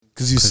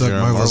Because you suck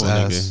Marvel's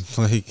ass.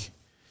 Nigga. Like,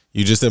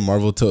 you just said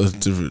Marvel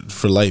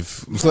for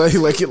life.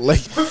 like to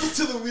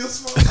the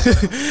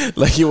wheels.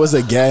 like it was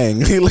a gang.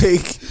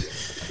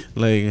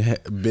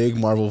 like big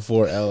Marvel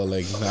 4L.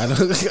 Like I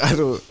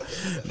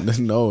don't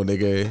know,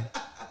 nigga.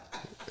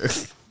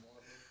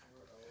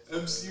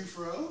 MCU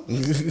for L?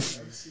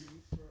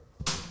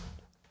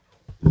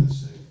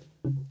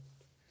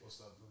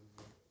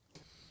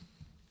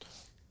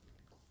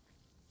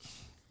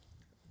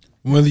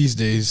 One of these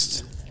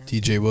days,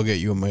 TJ, we'll get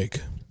you a mic.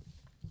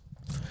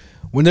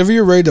 Whenever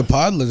you're ready to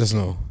pod, let us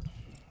know.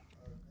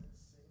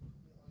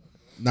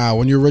 Nah,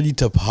 when you're ready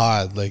to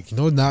pod, like,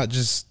 not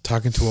just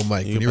talking to a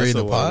mic. When you're ready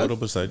to pod, water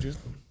beside you.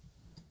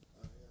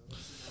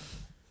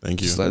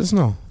 Thank you. Just let us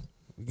know.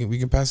 We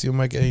can pass you a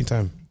mic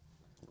anytime.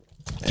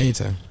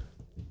 Anytime.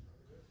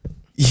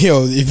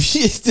 Yo, if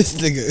you, this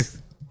nigga.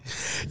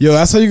 Yo,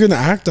 that's how you're gonna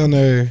act on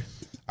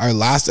our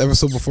last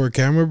episode before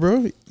camera,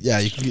 bro. Yeah,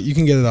 you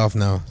can get it off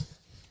now.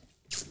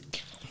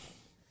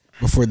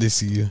 Before they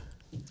see you.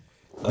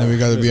 Then we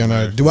gotta be on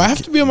our. Do I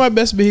have to be on my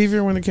best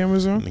behavior when the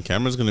camera's on? The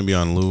camera's gonna be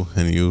on Lou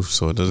and you,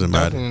 so it doesn't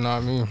matter. Definitely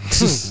not me.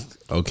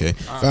 Okay.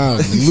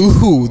 Fam,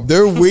 Lou,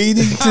 they're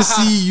waiting to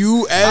see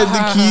you and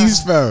the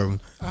keys,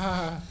 fam.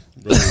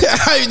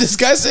 This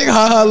guy saying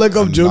haha like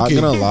I'm joking.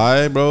 Not gonna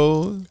lie,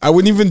 bro. I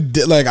wouldn't even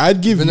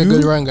I'd give Been you a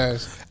good run,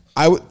 guys.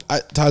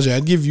 Tajay,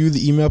 I'd give you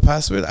the email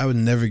password. I would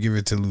never give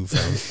it to Lou,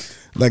 fam.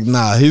 Like,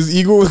 nah, his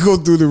ego would go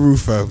through the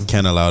roof, fam.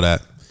 Can't allow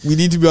that. We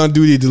need to be on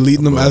duty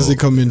deleting them as they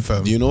come in,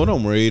 fam. Do you know what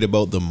I'm worried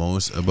about the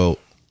most about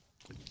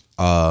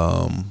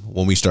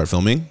when we start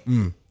filming?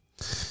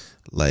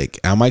 Like,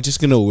 am I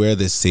just gonna wear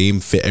the same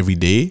fit every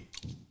day,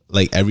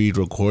 like every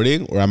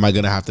recording, or am I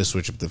gonna have to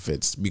switch up the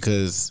fits?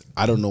 Because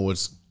I don't know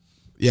what's.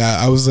 Yeah,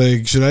 I was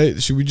like,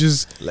 should we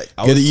just like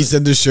get an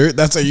EastEnders shirt?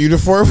 That's our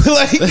uniform.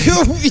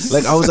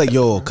 like I was like,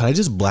 yo, can I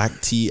just black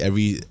tee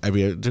every?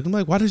 I'm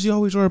like, why does he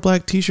always wear a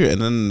black t-shirt? And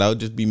then that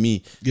would just be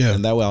me. Yeah,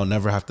 and that way I'll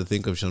never have to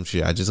think of some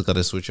shit. I just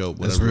gotta switch out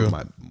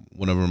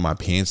whatever my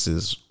pants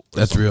is.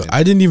 That's real.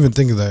 I didn't even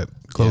think of that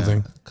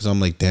clothing because I'm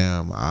like,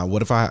 damn.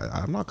 What if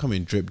I'm not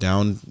coming drip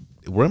down?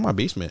 We're in my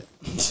basement.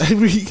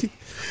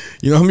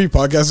 You know how many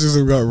podcasters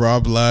have got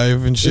robbed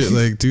live and shit?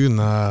 Like, dude,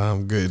 nah,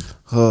 I'm good.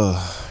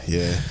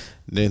 Yeah.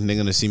 Then they're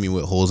gonna see me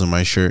with holes in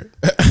my shirt.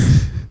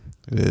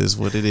 It is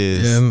what it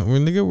is. Yeah, and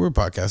we're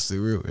podcasting.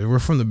 We're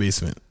from the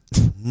basement.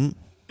 Mm-hmm.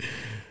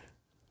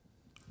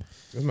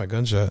 Where's my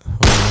gunshot? Oh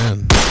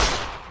man.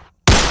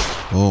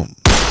 Oh,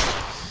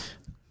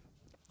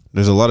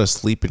 there's a lot of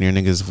sleep in your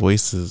niggas'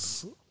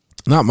 voices.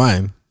 Not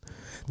mine.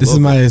 This is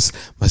my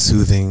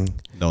soothing.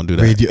 Don't do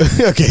that. Radio.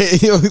 Okay.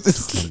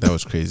 That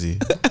was crazy.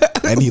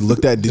 And he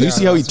looked at. Did you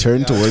see how he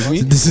turned towards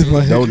me? This is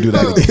my. Don't do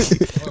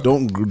that.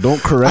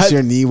 Don't caress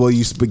your knee while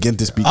you begin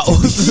to speak. To me.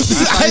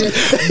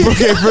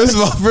 Okay, first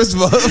of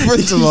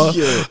all,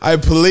 I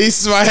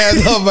placed my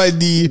hand on my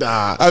knee.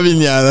 Nah. I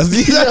mean, yeah,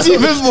 that's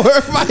even more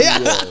of my.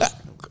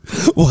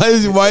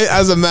 Why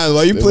as a man? Why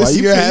are you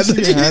placing your hand on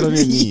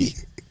your knee?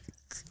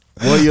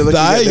 Well, you're looking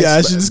at yeah,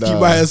 I should just keep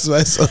my hands to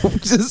myself.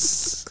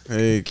 Just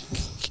hey,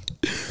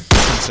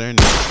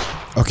 concerning.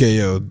 Okay,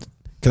 yo,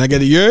 can I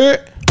get a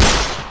year?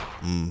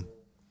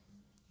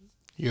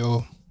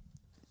 Yo,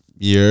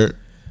 year.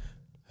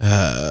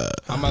 How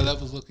my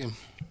levels looking?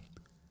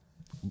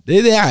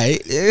 They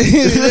alright.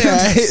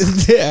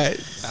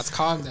 That's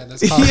calm.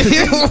 That's calm.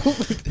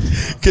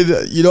 Cause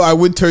I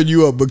would turn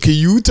you up, but can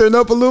you turn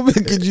up a little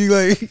bit? Can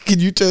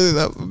you turn it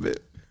up a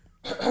bit?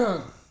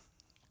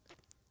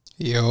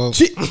 Yo,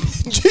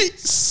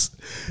 jeez.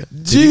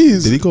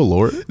 Did he go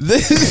lower?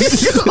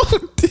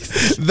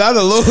 That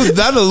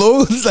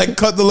alone, like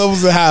cut the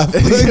levels in half.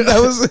 Like, that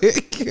was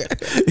like,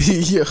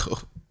 yo.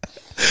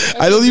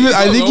 I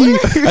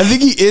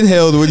think he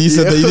inhaled when he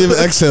said that. He didn't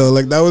exhale.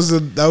 Like that was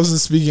the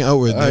speaking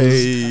outward.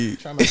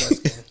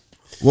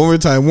 One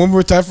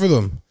more time for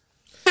them.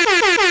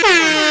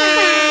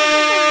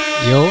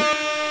 Yo.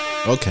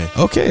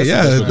 Okay,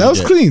 yeah, that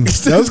was clean.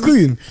 That was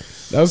clean.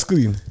 That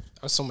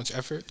was so much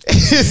effort.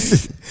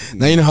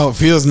 Now you know how it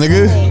feels,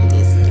 nigga.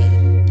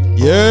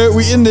 Yeah,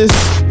 we in this.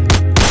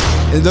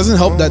 It doesn't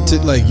help that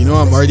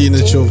I'm already in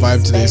a chill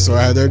vibe today, so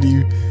I had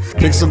already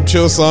picked some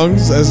chill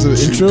songs as the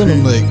intro, and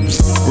I'm like,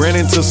 ran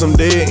into some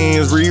dead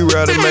ends,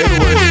 rerouted, made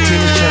away.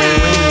 Tennis chain,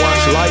 ring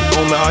watch, light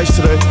on the ice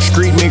today.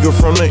 Street nigga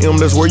from the M,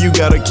 that's where you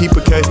gotta keep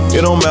a K.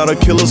 It don't matter,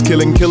 killers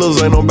killing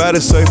killers, ain't nobody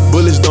safe.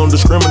 Bullets don't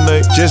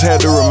discriminate, just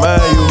had to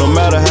remind you. No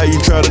matter how you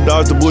try to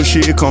dodge the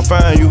bullshit, it can't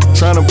find you.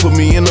 Trying to put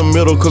me in the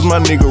middle, cause my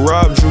nigga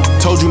robbed you.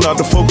 Told you not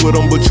to fuck with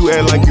him, but you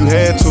act like you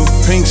had to.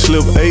 Pink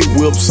slip, 8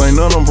 whips, ain't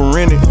none of them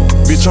rented.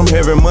 Bitch, I'm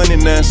having money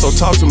now, so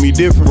talk to me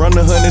different. Run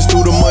the hundreds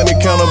through the money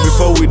counter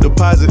before we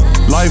deposit.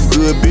 Life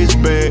good, bitch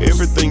bad,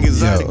 everything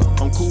exotic.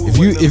 I'm cool.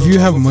 If you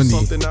have money,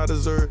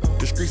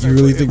 you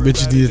really think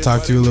bitches need to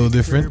talk to you a little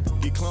different?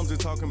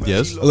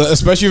 Yes.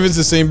 Especially if it's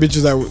the same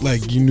bitches that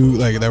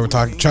that were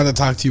trying to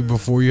talk to you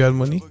before you had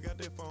money.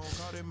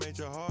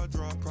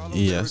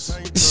 Yes.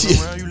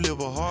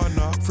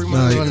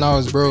 No,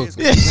 it's broke.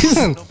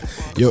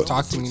 Yo,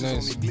 talk to me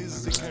nice.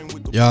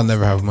 Y'all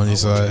never have money,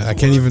 so I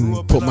can't even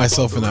put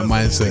myself in that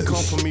mindset.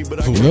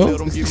 You know?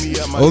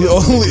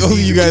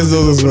 Only you guys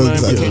know this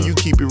one. You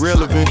keep it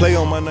relevant. Play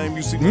on my name,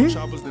 you see no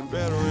choppers than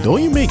veterans.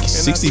 Don't you make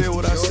 60?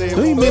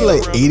 Don't you make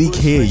like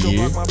 80K a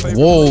year?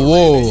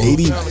 Whoa.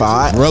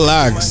 85?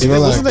 Relax.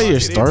 Wasn't that your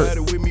start?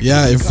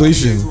 Yeah,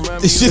 inflation.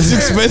 It's just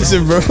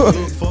expensive, bro.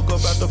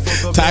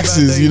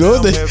 Taxes, you know?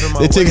 They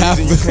take half.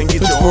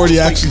 It's 40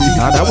 actually.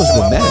 Nah, that was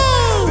the net.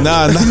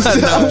 Nah.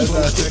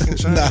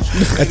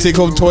 I take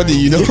home 20,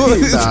 you know?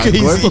 It's Nah, crazy.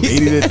 going from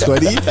 80 to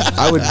 20,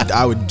 I would.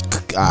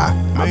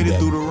 Made it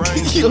through the rain,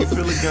 you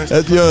feel it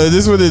gangsta. Yo, this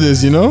is what it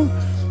is, you know?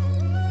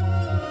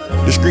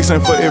 The streets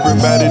ain't for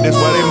everybody, that's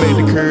why they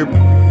made the curb.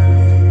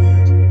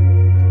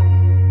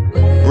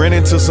 Ran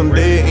into some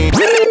dead end.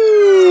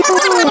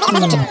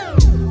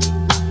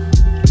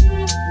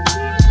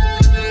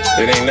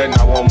 It ain't nothing,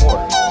 I want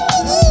more.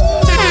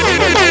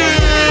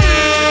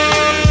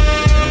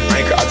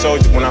 I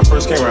told you when I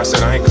first came here, I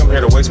said I ain't come here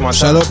to waste my time.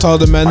 Shout out to all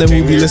the men that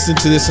will be listening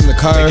to this in the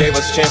car. They gave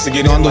us a chance to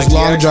get on in those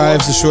like long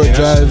drives, the short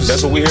drives.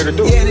 That's what we here to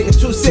do. Yeah, nigga,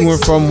 2-6. To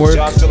and from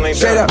work. Job still ain't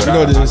Straight done, up. but You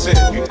know what it I is. said,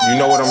 you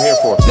know what I'm here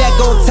for. Back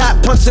on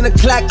top, punching the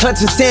clock,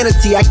 clutching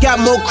sanity. I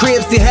got more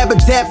cribs than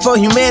Habitat for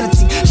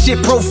Humanity.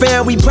 Shit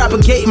profound, we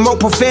propagating more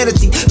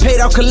profanity. Paid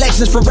out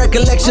collections for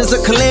recollections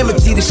of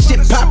calamity. The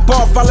shit pop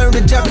off, I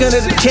learned to duck under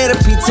the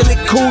canopy. Till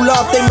it cool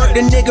off, they murked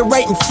the nigga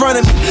right in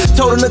front of me.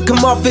 Told him to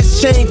come off his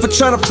chain for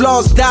trying to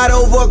floss. Died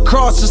over a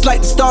cross, just like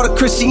the start of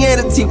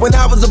Christianity. When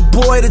I was a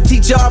boy, the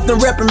teacher often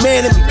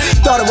reprimanded me.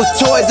 Thought it was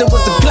toys, it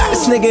was a Glock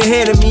this nigga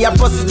handed me. I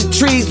busted the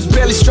trees, was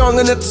barely strong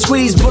enough to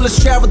squeeze. Bullets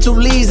traveled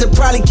through leaves and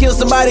probably killed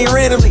somebody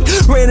randomly.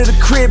 Ran to the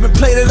crib and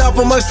played it off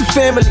amongst the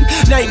family.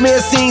 Nightmare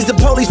scenes, the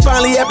police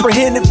finally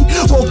apprehended me.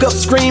 Woke up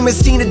screaming,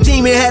 seen a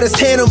demon, had his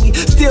hand on me.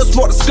 Still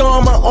sport a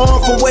scar on my arm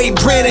for way he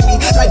branded me.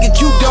 Like a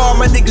Q-dog,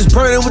 my niggas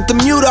burning with the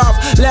mute off.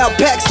 Loud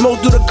pack, smoke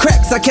through the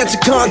cracks, I catch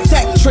a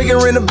contact.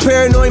 Triggering a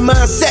paranoid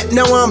mindset,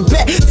 now I'm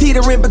back.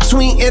 Teetering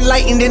between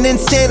enlightened and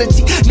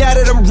insanity. Now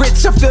that I'm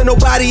rich, I feel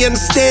nobody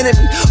understanding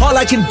me. All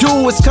I can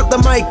do is cut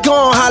the mic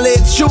on, holla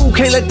at you.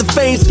 Can't let the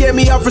fame scare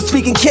me off for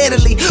speaking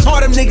candidly.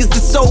 All them niggas that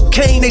sold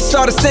cane, they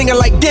started singing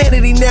like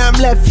Danity. Now I'm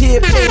left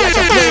here, paying like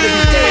I planned to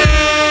be dead.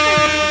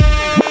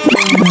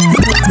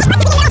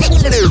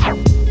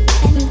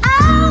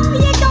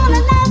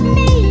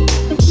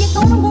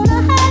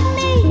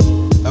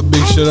 A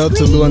big shout out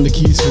to Lou on the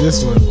keys for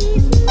this one.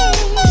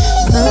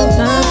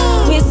 Sometimes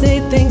we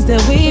say things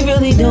that we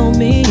really don't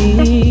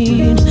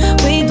mean.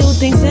 We do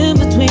things in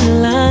between the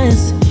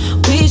lines.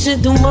 We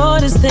should do more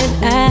to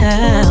stand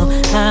out.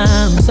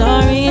 I'm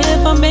sorry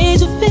if I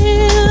made you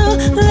feel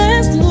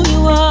less than who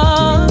you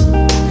are,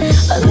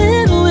 a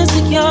little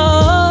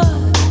insecure.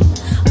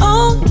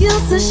 Oh, you're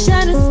a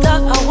shining star.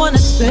 I wanna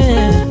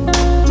spend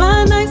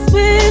my nights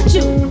with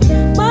you,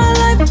 my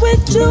life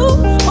with you.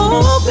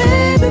 Oh,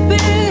 baby,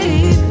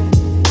 baby,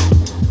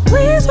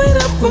 please wait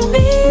up for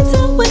me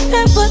till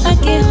whenever I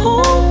get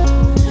home.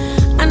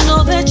 I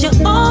know that you're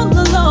all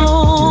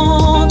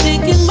alone,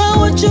 thinking about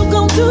what you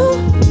gon' do.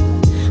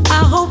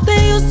 I hope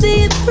that you'll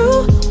see it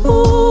through.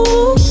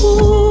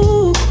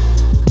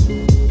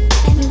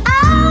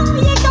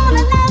 You're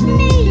gonna love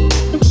me.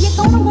 You're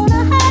gonna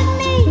wanna hug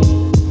me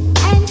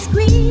and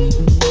scream.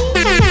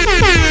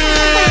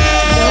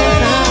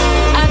 Sometimes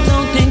I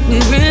don't think we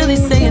really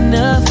say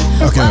enough.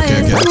 Okay.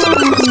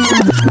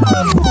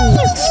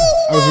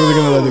 I was really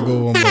gonna let it go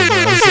one more time.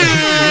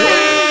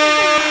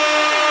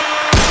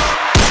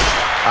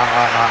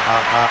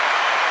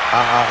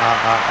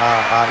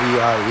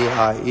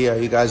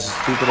 You guys are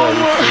stupid or you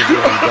crazy or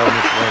you don't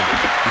make one.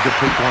 You can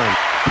pick one.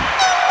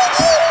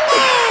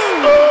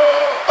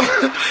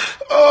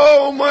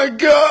 Oh my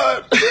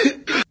God.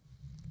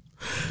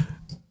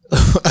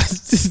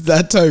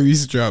 That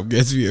Tyrese drop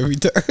gets me every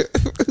time.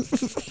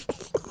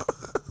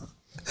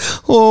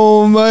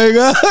 Oh my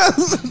god.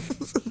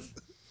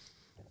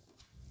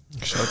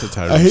 Shout out to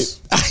Tyrese.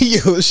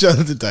 Shout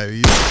out to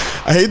Tyrese.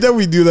 I hate that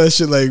we do that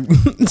shit like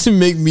to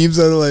make memes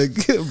out of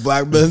like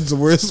black men's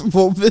worst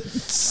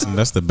moments. And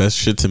that's the best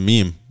shit to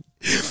meme.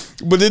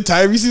 But in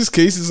Tyrese's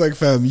case, it's like,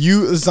 fam,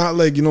 it's not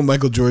like, you know,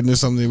 Michael Jordan or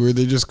something where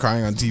they're just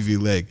crying on TV.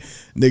 Like,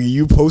 nigga,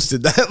 you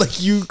posted that.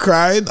 Like, you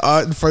cried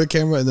in front of the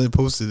camera and then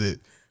posted it.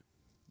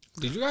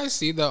 Did you guys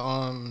see the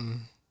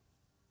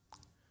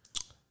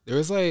there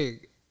was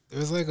like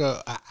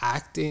a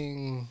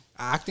acting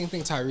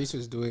thing Tyrese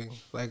was doing,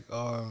 like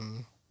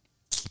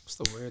what's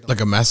the word? Like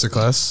a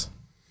masterclass?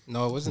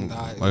 No, it wasn't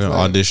that. It Like was an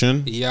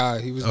audition? Yeah,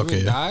 he was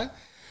doing that,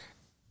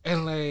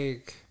 and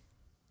like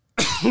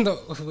no,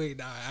 wait,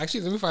 nah.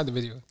 Actually, let me find the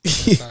video.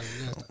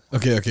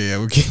 Okay, yeah,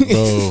 okay.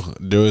 Bro,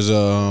 there was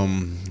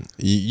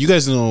you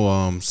guys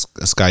know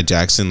Sky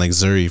Jackson, like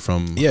Zuri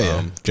from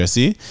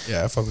Jesse?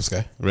 Yeah, I fuck with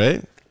Sky.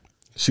 Right?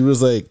 She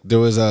was like, there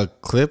was a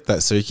clip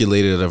that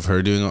circulated of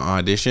her doing an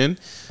audition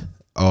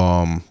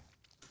for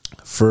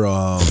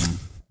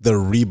the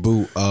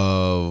reboot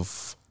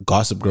of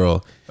Gossip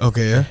Girl.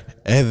 Okay, yeah.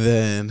 And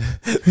then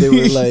they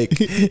were like,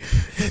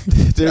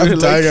 I'm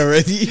dying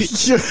already.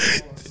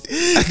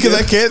 Because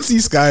I can't see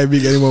Sky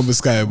being anyone but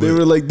Sky. They But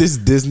were like, this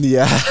Disney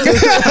act.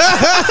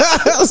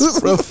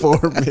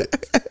 Perform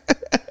it.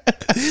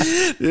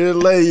 They're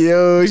like,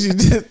 yo, she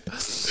did.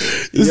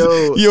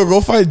 yo,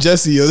 go find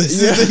Jesse. Yo,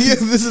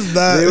 this is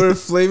not. They were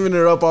flaming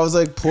her up. I was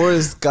like, poor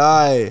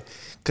Sky.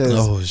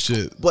 Oh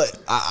shit! But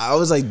I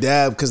was like,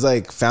 damn, because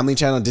like Family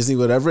Channel, Disney,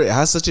 whatever, it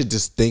has such a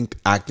distinct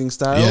acting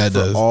style Yeah, it for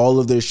does. all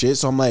of their shit.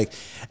 So I'm like,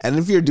 and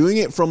if you're doing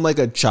it from like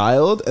a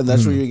child, and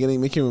that's where you're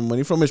making your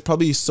money from, it's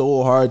probably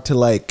so hard to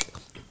like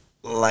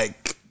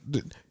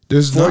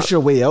There's force not,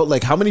 your way out.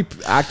 Like, how many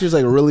actors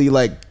like really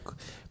like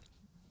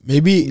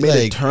maybe made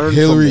a like turn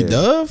Hilary from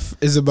there? Duff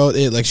is about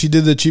it. Like she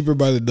did the Cheaper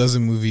by the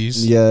Dozen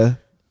movies. yeah.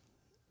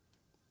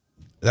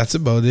 That's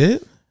about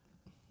it.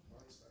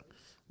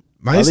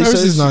 Miley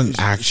Cyrus is not an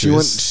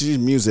actress. She's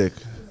music.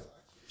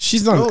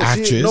 She's not an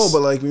actress. No,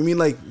 but like we mean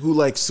like who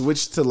like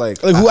switched to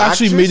like Like, who an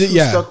actually actress made it- who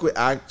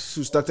yeah.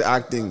 who stuck to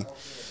acting.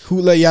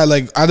 Who like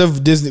out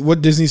of Disney,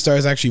 what Disney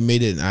stars actually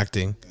made it in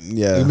acting?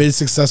 Yeah. They made a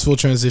successful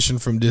transition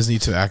from Disney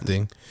to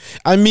acting.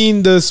 I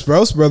mean, the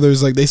Sprouse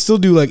brothers, like they still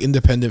do like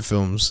independent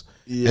films.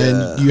 Yeah.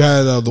 And you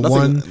had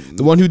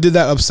the one who did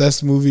that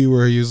Obsessed movie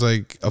where he was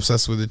like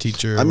obsessed with a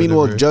teacher. I mean,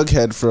 well,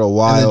 Jughead for a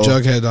while. and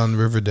then Jughead on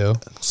Riverdale.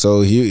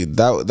 So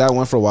that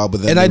went for a while,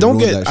 but then And they I don't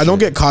ruined that get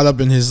shit. caught up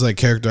in his like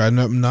character.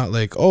 I'm not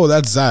like, oh,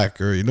 that's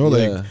Zach, or Yeah.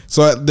 like.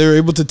 So they're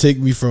able to take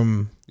me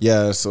from.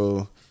 Yeah,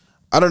 so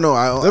I don't know.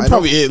 That's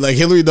probably it. Like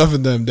Hilary Duff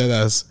and them, dead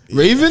ass.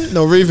 Raven?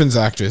 No, Raven's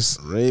actress.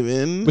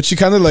 Raven. But she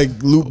kind of like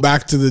looped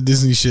back to the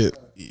Disney shit.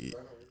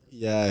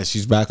 Yeah,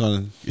 she's back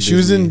on. She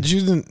was in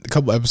a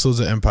couple episodes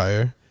of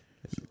Empire.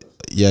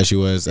 Yeah, she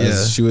was.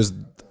 Yeah. She was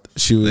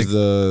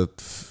the.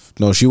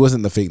 No, she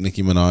wasn't the fake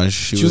Nicki Minaj.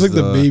 She was like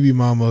the baby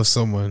mama of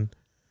someone.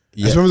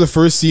 Yeah. I just remember the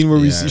first scene where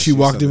Yeah, she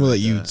walked in with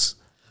something like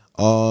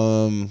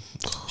like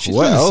Utes. She's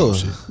what doing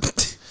some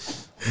else?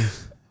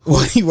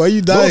 Why are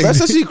you No, dying?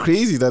 that's actually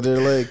crazy that they're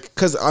like,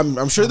 because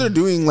I'm sure they're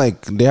doing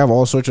like they have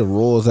all sorts of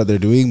roles that they're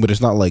doing, but it's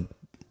not like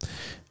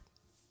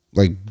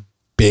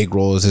big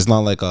roles. It's not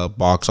like a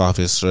box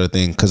office sort of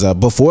thing. Because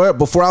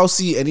before I'll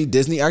see any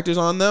Disney actors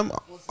on them,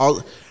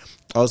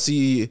 I'll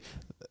see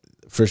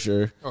for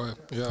sure Oh,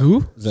 yeah.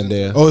 Who?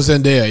 Zendaya. Oh,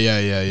 Zendaya.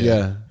 Yeah.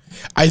 Yeah,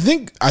 I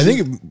think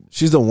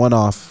she's the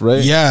one-off,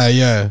 right?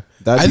 Yeah.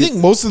 That'd I be- think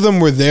most of them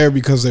were there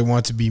because they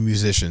want to be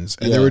musicians,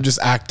 and they Yeah. were just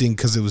acting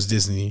because it was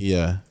Disney.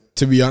 Yeah.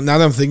 To be honest, now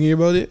that I'm thinking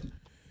about it,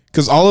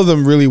 because all of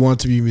them really want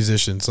to be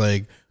musicians,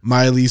 like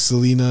Miley,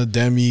 Selena,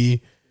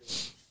 Demi.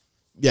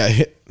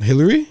 Yeah,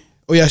 Hillary.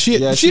 Oh yeah, she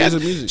was had a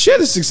music- she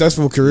had a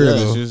successful career Yeah,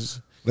 though. she's-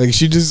 Like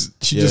she just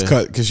Yeah.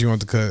 cut because she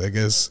wanted to cut, I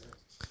guess.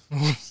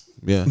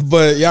 Yeah.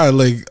 But yeah,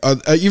 like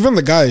even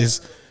the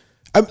guys.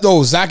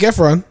 Zac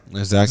Efron.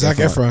 Zac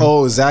Efron.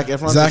 Oh, Zac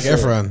Efron. Zac for sure.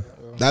 Efron.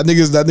 That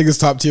nigga's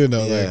top tier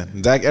now. Yeah,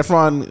 Like, Zac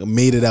Efron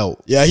made it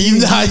out. yeah, he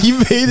made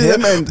it.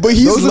 Him and But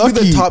he's those would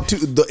be lucky. the top two.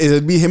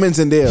 It'd be him and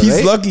Zendaya. He's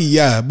right? lucky,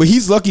 yeah. But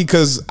he's lucky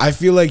because I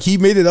feel like he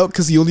made it out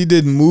because he only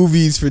did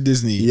movies for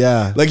Disney.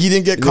 Yeah. Like he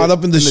didn't get caught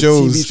up in the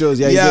shows. TV shows.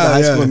 Yeah, he did a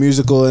High School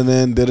Musical and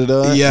then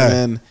Yeah.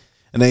 and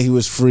then he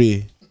was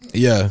free.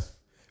 Yeah.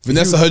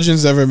 Vanessa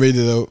Hudgens never made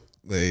it out.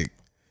 Like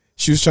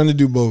she was trying to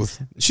do both.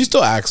 She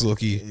still acts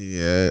low-key.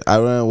 Yeah, I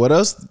don't know what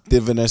else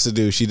did Vanessa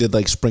do. She did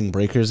like Spring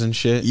Breakers and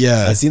shit.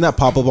 Yeah. I seen that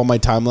pop up on my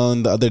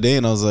timeline the other day,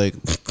 and I was like,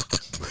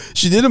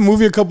 She did a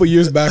movie a couple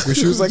years back where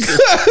she was like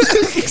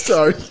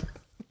sorry.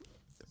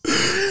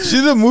 she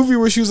did a movie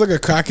where she was like a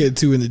crackhead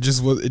too, and it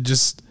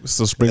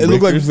So Spring it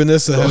looked like Breakers?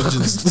 Vanessa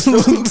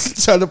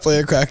Hudgens trying to play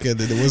a crackhead,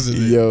 and it wasn't.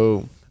 It.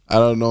 Yo, I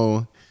don't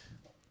know.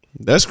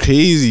 That's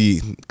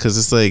crazy because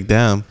it's like,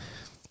 damn.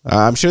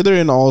 I'm sure they're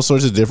in all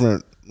sorts of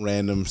different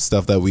random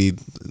stuff that we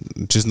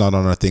just not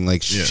on our thing,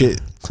 like shit,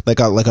 like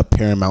a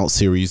Paramount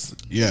series.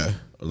 Yeah,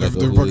 Like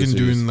they're a fucking series.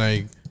 doing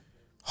like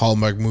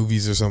Hallmark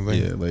movies or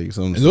something. Yeah, like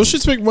some. And those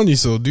shits make money,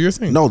 so do your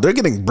thing. No, they're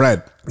getting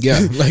bread. Yeah,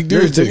 like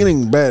they're thing.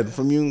 getting bread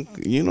from you.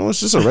 You know, it's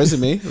just a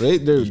resume,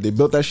 right? They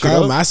built that shit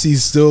Kyle up.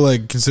 Massey's still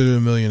like considered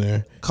a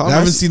millionaire. Kyle I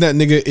haven't Massey- seen that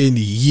nigga in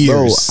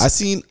years. Bro,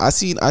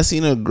 I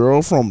seen a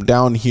girl from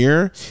down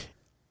here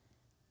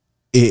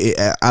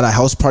at a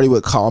house party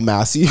with Kyle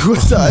Massey one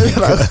time, and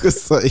I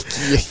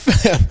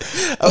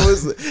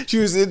was like, she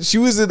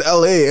was in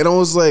LA, and I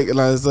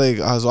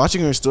was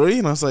watching her story,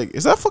 and I was like,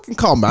 is that fucking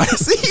Kyle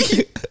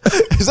Massey?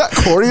 Is that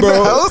Corey in the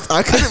Bro, house?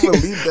 I couldn't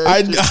believe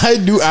that. I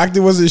knew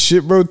acting wasn't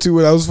shit, bro. Too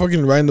when I was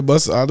fucking riding the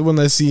bus, the other one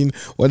I seen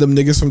one of them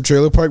niggas from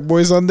Trailer Park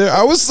Boys on there.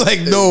 I was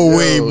like, no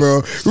way,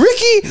 bro.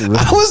 Ricky,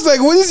 I was like,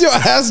 what is your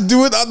ass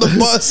doing on the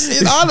bus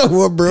in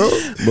Ottawa, bro?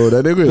 Bro,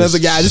 that nigga. And I was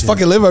like, yeah, I just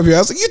fucking live up here. I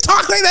was like, you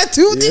talk like that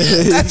too,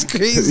 nigga? That's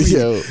crazy.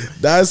 Yo,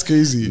 That's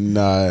crazy.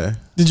 nah,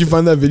 Did you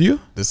find that video?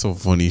 that's some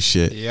funny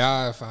shit.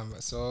 Yeah, I found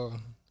it. So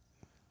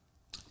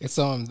it's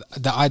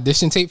the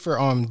audition tape for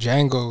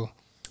Django.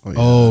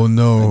 Oh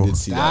no. I did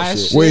see that That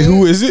shit. shit. Wait,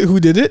 who is it?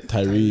 Who did it?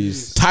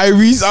 Tyrese.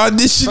 Tyrese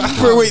auditioned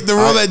for the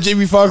role that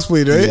Jamie Foxx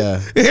played, right?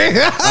 Yeah,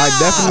 I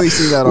definitely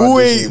seen that audition.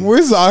 Wait,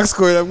 where's the aux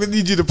cord? I'm gonna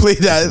need you to play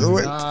that.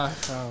 What?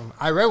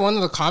 I read one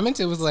of the comments.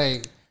 It was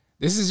like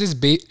This is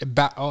just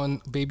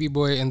on Baby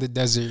Boy in the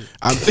Desert.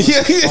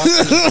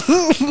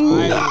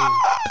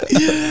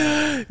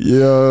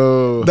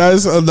 Yo,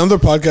 That's another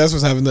podcast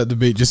was having that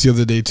debate just the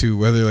other day too,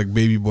 whether like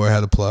Baby Boy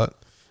had a plot,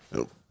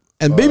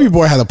 and Baby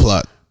Boy had a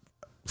plot.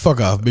 Fuck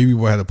off, Baby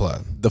Boy had a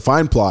plot.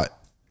 define plot.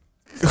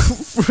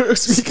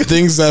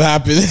 Things that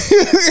happen.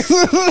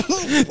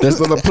 That's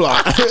not a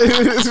plot.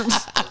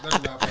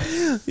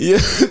 Yeah,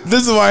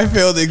 This is why I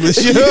failed English.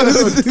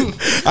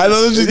 I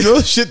know there's just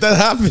no shit that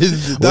happened.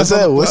 what's not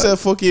that? the What's plot. that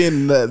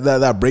fucking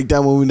that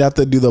breakdown when we have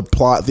to do the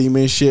plot theme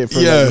and shit for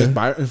Yeah. like, Miss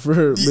Byron, for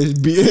her Miss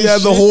B? and Yeah, the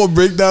shit? whole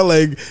breakdown,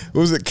 like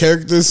what was it,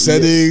 character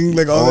setting,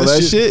 like all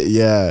that shit.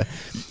 Yeah,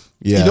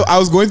 yeah. You know, I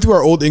was going through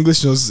our old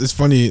English notes. It's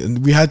funny,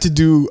 and we had to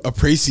do a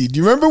précis. Do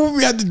you remember when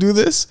we had to do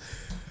this?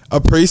 A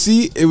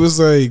précis. It was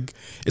like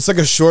it's like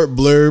a short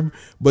blurb,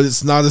 but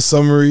it's not a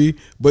summary.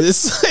 But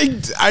it's like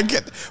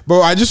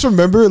I just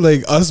remember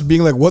like us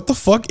being like, "What the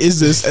fuck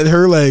is this?" And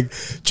her like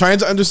trying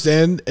to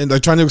understand and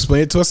like trying to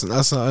explain it to us, and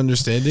us not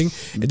understanding,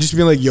 and just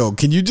being like, "Yo,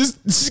 can you?"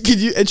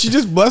 And she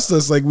just blessed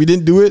us. Like we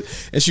didn't do it,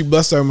 and she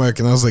blessed our mic,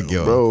 and I was like,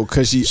 "Yo, bro,"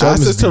 because she Shout out asked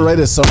Miss us to B. write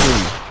a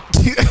summary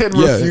and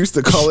Yeah. refused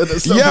to call it a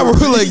summary. Yeah,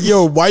 we're like,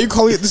 yo, why are you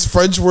calling it this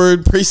French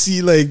word,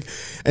 précis? Like,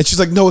 and she's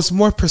like, no, it's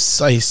more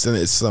precise than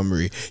its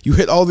summary. You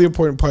hit all the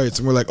important parts,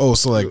 and we're like, oh,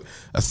 so like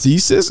a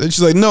thesis? And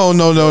she's like, no,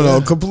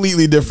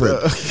 completely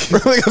different.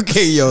 We're like,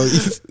 okay, yo,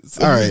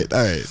 all right,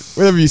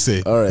 whatever you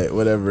say. All right,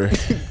 whatever.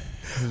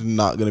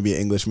 Not gonna be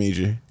an English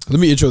major. Let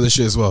me intro this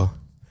shit as well.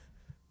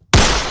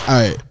 All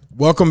right,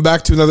 welcome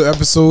back to another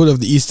episode of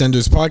the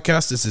EastEnders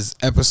podcast. This is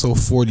episode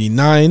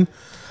 49.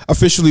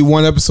 Officially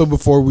one episode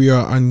before we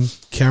are on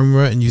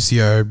camera and you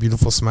see our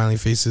beautiful smiling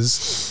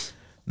faces.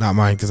 Not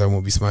mine because I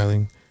won't be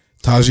smiling.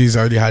 Taji is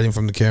already hiding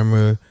from the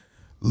camera.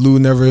 Lou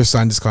never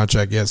signed his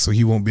contract yet, so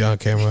he won't be on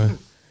camera.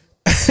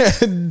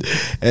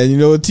 and you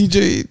know what,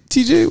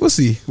 TJ, we'll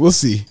see. We'll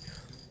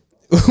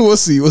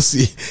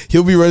see.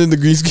 He'll be running the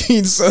green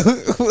screen, so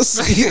we'll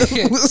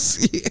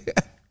see.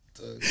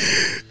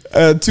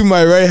 To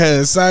my right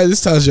hand side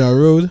is Tajan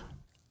Road.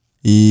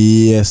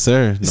 Yes,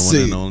 sir. The See.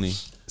 one and only.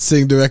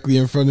 Sitting directly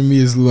in front of me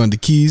is Lou on the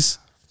keys.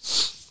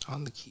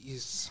 On the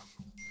keys.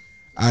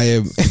 I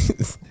am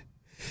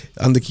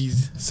on the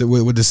keys. So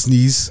with the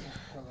sneeze.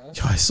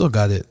 Yo, I still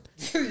got it.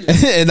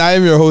 And I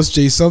am your host,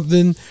 Jay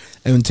Something.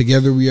 And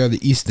together we are the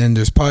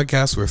EastEnders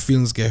podcast where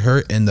feelings get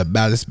hurt and the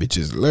baddest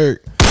bitches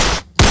lurk.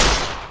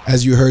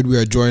 As you heard, we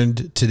are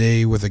joined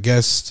today with a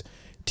guest.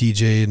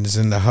 TJ is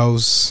in the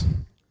house.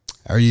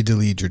 I already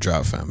deleted your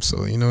drop, fam.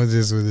 So you know it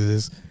is what it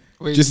is.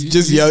 Wait,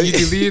 Just yell. You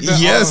deleted the,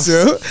 Yes,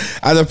 yo.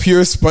 Out of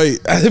pure spite.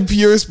 I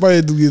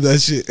deleted that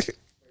shit.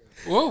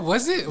 What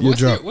was it? Your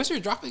drop. What's your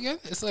drop again?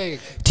 It's like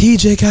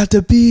TJ got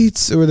the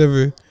beats or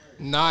whatever.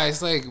 nah.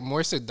 It's like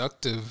more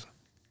seductive.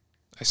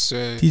 I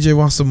swear. TJ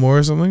wants some more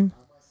or something.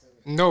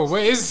 No,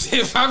 what is it?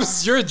 If I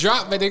was your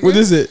drop, my nigga. What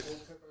is it?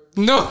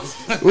 No.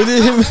 What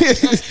did him?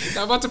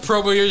 I'm about to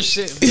promo your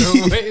shit, bro.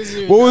 What is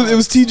your What was drop? it?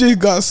 Was TJ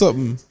got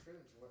something?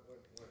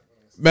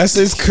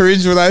 Message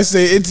cringe when I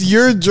say it's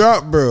your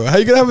drop, bro. How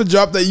you gonna have a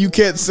drop that you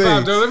can't say?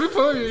 Fam, no, let me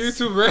pull up your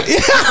YouTube, bro.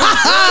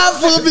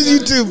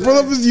 Pull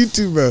up his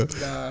YouTube, bro.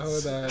 Nah,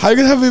 hold on. How you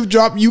gonna have him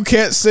drop you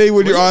can't say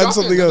when What you're you on dropping?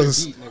 something Another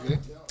else? beat,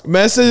 nigga.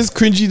 Man said it's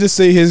cringy to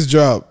say his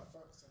drop.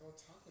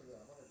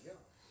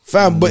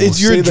 Fam, but it's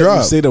your Say the-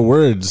 drop. Say the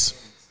words.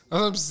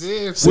 That's what I'm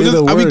saying. Say is-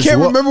 the we words. can't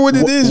remember what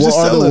it is, What just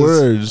are tell the us.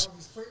 words?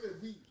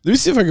 Let me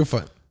see if I can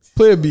find.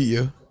 Play a beat,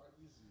 yo.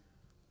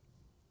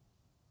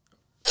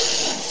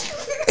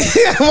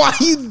 Why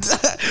you?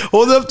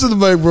 Hold up to the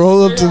mic, bro.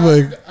 Hold up to the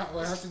mic.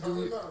 I have to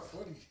delete.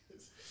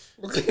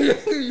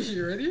 Okay,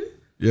 you ready?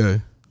 Yeah.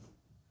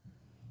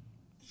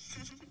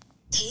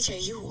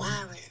 TJ, you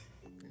wildin'.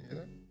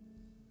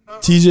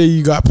 TJ,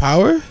 you got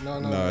power? No.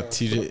 No,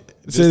 TJ.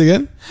 Say it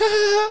again.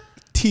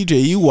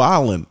 TJ, you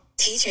wildin'.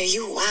 TJ,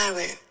 you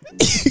wildin'.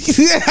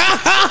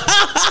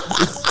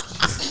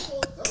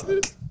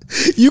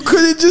 You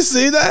couldn't just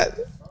say that.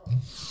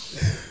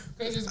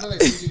 Can't just be like,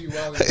 "TJ, you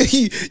wild."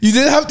 You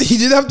didn't have to. He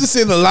didn't have to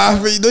say the laugh.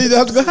 You know, you didn't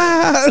have to go.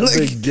 The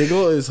Like,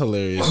 giggle is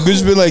hilarious.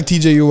 bitch been like,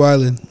 TJ, you're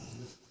wildin'.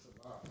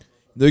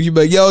 Then you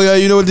be like, yo,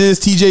 you know what this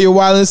is? TJ, you're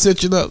wildin'.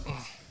 Search it up.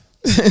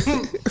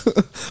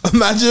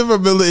 Imagine if I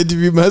build an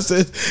interview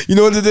message. You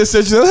know what it is?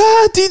 Search it up.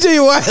 TJ,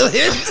 you're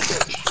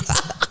wildin'.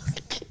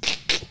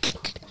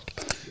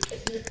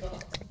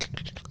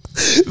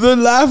 The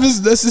laugh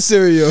is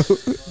necessary, yo.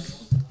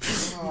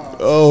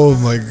 Oh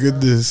my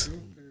goodness.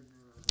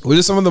 What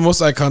are some of the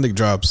most iconic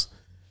drops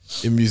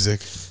in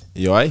music?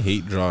 Yo, I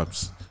hate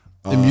drops.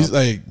 In music,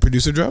 like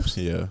producer drops?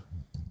 Yeah.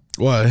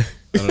 Why?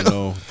 I don't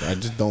know. I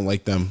just don't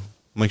like them.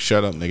 I'm like,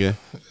 shut up, nigga.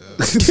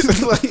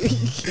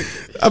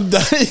 I'm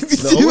dying.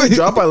 The only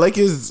drop I like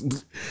is,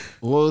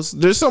 well,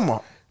 there's some.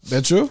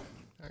 Metro?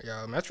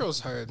 Yeah, Metro's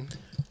hard.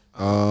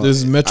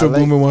 There's Metro I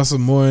like- Boomin wants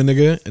some more,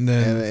 nigga. And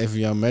then And if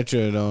your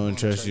Metro don't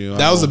trust you,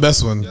 that was the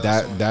best one.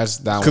 That's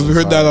that. Because we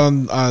one's heard that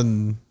fire.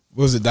 on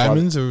what was it,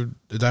 Diamonds or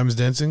the Diamonds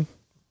Dancing?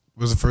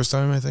 Was the first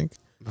time, I think.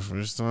 the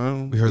first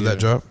time We heard that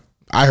drop.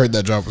 I heard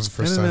that drop was the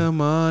first In the time.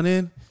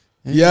 morning,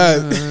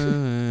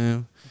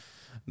 Yeah.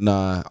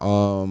 Nah.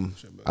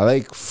 I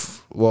like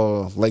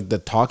like the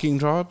talking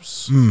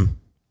drops.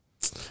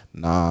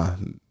 Nah.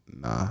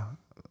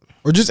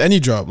 Or just any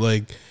drop.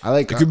 Like I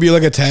like it could be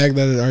like a tag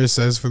that an artist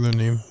says for their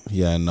name.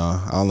 Yeah, no,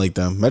 I don't like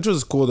them. Metro's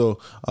is cool though.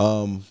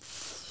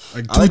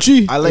 Like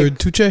Tucci. I like or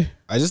Tucci.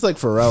 I just like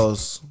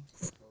Pharrell's.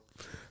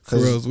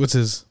 Pharrell's. What's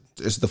his?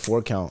 It's the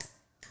 4 count,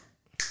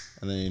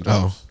 and then he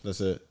drops.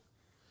 That's it.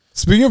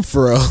 Speaking of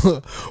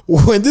Pharrell,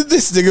 when did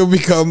this nigga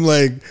become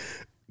like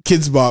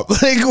Kids Bop?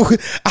 Like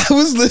I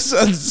was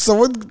listening,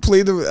 someone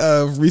played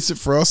a recent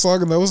Pharrell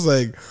song, and I was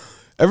like,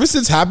 ever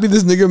since Happy,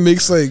 this nigga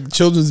makes like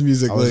children's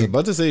music. I was like,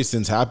 about to say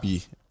since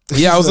Happy.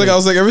 Yeah, I was like,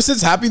 ever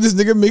since Happy, this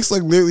nigga makes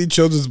like literally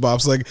children's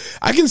bops. Like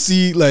I can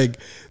see like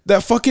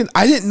that fucking.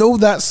 I didn't know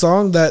that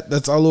song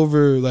that's all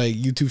over like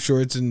YouTube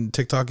Shorts and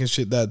TikTok and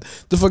shit. That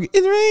the fucking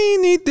 "It's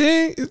rainy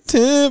day, it's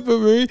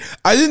temporary."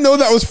 I didn't know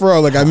that was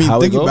Pharrell. Like I mean,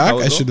 thinking back,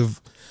 I should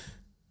have.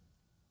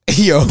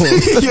 Yo,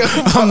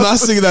 I'm not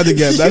singing that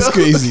again. That's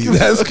crazy.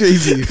 That's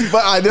crazy.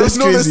 But I don't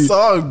know this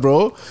song,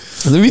 bro.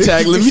 Let me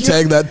tag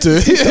that too,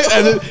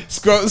 and then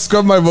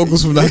scrub my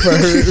vocals from that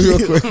part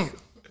real quick,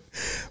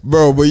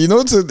 bro. But you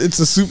know, it's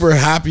a super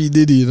happy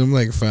ditty, and I'm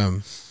like,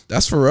 fam,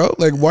 that's Pharrell.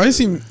 Like, why is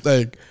he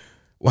like?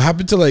 What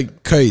happened to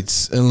like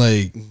Kites and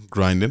like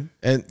Grinding?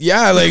 And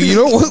yeah, like you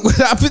know what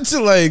happened to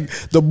like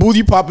the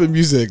booty popping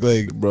music,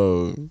 like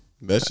bro,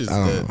 that shit's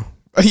dead.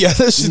 Yeah,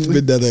 that shit's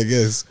been dead, I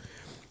guess.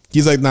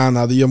 He's like, nah,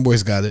 the young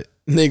boys got it.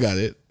 They got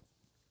it.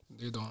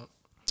 They don't.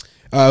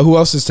 Who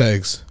else's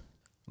tags?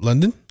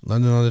 London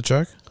on the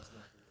track.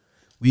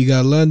 We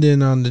got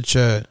London on the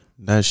chat.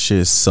 That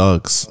shit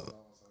sucks.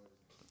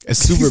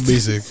 It's super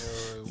basic.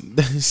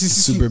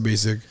 Super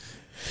basic.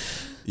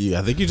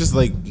 Yeah, I think you just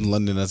like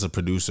London as a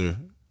producer.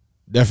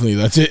 Definitely,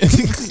 that's it.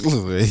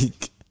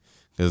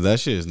 Because that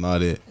shit is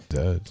not it.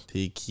 Dead.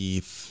 Take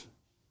Keith.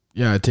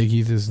 Yeah, Take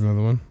Keith is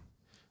another one.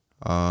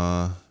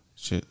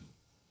 Shit.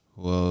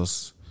 Who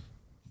else?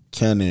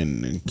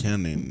 Canon.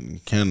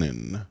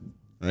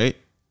 Right?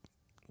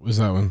 What's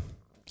that one?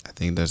 I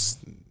think that's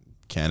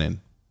Canon.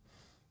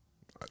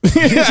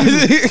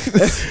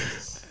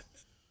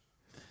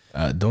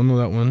 Don't know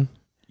that one.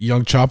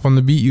 Young Chop on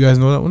the beat. You guys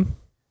know that one?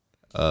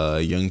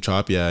 Young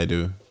Chop, yeah, I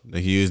do.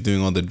 Like, he was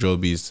doing all the drill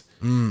beats.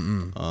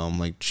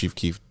 Like Chief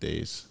Keef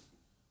days.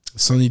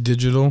 Sunny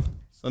Digital.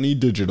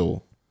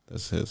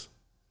 That's his.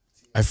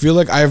 I feel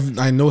like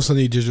I know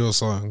Sunny Digital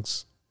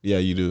songs. Yeah,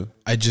 you do.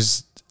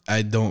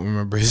 I don't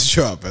remember his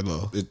drop at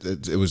all.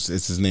 It's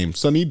his name,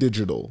 Sunny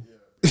Digital.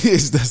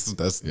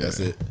 that's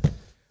it.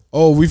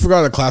 Oh, we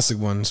forgot a classic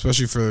one,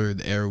 especially for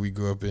the era we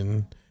grew up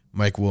in.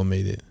 Mike Will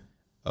made it.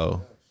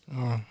 Oh.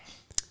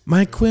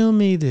 Mike Will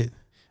made it.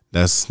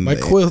 That's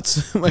Mike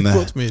Quilt.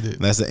 Quilt made it.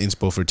 That's the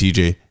inspo for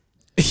TJ.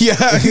 Yeah.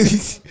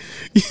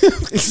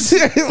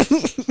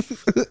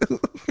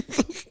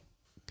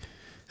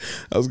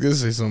 I was gonna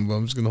say something, but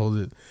I'm just gonna hold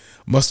it.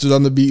 Mustard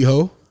on the beat,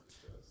 ho.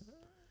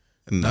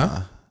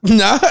 Nah.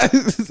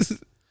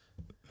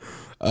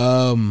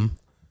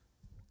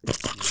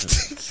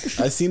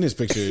 I seen his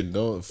picture.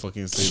 Don't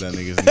fucking say that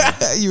nigga's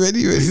name. You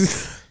ready?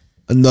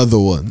 Another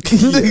one.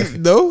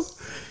 No?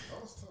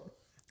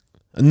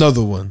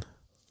 Another one.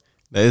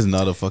 That is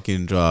not a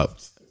fucking drop.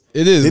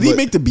 It is. Did he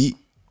make the beat?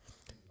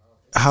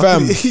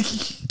 Fam,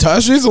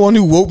 Tasha is the one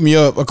who woke me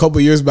up a couple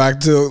years back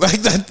to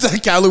like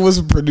that Khaled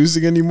wasn't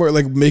producing anymore,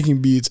 like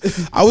making beats.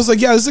 I was like,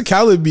 yeah, this is a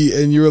Khaled beat,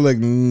 and you were like,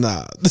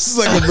 nah, this is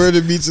like a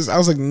Murder Beats. I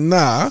was like,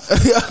 nah.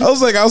 I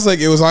was like,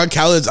 it was on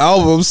Khaled's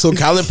album, so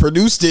Khaled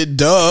produced it,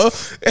 duh.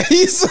 And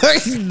he's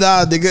like,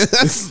 nah, nigga,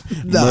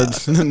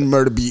 that's nah.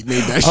 Murder Beat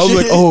made that. I was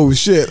like, oh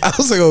shit. I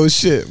was like, oh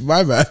shit,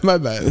 my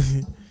bad.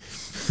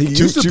 He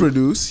used to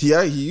produce.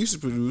 Yeah, he used to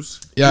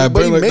produce. Yeah,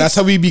 but like, that's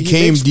how we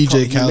became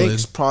DJ Khaled. He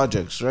makes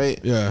projects, right?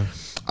 Yeah.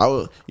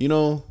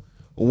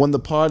 When the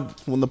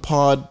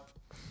pod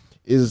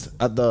is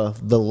at the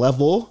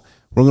level,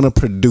 we're gonna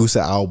produce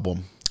an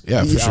album.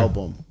 Yeah, for sure.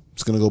 Album.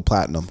 It's gonna go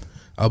platinum.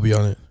 I'll be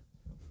on it.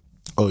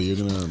 Oh, you're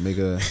gonna make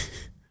a.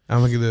 I'm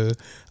gonna get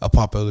a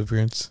pop out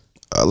appearance.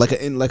 Like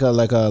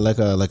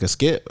a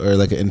skit or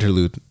like an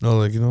interlude. No,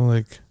 like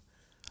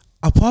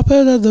I'll pop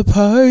out at the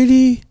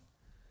party.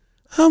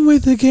 I'm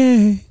with the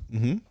gang.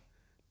 And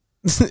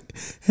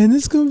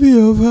it's gonna be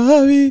a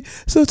party,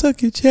 so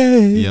tuck your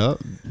chain. Yep.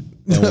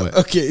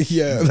 Okay,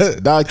 yeah.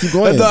 Nah, keep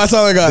going. That's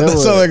all I got.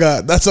 That's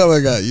all I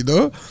got. You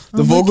know,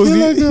 the vocals.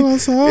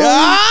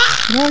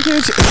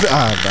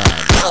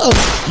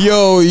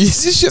 Yo,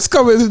 this shit's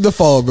coming in the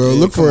fall, bro.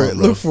 Look for it,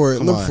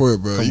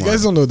 bro. You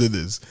guys don't know what it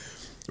is.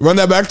 Run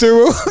that back there,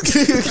 bro.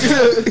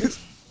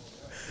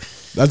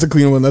 That's a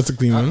clean one. That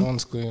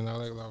one's clean. I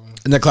like that one.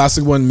 And the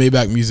classic one,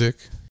 Maybach Music.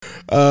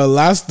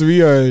 Last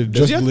three are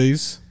Just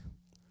Blaze.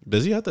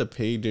 Does he have to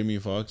pay Jamie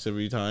Foxx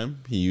every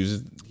time he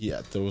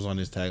throws on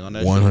his tag on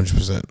that?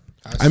 100%.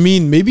 I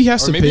mean, maybe he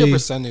has to maybe pay a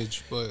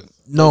percentage, but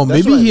no,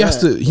 maybe he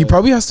has to. He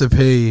probably has to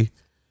pay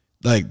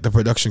like the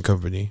production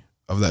company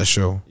of that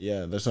show.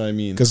 Yeah, that's what I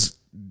mean. Because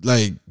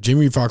like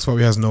Jamie Foxx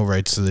probably has no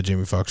rights to the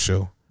Jamie Foxx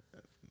show.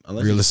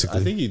 Unless realistically,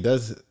 I think he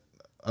does.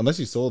 Unless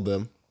he sold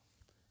them.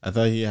 I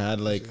thought he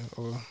had like.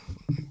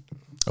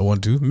 I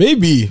want to.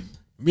 Maybe.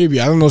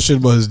 I don't know shit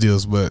about his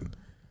deals, but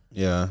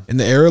Yeah. in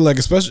the era, like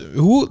especially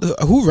who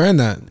ran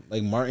that?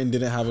 Like Martin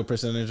didn't have a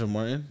percentage of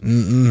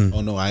Martin.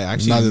 Oh no, I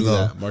actually Not knew at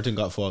all. that. Martin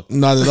got fucked.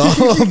 Not at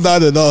all.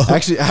 Not at all. I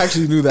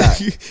actually knew that.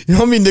 You know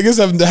how many niggas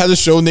have had a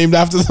show named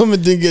after them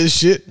and didn't get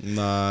shit?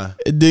 Nah,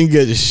 It didn't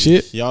get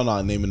shit. y'all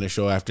not naming the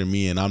show after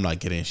me, and I'm not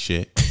getting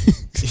shit.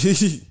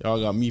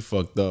 Y'all got me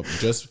fucked up.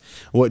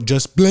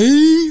 Just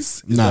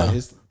Blaze? Is Nah. that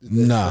his-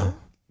 Nah.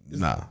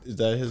 Is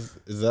that his?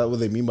 Is that what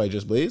they mean by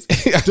Just Blaze?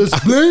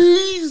 Just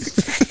Blaze.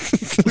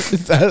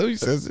 Is that how he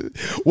says it?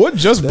 What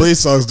Just Blaze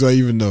songs do I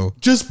even know?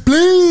 Just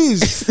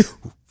Blaze.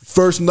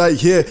 First night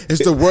here,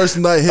 it's the worst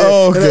night here.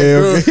 Oh, okay,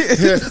 And that girl okay.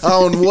 here, I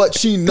don't know what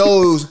she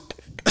knows.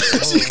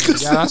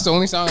 Yeah, that's the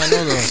only song I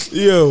know though.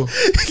 Yo.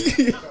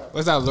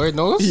 What's that? Lord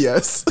knows.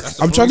 Yes. That's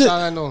the I'm only trying to-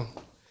 song I know.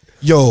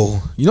 Yo,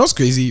 you know what's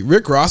crazy?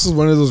 Rick Ross is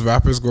one of those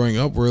rappers growing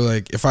up where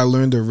like if I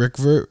learned a Rick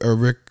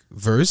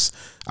verse,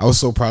 I was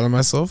so proud of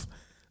myself.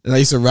 And I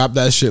used to rap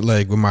that shit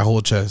like with my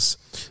whole chest.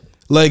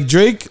 Like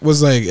Drake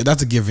was like,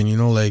 that's a given, you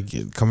know,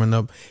 like coming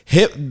up.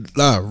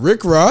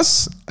 Rick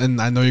Ross, and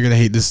I know you're gonna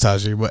hate this,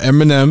 Tajay, but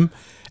Eminem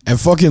and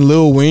fucking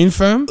Lil Wayne,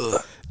 fam.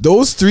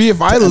 Those three,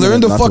 if I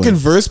learned a not to fucking win.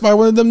 verse by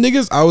one of them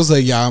niggas, I was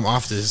like, yeah, I'm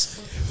off this.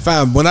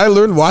 Fam, when I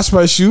learned Wash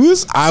My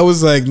Shoes, I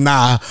was like,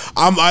 nah,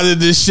 I'm out of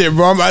this shit,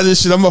 bro. I'm out of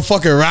this shit. I'm a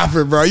fucking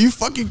rapper, bro. Are you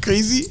fucking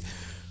crazy?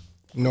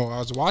 No, I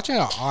was watching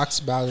an Ox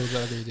battle the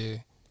other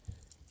day,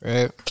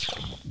 right?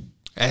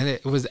 And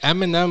it was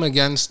Eminem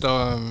against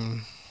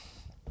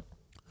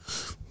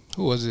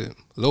who was it?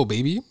 Lil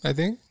Baby, I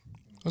think.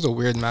 It was a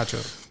weird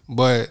matchup,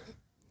 but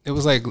it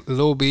was like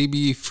Lil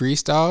Baby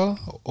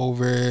freestyle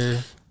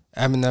over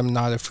Eminem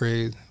Not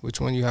Afraid. Which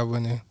one you have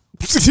winning?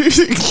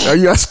 Are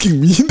you asking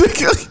me,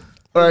 nigga?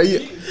 Or are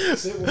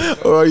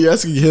you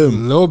asking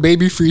him? Lil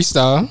Baby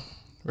freestyle,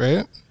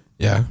 right?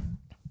 Yeah.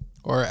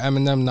 Or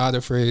Eminem Not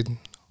Afraid.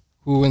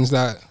 Who wins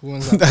that? Who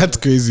wins that? That's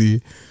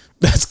crazy.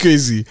 That's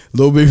crazy.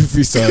 Lil Baby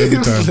freestyle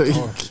every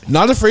time.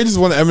 Not Afraid is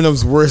one of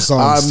Eminem's worst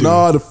songs. I'm too.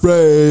 not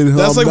afraid.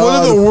 That's I'm like one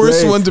of not the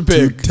worst afraid one to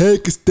pick.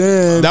 take a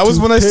stand. That was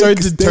when I started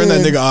to turn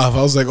that stand. nigga off.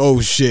 I was like,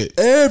 oh shit.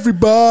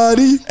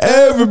 Everybody,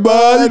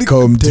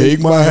 Come take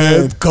my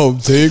hand. Come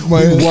take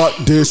my hand. walk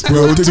this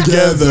Road road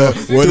together,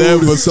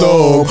 whatever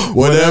storm,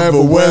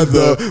 whatever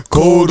weather,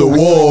 cold or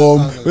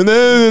warm. You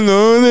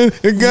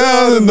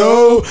gotta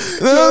know,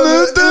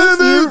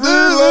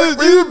 like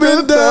we've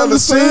been down the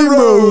same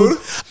road.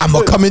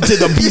 I'ma come into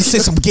the beat, say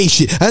some gay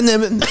shit. I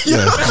never, you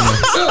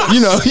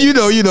know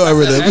Eminem. You know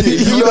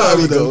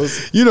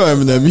Eminem. You know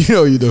Eminem.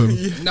 You know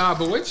him. Nah,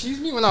 but what cheesed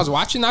me when I was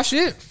watching that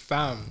shit,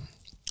 fam,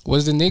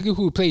 was the nigga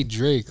who played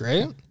Drake,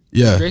 right?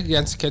 Yeah. Drake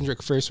against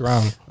Kendrick first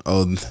round.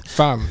 Oh,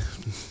 Fam,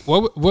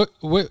 what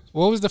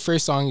was the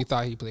first song you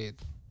thought he played?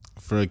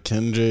 for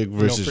Kendrick No,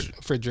 versus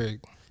for Drake.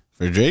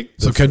 for Drake.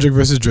 So Kendrick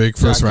versus Drake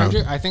first Yeah, round.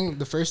 Kendrick, I think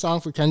the first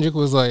song for Kendrick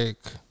was like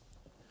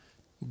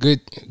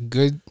Good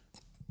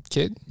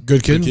Kid.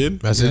 Good Kid. Kid?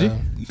 That's it. Yeah.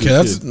 Okay,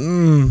 that's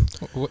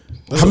What,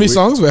 how many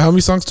songs? Wait, how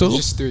many songs total?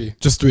 just three.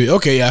 Just three.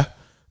 Okay, yeah,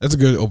 that's a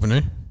good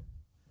opener.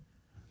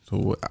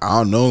 So, I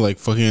don't know, like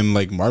fucking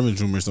like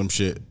Marvin's Room or some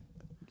shit.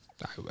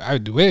 I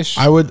would wish.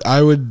 I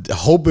would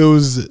hope it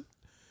was.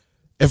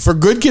 If for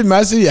Good Kid,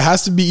 Mad City, it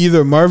has to be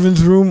either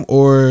Marvin's Room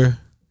or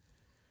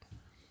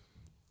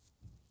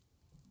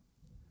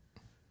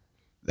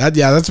that.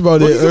 Yeah, that's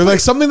about it. Or like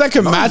something that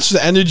can match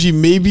the energy.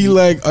 Maybe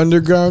like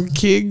Underground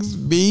Kings,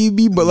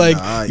 maybe. But like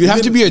Nah, you have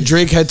even- to be a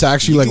Drake head to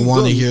actually like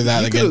want to hear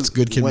that You against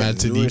could've Good Kid, went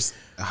Mad City.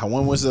 newer-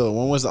 When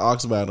was the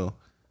Ox battle?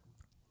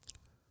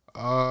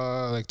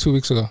 Like 2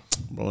 weeks ago.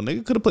 Bro,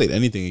 nigga could have played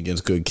anything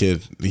against Good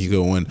Kid. He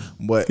could win,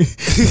 but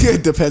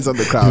it depends on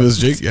the crowd. It was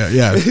Drake.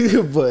 Yeah.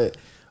 But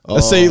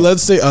Let's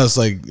say us,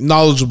 like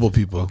knowledgeable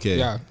people. okay,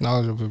 Yeah,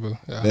 knowledgeable people.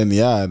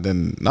 Yeah.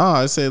 then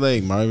I say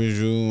like Marvin's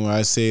Room.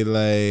 I say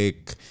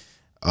like,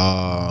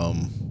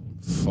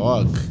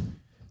 fuck.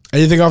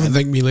 Anything off of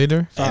Thank Me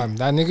Later? Fam,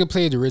 that nigga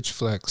played Rich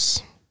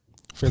Flex.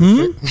 For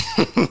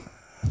the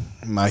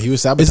Nah, he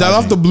was sabotaging. Is that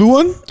off the blue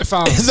one?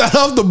 fam, Is that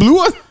off the blue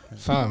one?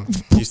 fam.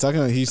 He's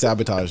talking. He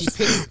sabotaged.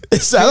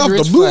 Is that off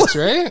Rich the blue Flex,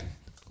 one? right?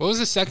 What was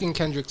the second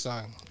Kendrick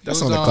song?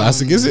 That's It was, not a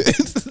classic, is it?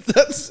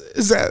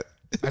 Is that?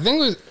 I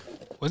think it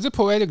was it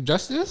Poetic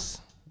Justice?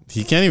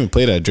 He can't even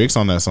play that. Drake's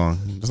on that song.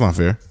 That's not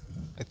fair.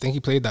 I think he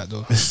played that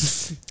though.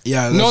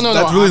 Yeah, No,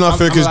 that's really not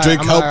fair because I'm Drake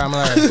lying, helped I'm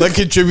lying. like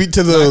contribute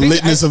to the I think-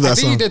 litness of I that think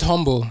song. he did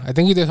Humble. I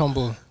think he did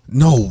Humble.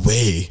 No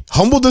way.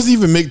 Humble doesn't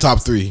even make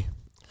top 3.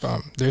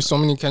 There's so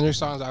many Kendrick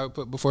songs I would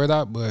put before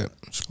that, but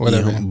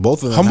whatever. Yeah,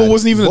 both of them. Humble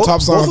wasn't even the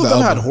top song Both of of the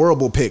them had album.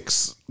 horrible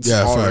picks.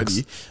 Yeah,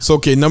 already. facts. So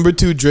okay, number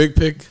 2 Drake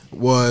pick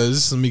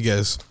was, let me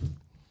guess.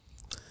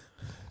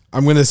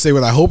 I'm gonna say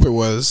what I hope it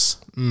was.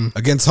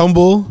 Against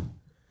Humble,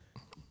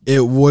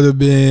 it would have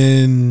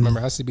been Remember,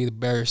 it has to be the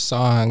better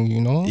song, you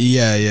know?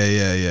 Yeah.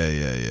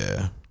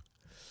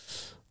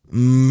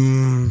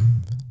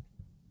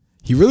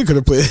 He really could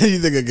have played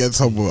anything against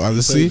Humble,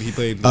 honestly. He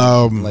played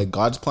Um, like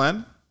God's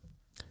Plan.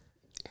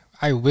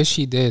 I wish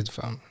he did,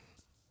 fam.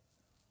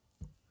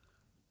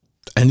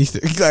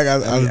 anything.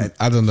 Like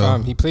I don't know.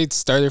 He played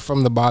Started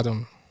from the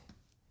Bottom.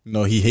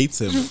 No, he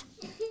hates him.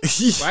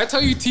 But I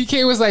tell you,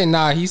 TK was like,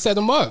 nah, he set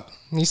him up.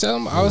 He set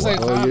him. I was like,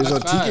 Oh, you're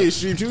on TK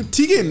stream too.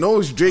 TK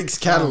knows Drake's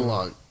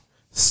catalog.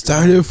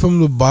 Started from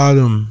the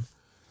bottom.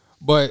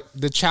 But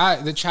the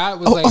chat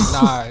was like,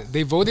 nah.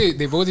 They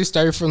voted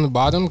Started from the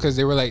Bottom because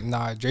they were like,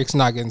 nah, Drake's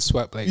not getting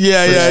swept. Like,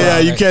 Yeah.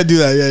 round, You like- can't do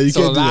that. Yeah, you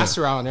So can't do last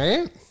that. round,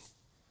 right?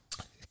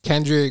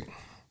 Kendrick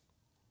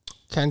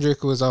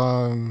was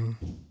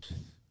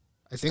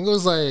I think it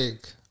was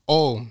like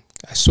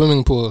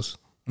swimming pools.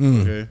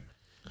 Okay.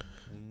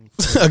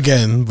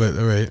 Again, but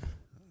all right.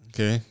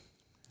 Okay.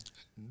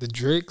 The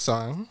Drake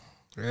song,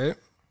 right?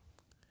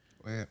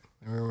 Wait,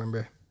 let me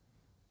remember.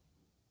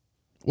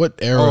 What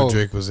era of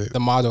Drake was it? The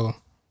Motto.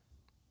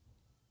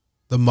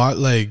 The mod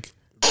like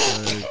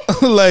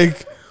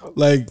like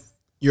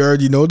you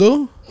already know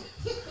though.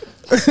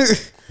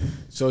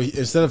 So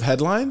instead of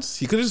headlines,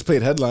 he could have just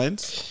played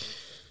headlines.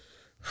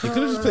 He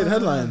could have just played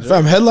headlines.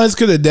 Fam, headlines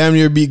could have damn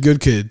near beat Good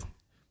Kid.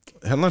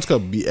 Headlines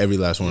could beat every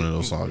last one of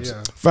those songs.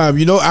 Yeah. Fam,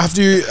 you know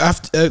after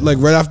like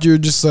right after you're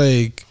just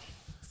like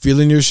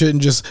feeling your shit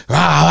and just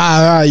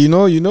you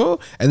know,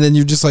 and then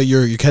you're just like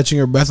you're catching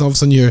your breath and all of a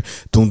sudden you're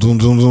dum dum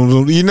dum dum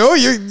dum. You know,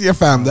 you're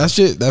fam. That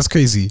shit, that's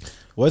crazy.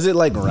 Was it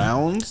like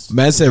rounds?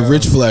 Man said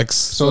Rich Flex.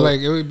 So like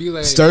it would be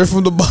like Started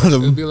from the it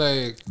bottom. would be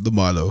like The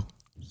motto.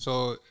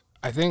 so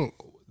I think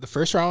the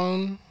first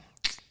round,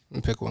 let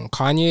me pick one.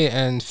 Kanye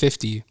and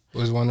 50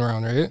 was one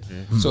round, right?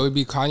 So it'd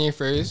be Kanye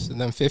first, and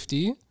then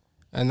 50,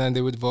 and then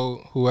they would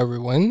vote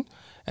whoever win,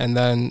 and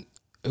then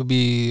it would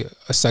be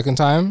a second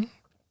time,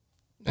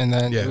 and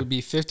then it would be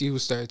 50 who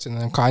starts, and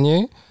then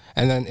Kanye,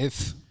 and then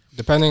if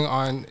depending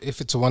on if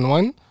it's a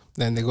 1-1,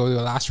 then they go to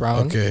the last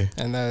round, Okay.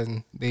 and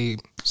then they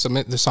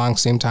submit the song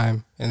same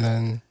time, and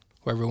then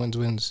whoever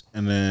wins,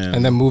 And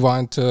then move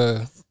on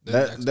to.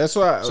 that's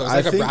why So it's I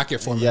like a think-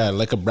 bracket format. Yeah,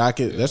 like a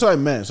bracket. That's what I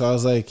meant. So I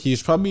was like,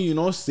 he's probably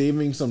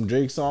saving some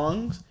Drake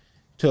songs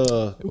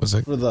to was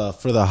like- for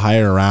the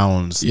higher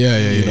rounds. Yeah,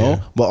 you know.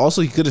 yeah. But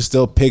also he could have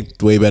still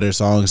picked way better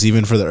songs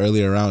even for the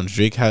earlier rounds.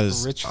 Drake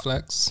has Rich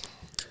Flex.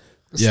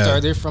 Yeah.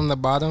 Started from the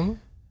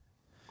bottom.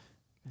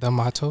 The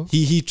motto.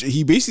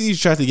 he basically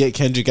tried to get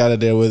Kendrick out of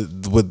there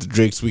with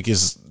Drake's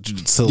weakest Yeah,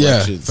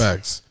 selections.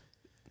 facts.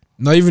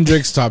 Not even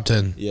Drake's top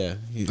 10. Yeah,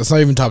 That's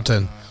not even top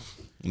 10.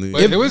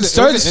 But It it was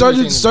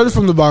started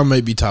from the bottom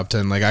might be top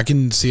 10. Like I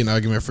can see an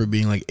argument for it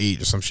being like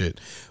 8 or some shit.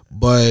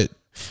 But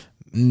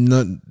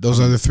those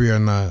other three are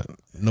not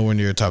nowhere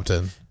near top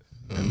 10.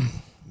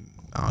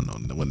 I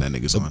don't know when that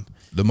nigga's on.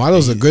 The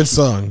Motto's a good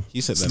song.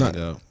 He said It's that not-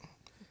 nigga up.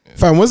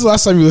 Fam, when's the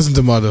last time you listened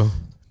to Motto?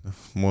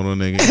 Mono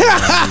nigga. Is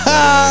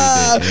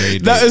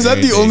that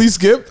the only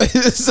skip?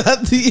 Is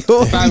that the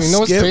only Fam, you know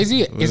what's skip?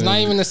 crazy? It's not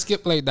even a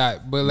skip like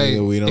that. But like,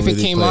 Yeah, we don't if really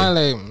it came play. on,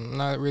 like, I'm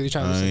not really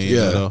trying to listen to it.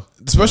 Yeah,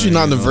 especially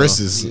not in the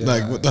verses.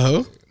 Like what the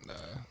hell?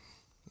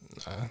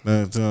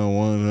 That's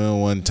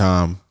one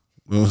time.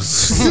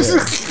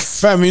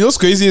 Fam, you know what's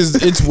crazy is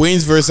it's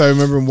Wayne's verse. I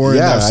remember more in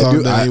that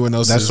song than anyone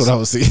else's. That's what I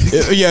was saying.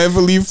 Yeah, if a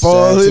leaf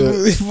fall, Shout out if to a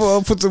leaf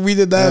fall, put some weed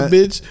in that Yeah.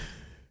 bitch.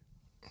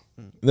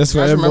 That's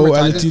You why guys MO remember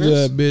added Tiger's to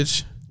verse? that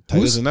bitch.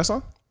 Tiger's in that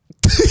song?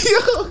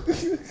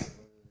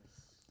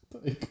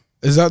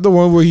 Is that the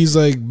one where he's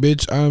like,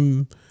 "Bitch,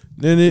 I'm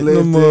in it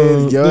no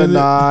more." You're Then it-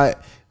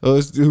 not. Oh,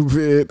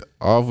 stupid.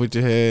 Off with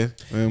your head.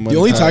 The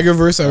only Tiger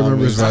verse I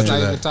remember is That's Roger not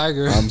even that.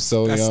 Tiger. I'm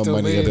so That's young, still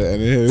money at Wayne. the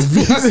end of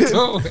his. That's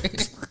still Wayne.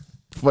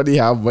 Funny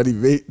how money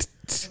made.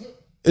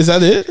 Is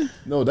that it?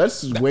 No,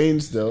 that's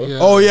Wayne's though. Yeah.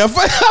 Oh yeah,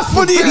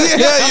 funny.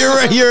 Yeah, you're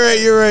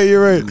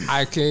right.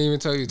 I can't even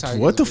tell you Tiger.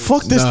 What the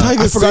fuck does Nah,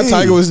 Tiger I forgot say?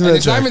 Tiger was in And that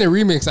it's not track. even a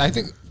remix. I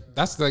think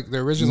that's like the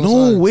original No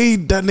song. way,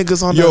 that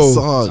nigga's on Yo, that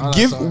song. on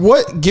Give that song.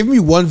 what? Give me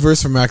one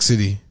verse from Mac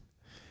City.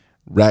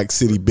 Rack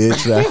City,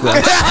 bitch. Rack.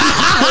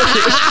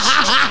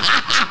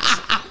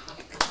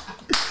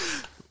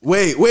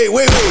 Wait.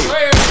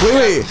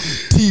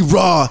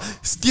 T-Raw,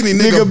 skinny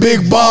nigga,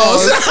 big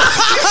balls.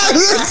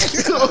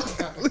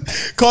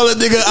 Call a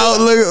nigga out.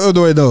 Oh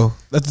no, wait, no,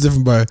 that's a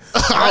different bar.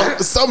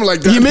 Something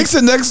like that. He makes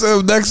it next.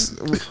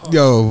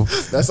 Yo,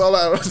 That's all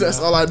I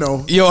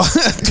know. yo,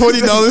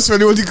 $20 for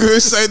anyone who could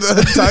recite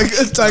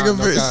the Tiger no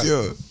verse. cap.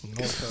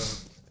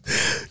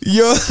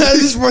 Yo, that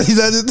is funny.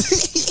 That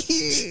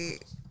is,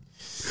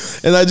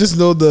 and I just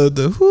know the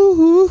hoo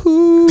hoo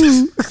hoo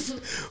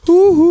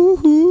hoo hoo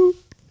hoo.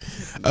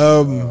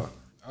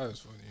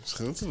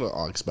 Listen to the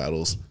Ox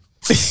battles.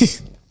 I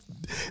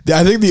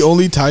think the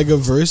only Tyga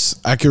verse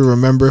I can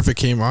remember if it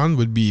came on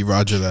would be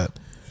Roger That.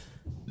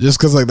 Just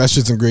because like that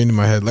shit's ingrained in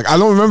my head. Like I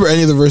don't remember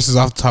any of the verses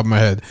off the top of my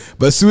head.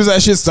 But as soon as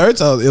that shit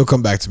starts, it'll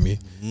come back to me.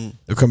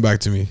 It'll come back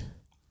to me.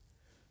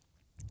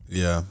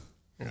 Yeah.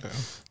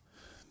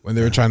 When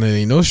they were trying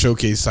to,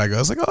 showcase Tyga, I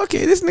was like, oh,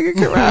 okay, this nigga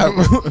can rap.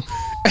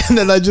 And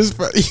then I just,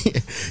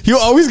 he'll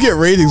always get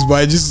ratings,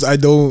 but I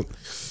don't.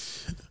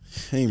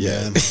 Hey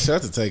man, shout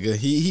out to Tiger.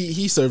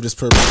 He served his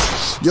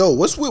purpose. Yo,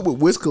 what's with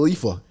Wiz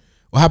Khalifa,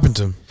 What happened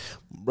to him?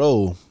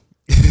 bro?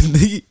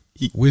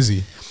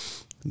 Wizzy.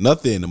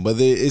 Nothing, but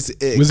it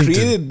Wizington.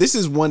 created. This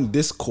is one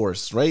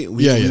discourse, right?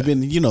 Yeah. We've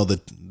been,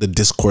 the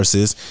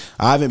discourses.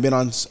 I haven't been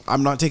on.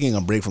 I'm not taking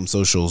a break from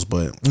socials,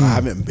 but I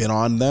haven't been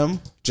on them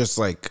just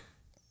like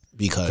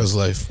because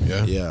life.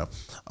 Yeah. yeah.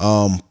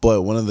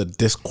 But one of the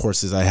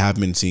discourses I have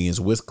been seeing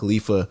is Wiz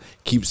Khalifa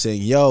keeps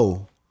saying,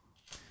 "Yo,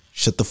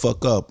 shut the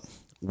fuck up.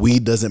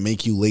 Weed doesn't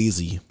make you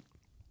lazy,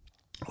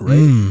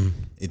 right?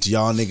 It's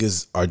y'all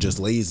niggas are just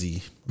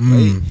lazy."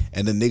 Right,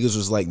 and the niggas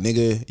was like,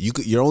 "Nigga,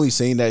 you're only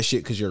saying that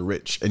shit because you're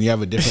rich and you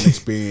have a different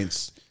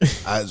experience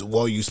as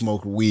well. You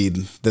smoke weed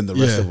than the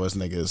rest of us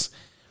niggas."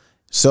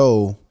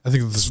 So I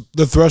think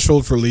the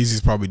threshold for lazy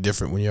is probably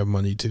different when you have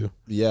money too.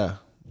 yeah.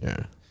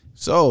 Yeah.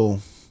 So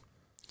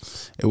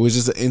it was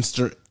just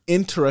an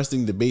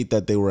interesting debate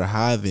that they were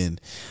having.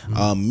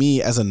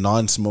 Me as a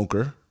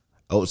non-smoker,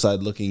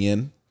 outside looking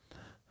in,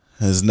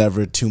 is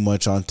never too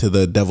much onto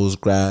the devil's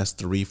grass,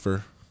 the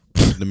reefer.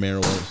 The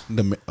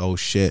marijuana. Oh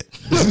shit!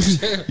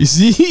 You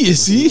see.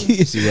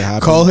 See what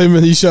happened? Call him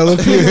and he shall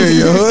appear,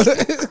 yo.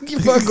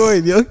 Keep on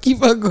going, yo.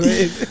 Keep on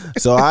going.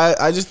 So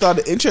I just thought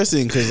it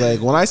interesting because like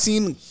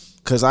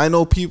because I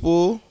know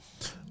people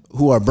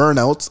who are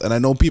burnouts and I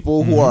know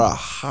people who are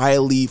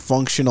highly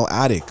functional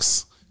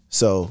addicts.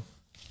 So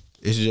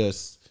it's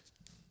just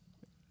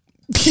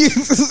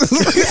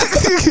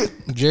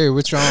Jerry,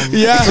 what's wrong?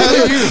 Yeah,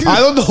 I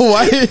don't know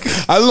why.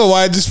 I don't know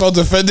why I just felt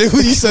offended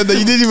when you said that.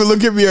 You didn't even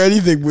look at me or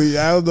anything. But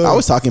I don't know. I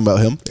was talking about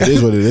him. It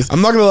is what it is.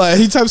 I'm not gonna lie.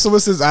 Anytime someone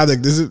says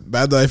addict, is it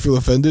bad that I feel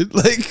offended?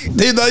 Like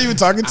they're not even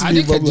talking to I me.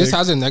 think But it just like,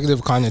 has a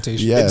negative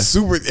connotation. Yeah. it's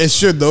super. It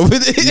should though.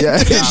 But Yeah,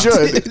 it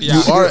should.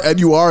 Yeah.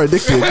 You are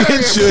addicted.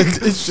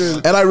 it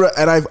should.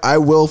 And I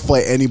will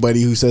fight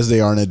anybody who says they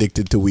aren't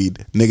addicted to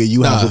weed. Nigga,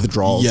 you have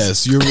withdrawals.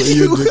 Yes, you're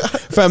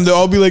fam. They'll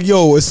all be like,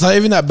 "Yo, it's not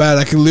even that bad.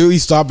 I can literally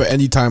stop at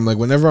any time. Like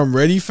whenever I'm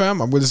ready,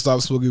 fam, I'm gonna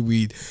stop smoking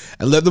weed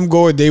and let them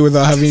go a day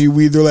without having any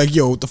weed. They're like,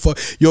 yo, what the fuck?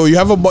 Yo, you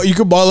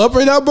can ball up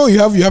right now, bro. You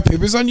have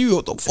papers on you.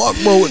 What the fuck,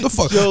 bro? What the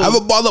fuck? I have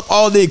a ball up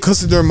all day,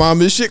 cussing their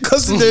mom and shit,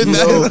 cussing their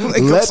dad.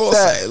 Like,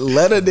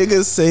 let a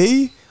nigga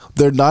say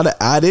they're not an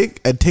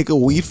addict and take a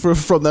weed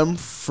from them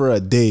for a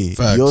day.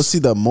 Facts. You'll see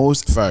the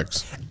most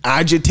Facts.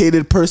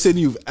 agitated person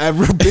you've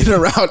ever been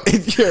around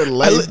in your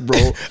life,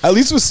 bro. At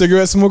least with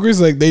cigarette smokers,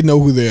 like they know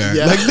who they are.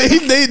 Yeah. Like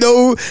they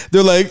know.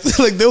 They're like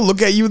they'll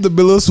look at you in the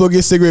middle of smoking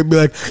a cigarette and be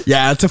like,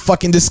 yeah, it's a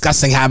fucking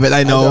disgusting habit.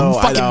 I know.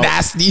 I Fucking know.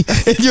 nasty.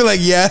 And you're like,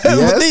 yeah,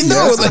 but they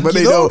know. yes, like, but you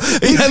they know.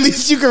 At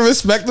least you can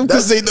respect them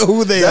because they know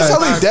who they That's are.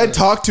 how they dead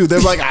talk to.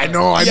 They're like, I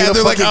know. I need a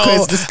they're fucking like,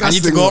 quiz. oh, Disgusting. I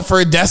need to go up for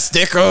a death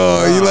stick.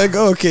 Oh, you're like,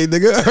 oh, okay,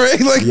 nigga. All right,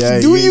 like, Yeah,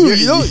 do you? you're-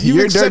 You know,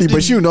 you're dirty,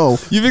 but you know.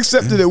 You've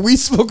accepted it. Weed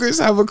smokers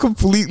have a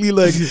completely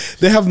like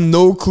they have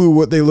no clue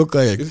what they look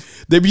like.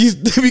 They be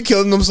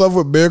killing themselves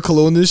with bare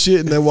cologne and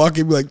shit, and then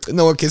walking be like,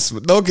 no one can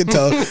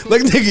tell.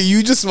 Like nigga,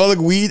 you just smell like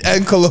weed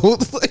and cologne.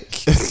 Like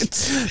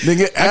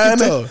Nigga, I can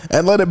tell.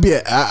 and let it be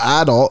an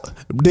adult.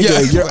 Nigga,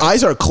 Yeah. your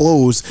eyes are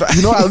closed.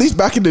 You know, at least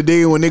back in the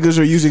day when niggas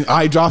were using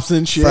eye drops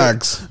and shit.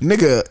 Facts.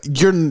 Nigga,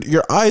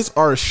 your eyes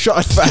are shut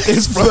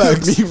in front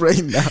of me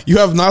right now. You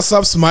have not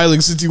stopped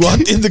smiling since you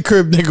walked in the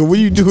crib, nigga. What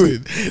are you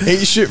doing?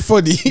 Ain't shit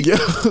funny. Yeah.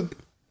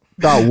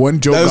 That one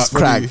joke got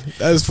funny. cracked.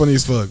 That is funny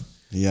as fuck.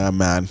 Yeah,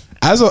 man.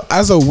 As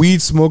a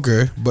weed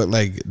smoker, but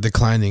like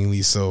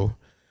decliningly so,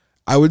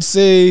 I would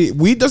say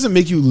weed doesn't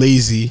make you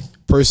lazy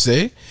per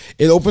se.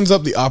 It opens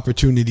up the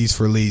opportunities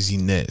for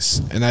laziness.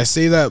 And I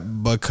say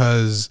that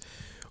because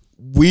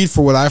weed,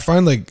 for what I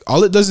find, like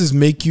all it does is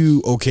make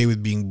you okay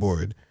with being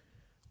bored,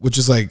 which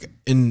is like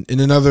in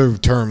another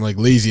term, like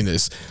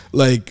laziness.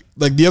 Like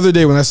the other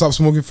day when I stopped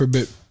smoking for a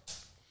bit,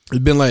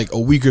 it'd been like a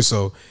week or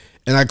so.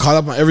 And I caught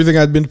up on everything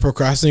I'd been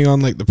procrastinating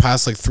on like the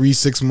past like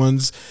 3-6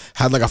 months.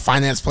 Had like a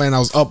finance plan. I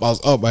was up.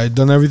 I had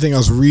done everything. I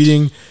was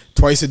reading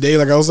twice a day.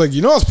 Like I was like, I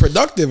was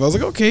productive. I was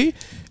like, okay.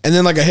 And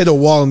then like I hit a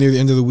wall near the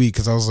end of the week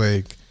because I was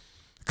like,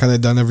 kind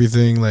of done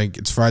everything. Like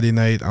it's Friday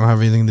night. I don't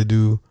have anything to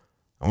do.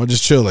 I want to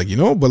just chill,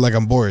 but like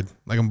I'm bored.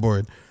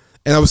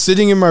 And I was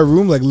sitting in my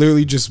room, like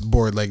literally just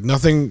bored. Like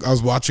nothing I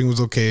was watching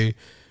was okay.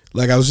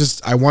 Like I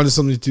wanted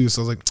something to do.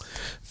 So I was like,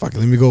 fuck it,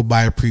 let me go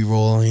buy a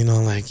pre-roll,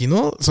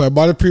 So I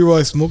bought a pre-roll,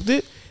 I smoked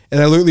it, and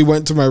I literally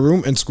went to my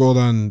room and scrolled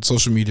on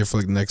social media for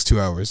like the next 2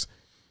 hours.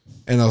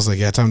 And I was like,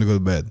 yeah, time to go to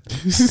bed.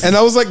 And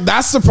I was like,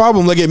 that's the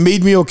problem. Like it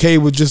made me okay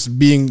with just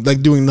being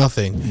like doing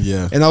nothing.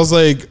 Yeah. And I was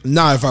like,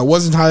 nah, if I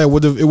wasn't high, it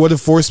would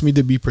have forced me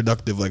to be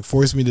productive, like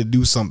forced me to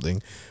do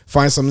something,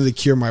 find something to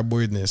cure my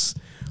boredness.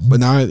 But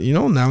now,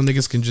 now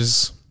niggas can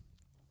just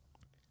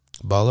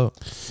ball out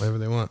whatever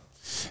they want.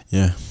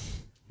 Yeah.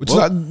 Which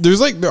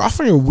is they're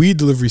offering a weed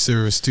delivery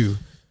service too,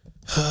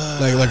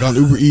 like on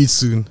Uber Eats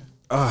soon.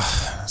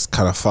 It's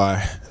kind of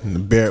fire. And the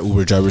bare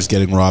Uber drivers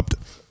getting robbed.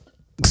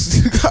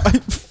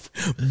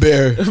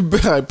 Bear.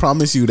 I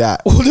promise you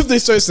that. What if they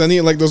start sending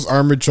it like those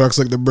armored trucks,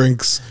 like the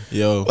Brinks?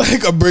 Yo.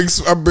 Like a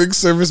Brinks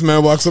service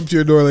man walks up to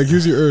your door, like,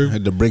 here's your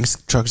herb. The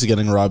Brinks trucks are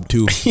getting robbed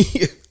too.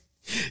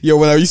 Yo,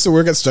 when I used to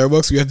work at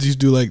Starbucks, we had to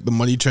do like the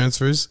money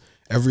transfers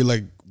every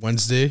like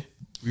Wednesday.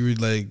 We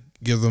would like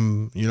give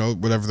them,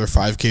 whatever their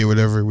 $5K,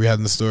 whatever we had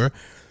in the store.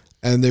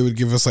 and they would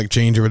give us like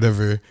change or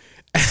whatever.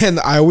 And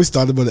I always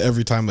thought about it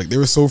every time. Like they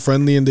were so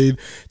friendly, and they'd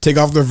take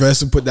off their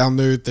vest and put down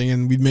their thing,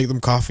 and we'd make them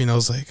coffee. And I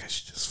was like, I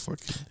should just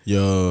fucking.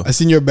 Yo, I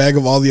seen your bag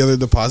of all the other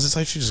deposits.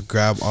 I should just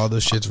grab all the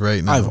shits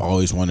right now. I've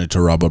always wanted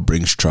to rob a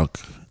Brinks truck.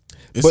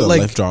 It's But, a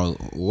like,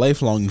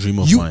 lifelong dream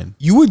of you mine.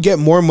 you would get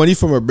more money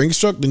from a Brinks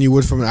truck than you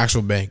would from an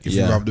actual bank if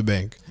you Yeah. robbed a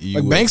bank. You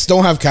Like would. banks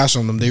don't have cash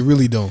on them. They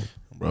really don't.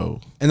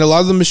 Bro. And a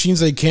lot of the machines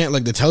they can't,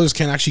 like the tellers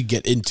can't actually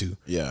get into.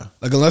 Yeah.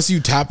 Like unless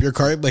you tap your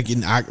card, like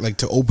like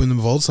to open the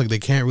vaults, like they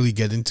can't really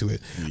get into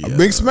it. A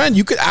Brinks man,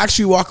 you could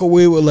actually walk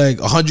away with like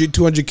 100,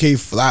 200K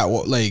flat,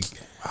 like.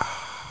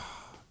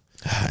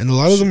 And a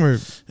lot of them are.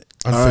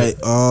 All right,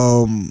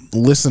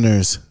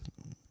 listeners,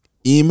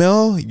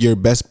 email your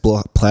best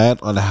plan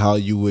on how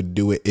you would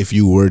do it if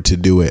you were to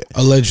do it.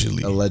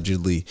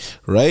 Allegedly,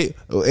 right?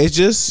 It's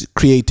just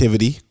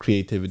creativity.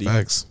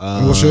 Facts.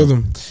 And we'll show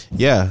them.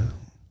 Yeah.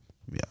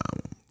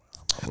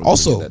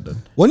 Also,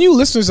 when you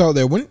listeners out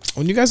there, when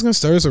you guys gonna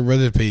start us a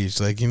Reddit page?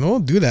 Like,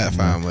 do that,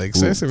 fam. Like,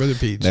 start us a Reddit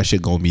page. That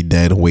shit gonna be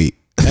dead. Wait.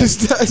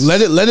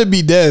 let it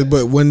be dead,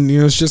 but when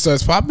shit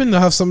starts popping, they'll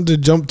have something to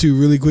jump to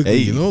really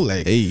quickly.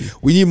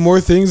 We need more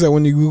things that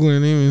when you Google your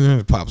name,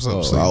 it pops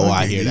up.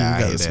 I hear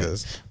that.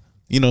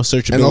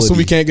 Searchability. And also,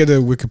 we can't get a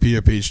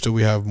Wikipedia page till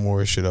we have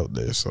more shit out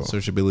there. So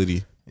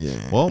searchability.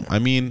 Yeah. Well, I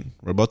mean,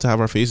 we're about to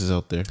have our faces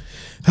out there.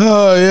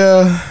 Oh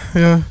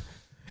yeah.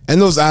 And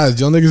those ads,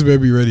 y'all niggas better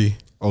be ready.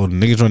 Oh,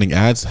 niggas running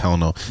ads? Hell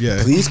no.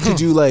 Yeah. Please,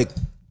 could you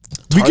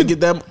target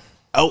them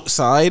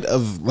outside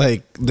of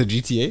like the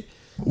GTA?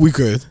 We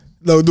could.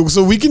 No,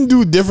 so we can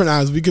do different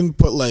ads. We can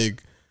put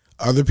like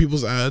other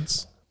people's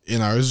ads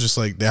in ours, just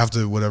like they have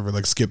to whatever,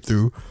 like skip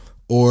through,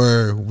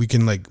 or we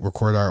can like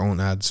record our own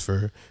ads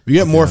for. We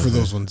get more for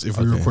those ones if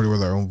we record it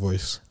with our own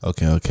voice.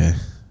 Okay.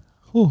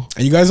 And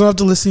you guys don't have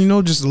to listen.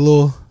 Just a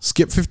little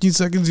skip 15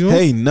 seconds.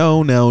 Hey, no.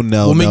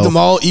 We'll make them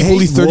all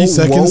equally 30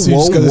 seconds. So you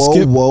just gotta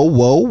skip.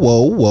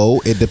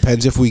 Whoa. It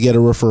depends if we get a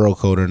referral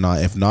code or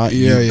not. If not,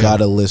 you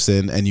gotta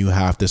listen and you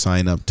have to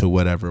sign up to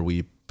whatever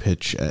we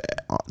pitch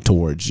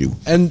towards you.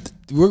 And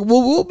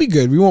we'll be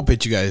good. We won't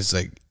pitch you guys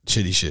like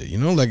shitty shit.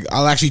 Like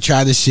I'll actually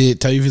try this shit,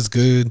 tell you if it's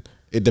good.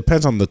 It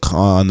depends on the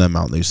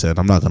amount they said.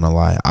 I'm not gonna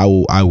lie.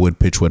 I would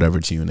pitch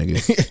whatever to you,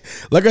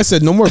 niggas. Like I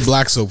said, no more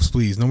black soaps,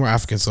 please. No more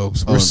African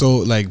soaps. We're so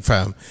like,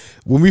 fam.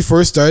 When we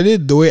first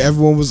started, the way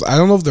everyone was, I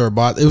don't know if they were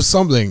bought. It was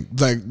something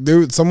like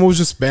someone was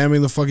just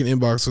spamming the fucking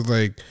inbox with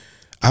like,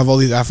 I have all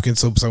these African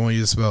soaps I want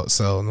you to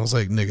sell, and I was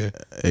like, nigga,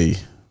 hey,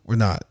 we're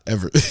not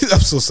ever. I'm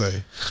so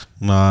sorry.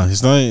 Nah,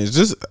 it's not. It's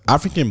just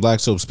African black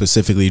soap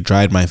specifically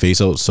dried my face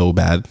out so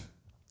bad,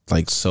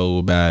 like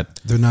so bad.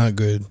 They're not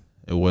good.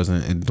 It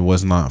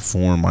was not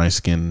for my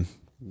skin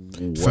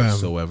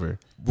whatsoever.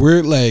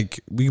 We're like,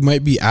 we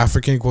might be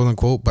African, quote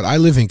unquote, but I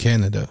live in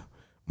Canada.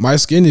 My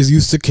skin is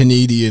used to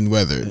Canadian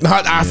weather,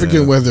 not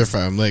African weather,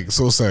 fam. Like,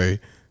 so sorry.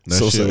 That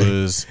so shit sorry.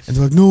 was. And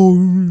they're like,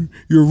 no,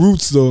 your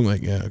roots though. I'm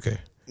like, yeah, okay.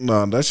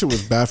 No, that shit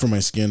was bad for my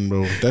skin,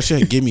 bro. That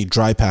shit gave me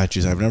dry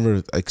patches. I've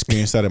never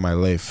experienced that in my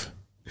life.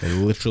 Like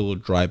literal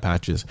dry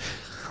patches.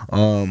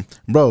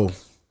 Bro,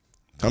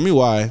 tell me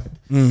why.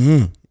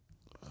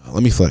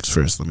 Let me flex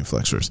first.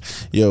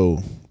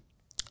 Yo,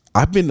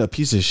 I've been a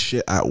piece of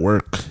shit at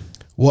work.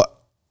 What?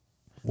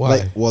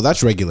 Why? Well,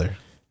 that's regular.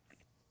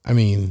 I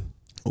mean,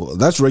 well,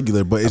 that's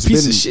regular, but it's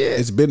piece been of shit.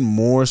 It's been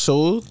more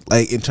so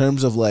like in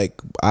terms of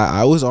like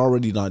I was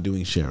already not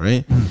doing shit,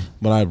 right?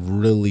 But I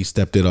really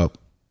stepped it up.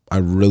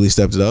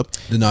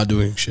 They're not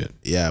doing shit.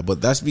 Yeah,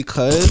 but that's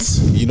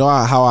because you know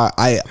how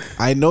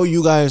I know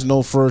you guys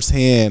know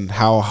firsthand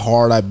how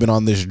hard I've been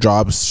on this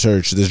job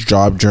search, this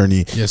job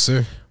journey. Yes,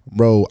 sir.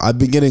 Bro, I've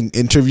been getting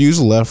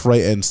interviews left,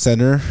 right, and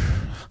center.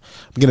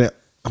 I'm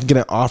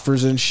getting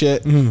offers and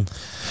shit.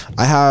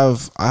 I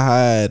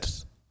had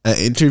an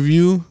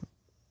interview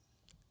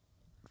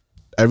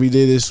every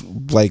day this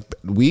like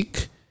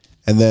week,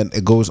 and then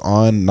it goes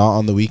on not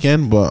on the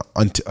weekend, but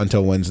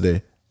until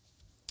Wednesday.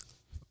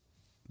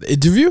 The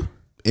interview?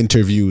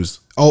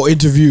 Interviews. Oh,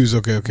 interviews.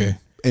 Okay.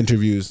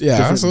 Interviews. Yeah,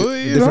 different,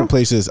 absolutely. Different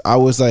places. I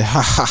was like,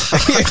 ha ha ha.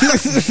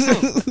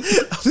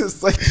 I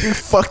was like, you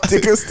fuck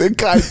niggas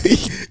think I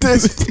beat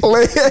this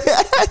play.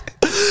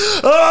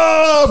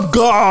 Oh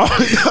God.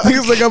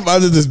 He's like, I'm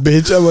out of this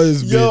bitch. I'm out of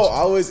this bitch. Yo,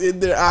 I was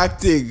in there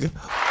acting like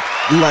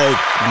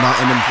not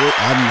an employee.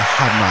 I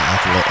have not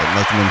acted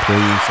like an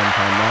employee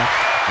sometime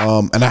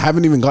now. And I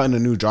haven't even gotten a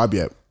new job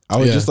yet. I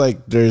was just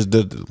like, there's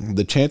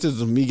the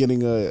chances of me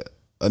getting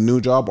a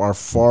new job are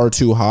far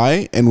too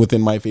high and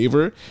within my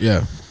favor.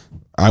 Yeah.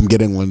 I'm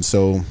getting one,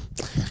 so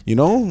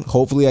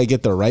hopefully I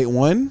get the right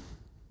one.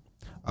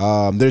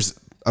 There's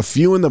a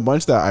few in the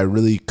bunch that I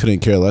really couldn't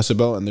care less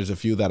about, and there's a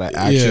few that I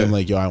actually am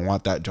like, yo, I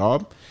want that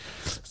job.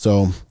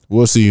 So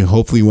we'll see.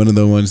 Hopefully one of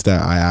the ones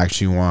that I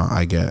actually want,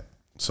 I get.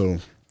 So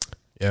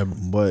yeah,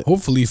 but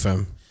hopefully,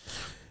 fam.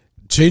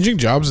 Changing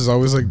jobs is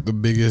always like the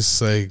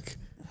biggest like.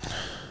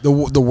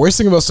 The worst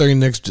thing about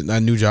starting a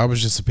new job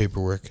is just the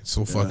paperwork. It's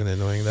so fucking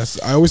annoying.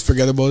 I always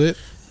forget about it.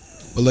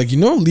 But like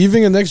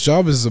leaving a next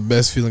job is the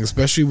best feeling,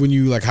 especially when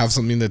you like have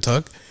something in the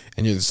tuck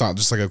and it's not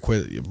just like a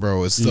quit,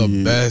 bro. It's the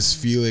best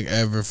feeling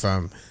ever,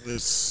 fam.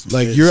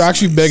 Like you're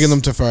actually begging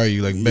them to fire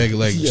you, like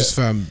just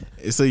fam.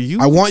 It's like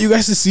I want you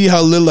guys to see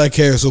how little I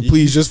care, so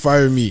please just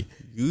fire me.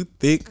 You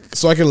think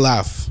so I can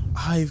laugh?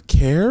 I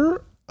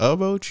care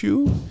about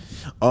you.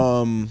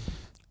 In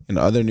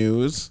other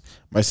news,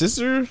 my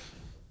sister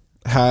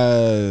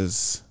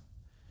has.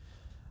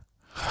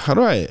 How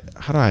do I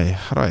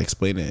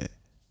explain it?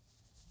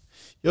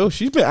 Yo,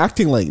 she's been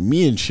acting like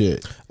me and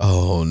shit.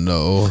 Oh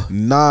no,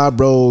 nah,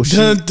 bro.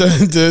 Bro,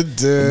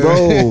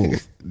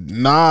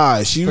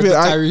 nah. She Put been the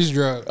Tyrese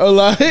drug. Oh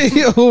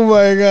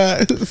my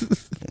god,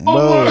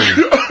 bro.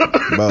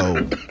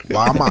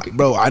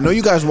 Bro, I know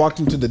you guys walked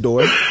into the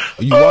door.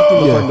 You walked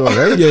in the front door,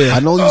 right? Yeah. I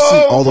know you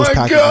see all those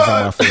packages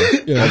on my phone.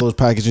 Yeah. All those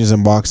packages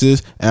and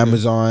boxes,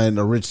 Amazon,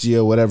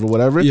 Aritzia,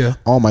 whatever. Yeah.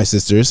 All my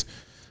sisters,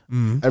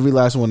 every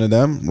last one of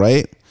them,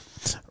 right?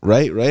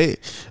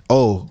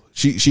 Oh,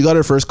 she got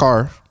her first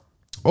car.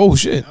 Oh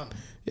shit!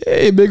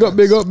 Hey, big up.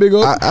 That's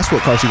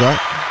what car she got.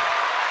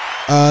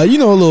 A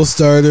little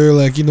starter,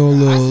 like a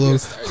little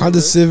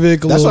Honda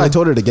Civic. That's what I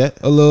told her to get.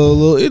 A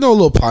little, a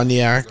little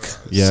Pontiac.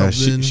 Yeah,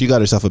 she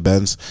got herself a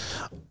Benz.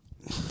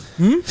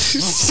 A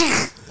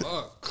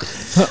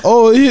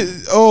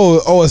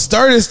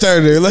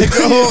starter. Like,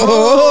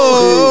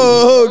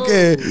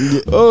 okay.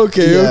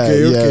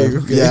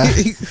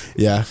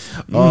 Yeah.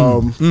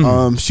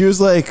 She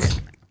was like,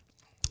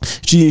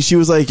 she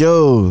was like,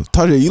 yo,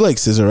 Taja, you like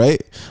SZA,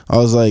 right? I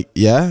was like,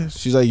 yeah.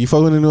 She's like, you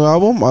fuck with the new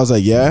album? I was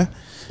like, yeah,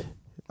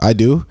 I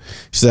do.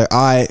 She's like,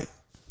 I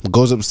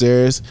goes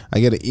upstairs. I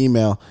get an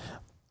email.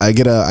 I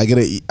get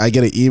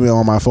an email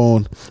on my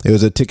phone. It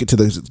was a ticket to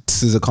the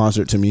SZA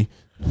concert to me.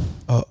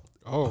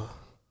 Oh.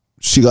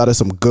 She got us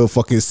some good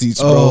fucking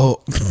seats,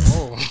 bro.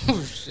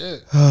 Oh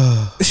shit.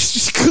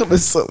 She's got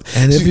us some.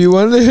 And if you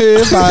wonder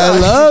if I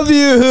love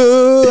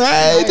you,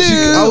 I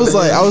do.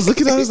 I was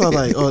looking at it. I was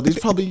like, oh, there's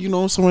probably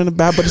somewhere in the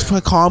back, but it's probably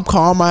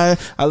calm. I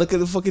look at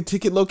the fucking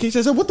ticket location.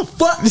 I said, what the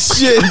fuck?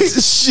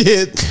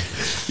 Shit.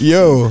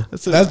 Yo,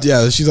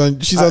 she's on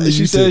the.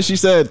 She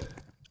said.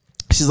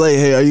 She's like,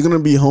 hey, are you gonna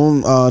be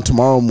home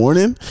tomorrow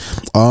morning?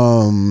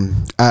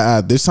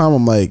 At this time,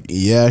 I'm like,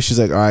 yeah. She's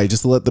like, all right,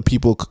 just to let the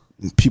people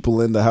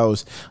in the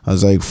house. I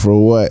was like, for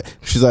what?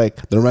 She's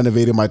like, they're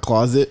renovating my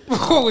closet.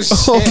 Oh shit!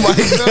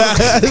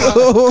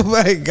 Oh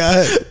my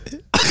god!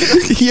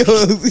 Yo,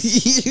 that's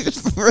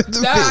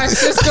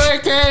just going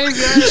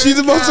crazy. She's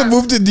about to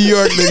move to New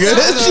York,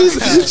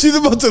 nigga. She's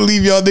about to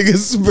leave y'all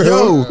niggas,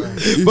 bro.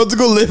 About to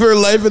go live her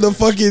life in a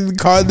fucking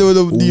condo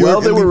in New York.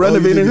 While they were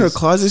renovating her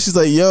closet, she's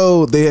like,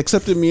 yo, they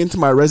accepted me into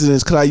my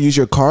residence. Could I use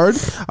your card?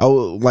 I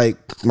would like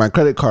my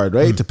credit card,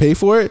 right, to pay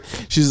for it.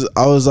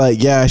 I was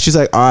like, yeah. She's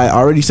like, I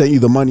already sent you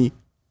the money.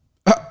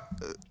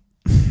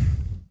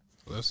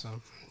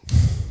 Listen,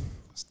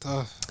 it's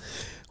tough.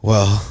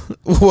 Well.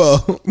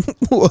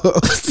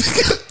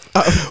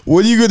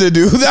 What are you gonna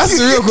do? That's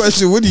the real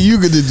question. What are you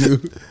gonna do?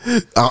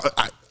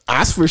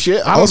 Ask for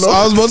shit. I was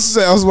about to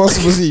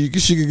say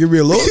she could give me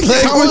a loan.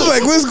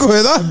 What's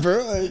going on,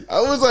 bro?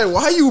 I was like,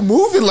 why are you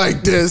moving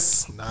like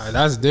this? Nah,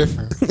 that's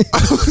different.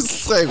 I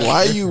was like,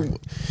 why are you?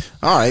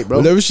 All right, bro.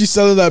 Whenever she's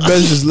selling that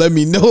Benz, just let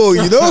me know.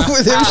 I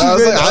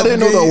didn't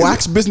know the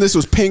wax business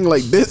was paying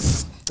like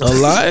this. A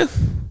lie?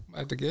 I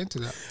have to get into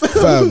that.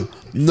 Fam,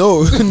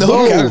 no.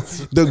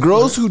 The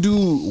girls who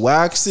do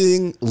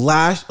waxing,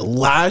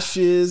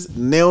 lashes,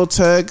 nail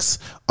techs,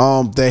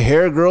 the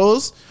hair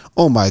girls.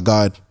 Oh my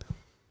god,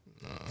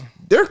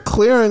 they're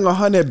clearing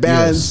 100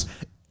 bands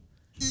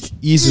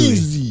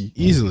easily.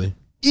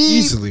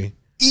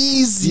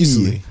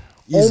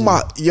 Oh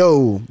my,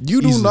 yo,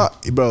 you do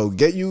not, bro.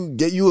 Get you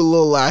a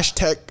little lash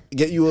tech.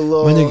 Get you a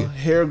little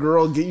hair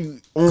girl. Get you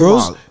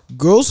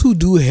girls who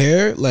do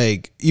hair,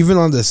 like even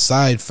on the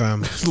side,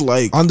 fam.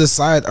 Like on the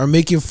side are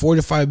making 4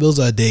 to 5 bills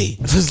a day.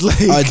 Just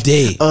like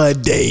a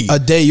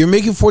day. You're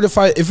making 4 to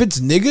 5. If it's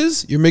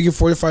niggas, you're making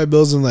 4 to 5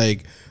 bills and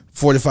like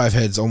 4 to 5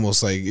 heads,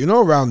 almost like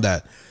around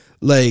that.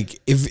 Like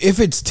if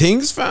it's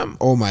tings, fam,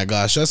 oh my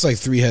gosh, that's like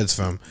 3 heads,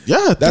 fam.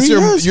 Yeah, that's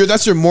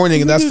that's your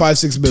morning, and that's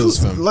 5-6 bills,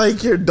 fam.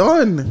 Like you're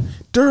done.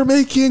 They're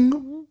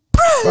making.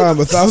 Fam,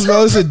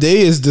 $1,000 a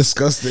day is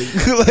disgusting.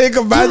 Like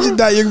imagine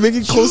that you're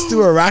making close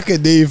to a rack a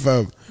day,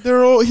 fam.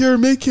 They're all here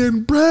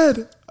making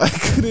bread. I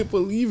couldn't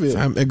believe it.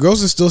 Fam, and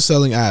girls are still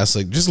selling ass.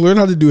 Like, just learn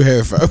how to do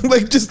hair, fam.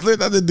 Like, just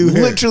learn how to do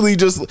hair. Literally,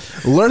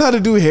 just learn how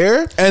to do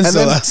hair and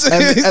sell ass.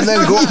 And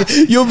then go.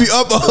 You'll be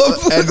up.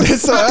 And then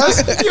sell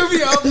ass. You'll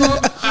be up.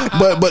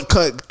 But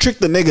trick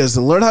the niggas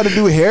and learn how to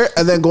do hair,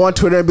 and then go on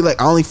Twitter and be like,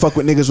 I only fuck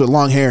with niggas with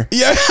long hair.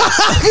 Yeah,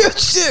 real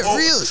shit.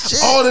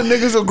 All the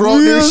niggas will grow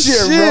their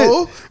shit,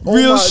 bro.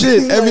 Real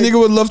shit. Like, every nigga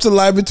would love to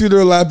lie between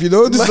their lap,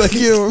 just like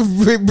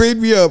braid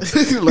me up.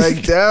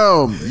 Like,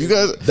 damn, you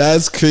guys.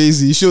 That's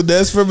crazy. She'll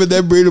dance for him and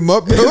then braid him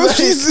up, bro. That's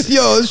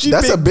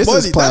a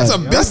business plan.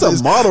 That's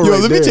a model. Yo,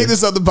 let me take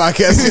this on the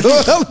podcast.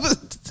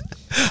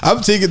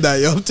 I'm taking that,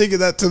 yo. I'm taking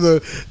that to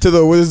the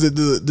what is it?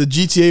 The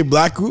GTA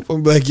Black group.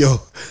 I'm like, yo,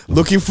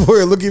 looking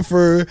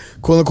for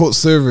quote unquote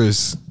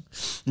servers.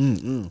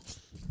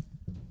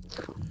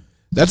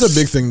 That's a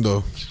big thing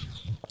though.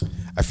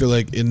 I feel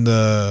like in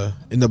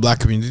the black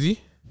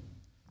community.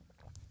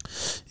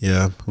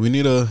 Yeah, we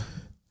need a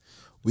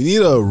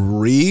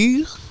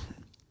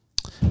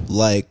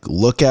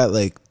look at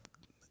like,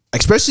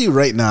 especially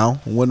right now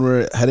when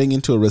we're heading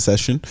into a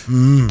recession.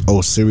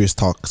 Oh, serious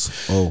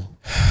talks. Oh,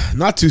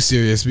 not too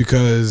serious,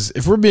 because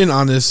if we're being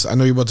honest, I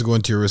know you're about to go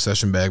into your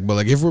recession bag, but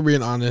like if we're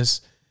being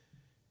honest,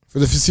 for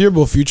the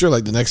foreseeable future,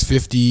 like the next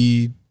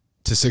 50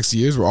 to 60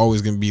 years, we're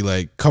always gonna be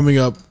like coming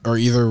up or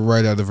either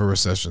right out of a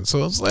recession.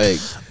 So it's like,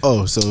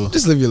 oh, so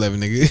just live your life,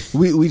 nigga.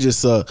 We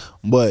just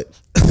but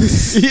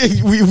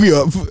we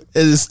up.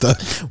 It is stuck.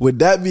 With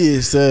that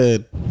being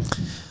said,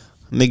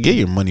 nigga, get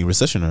your money,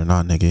 recession or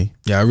not, nigga.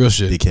 Yeah, real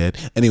shit, dickhead.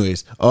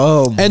 Anyways,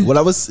 and what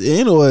I was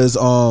saying was,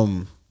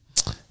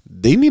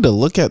 they need to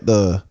look at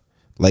the,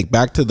 like,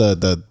 back to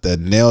the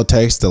nail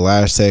techs, the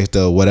lash techs,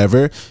 the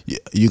whatever.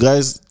 You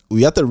guys,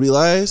 we have to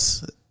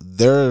realize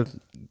they're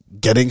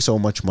getting so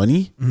much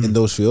money in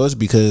those fields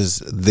because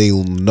they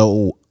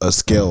know a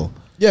skill.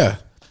 Yeah,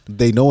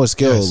 they know a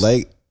skill. Yes.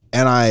 Like,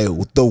 and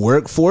the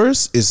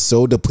workforce is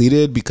so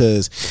depleted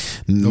because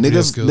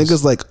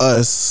niggas like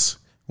us,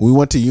 we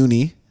went to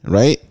uni,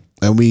 right?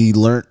 And we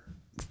didn't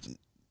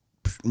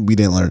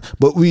learn,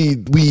 but we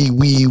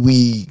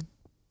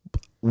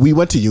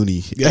went to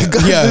uni. Yeah,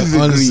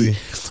 honestly,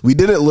 we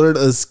didn't learn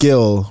a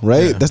skill,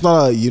 right? Yeah. That's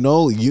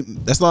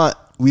not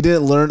we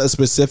didn't learn a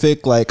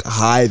specific like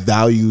high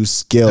value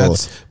skill.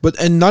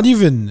 Not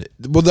even,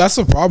 that's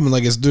the problem.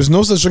 Like, there's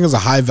no such thing as a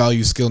high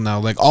value skill now.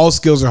 Like, all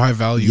skills are high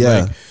value.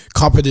 Yeah. Like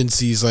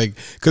competencies, like,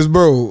 because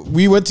bro,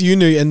 we went to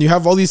uni and you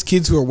have all these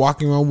kids who are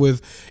walking around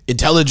with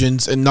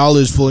intelligence and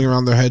knowledge floating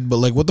around their head, but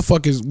like, what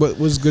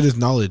was good as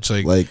knowledge?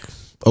 Like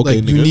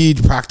okay, like, you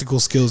need practical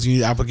skills, you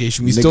need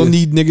application. We still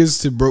need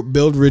niggas to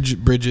build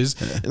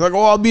bridges. And like,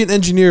 I'll be an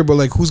engineer, but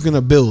like, who's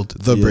gonna build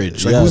the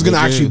bridge? Like, who's gonna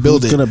actually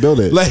build it? Who's gonna build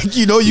it? Like,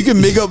 you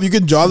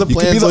can draw the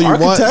plans all you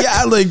want.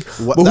 Yeah, like,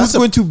 but who's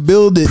going to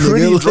build it?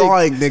 Pretty nigga?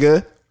 drawing,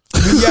 nigga.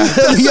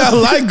 Yeah,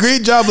 like,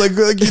 great job. Like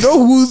you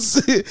know who's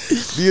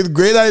the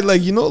great?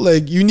 Like, you know,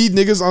 like, you need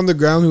niggas on the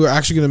ground who are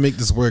actually gonna make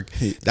this work.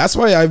 That's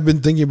why I've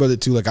been thinking about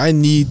it too. Like, I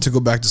need to go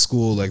back to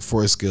school, like,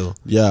 for a skill.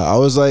 Yeah, I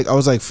was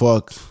like,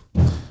 fuck.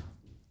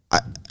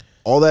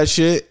 All that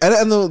shit,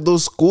 and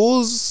those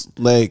schools,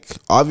 like,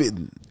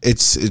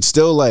 it's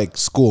still like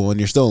school and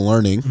you're still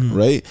learning,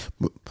 right?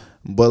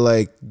 But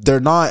like, they're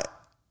not,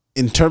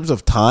 in terms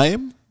of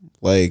time,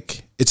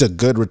 like, it's a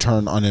good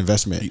return on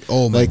investment.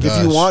 Oh my like, gosh.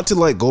 if you want to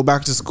like go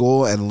back to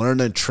school and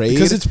learn a trade,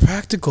 because it's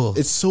practical,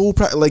 it's so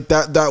like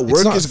that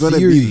work is going to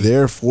be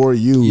there for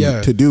you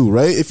to do,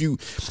 right? If you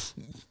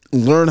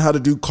learn how to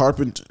do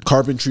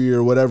carpentry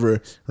or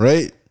whatever,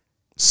 right?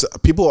 So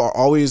people are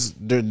always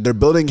they're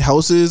building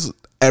houses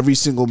every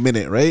single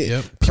minute, right?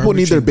 Yep. People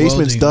need their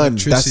basements welding,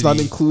 done. That's not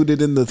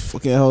included in the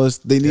fucking house.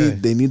 They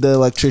need the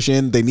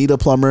electrician. They need a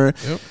plumber.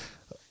 Yep.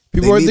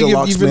 People are thinking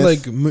of even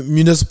like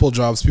municipal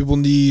jobs. People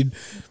need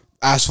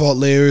asphalt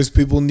layers.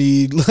 People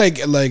need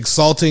like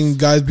salting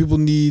guys. People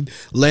need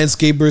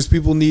landscapers.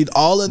 People need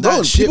all of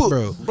that shit,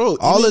 bro.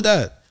 All of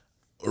that,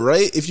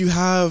 right? If you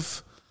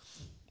have,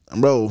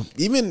 bro,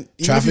 even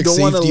traffic if you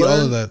don't safety, learn,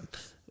 all of that.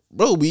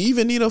 Bro, we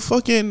even need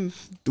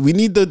we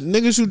need the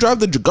niggas who drive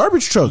the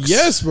garbage trucks.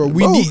 Yes, bro.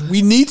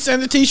 We need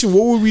sanitation.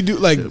 What would we do?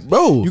 Like,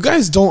 bro, you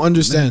guys don't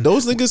understand.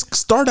 Those niggas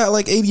start at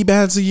like 80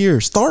 bands a year.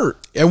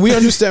 And we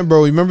understand,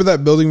 bro. Remember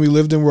that building we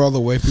lived in where all the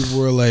white people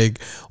were like,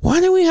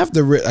 why do we have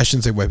to, I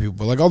shouldn't say white people,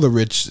 but like all the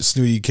rich,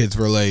 snooty kids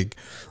were like,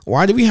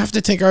 why do we have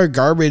to take our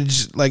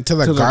garbage like to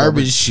the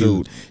garbage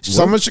chute?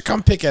 Someone should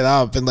come pick it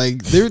up. And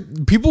like,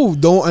 people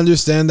don't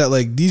understand that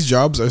like these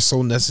jobs are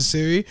so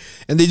necessary,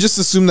 and they just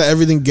assume that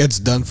everything gets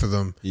done for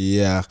them.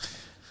 Yeah.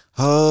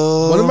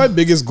 One of my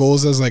biggest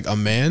goals as like a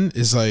man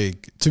is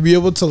like to be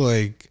able to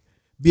like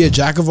be a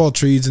jack of all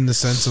trades, in the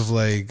sense of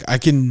like I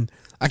can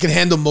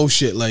handle most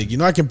shit. Like, you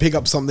know, I can pick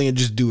up something and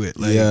just do it.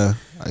 Like, yeah,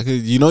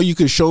 you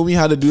could show me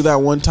how to do that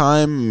one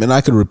time and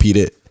I could repeat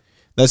it.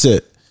 That's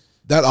it.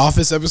 That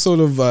Office episode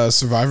of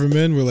Survivor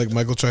Man where like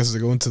Michael tries to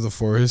go into the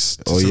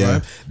forest to survive. Yeah,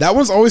 that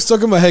one's always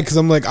stuck in my head because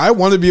I'm like, I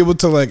want to be able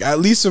to like at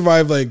least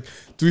survive like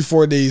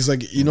 3-4 days,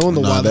 like, you know, in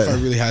the wild, if I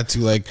really had to.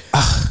 Like,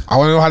 I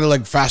want to know how to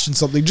like fashion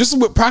something just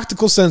with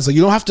practical sense. Like,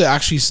 you don't have to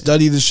actually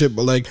study the shit,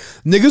 but like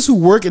niggas who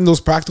work in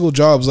those practical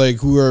jobs, like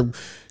who are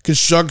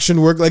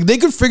construction work, like they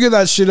could figure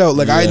that shit out.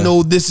 Like, I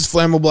know this is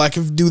flammable, I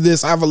can do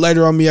this, I have a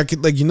lighter on me, I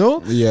could, like, you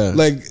know,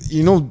 like,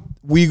 you know,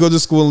 we go to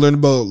school and learn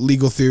about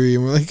legal theory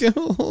and we're like,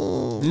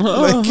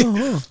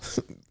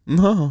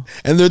 no.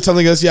 And they're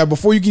telling us, yeah,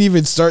 before you can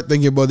even start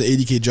thinking about the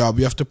 80K job,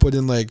 you have to put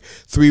in like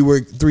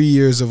 3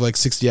 years of like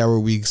 60-hour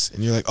weeks.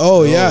 And you're like,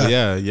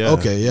 yeah.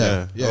 Okay,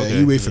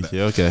 you wait for that.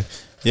 Yeah, okay.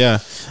 Yeah.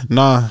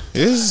 Nah,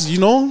 it's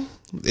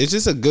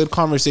just a good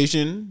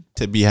conversation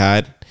to be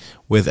had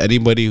with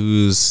anybody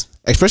who's,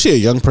 especially a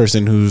young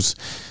person who's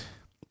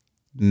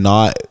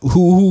not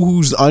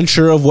who's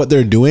unsure of what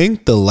they're doing,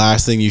 the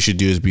last thing you should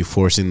do is be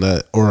forcing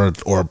that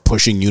or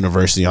pushing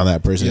university on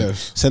that person.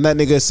 Yes. Send that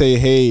nigga, say,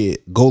 hey,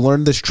 go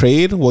learn this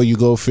trade while you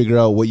go figure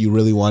out what you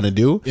really want to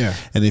do. Yeah.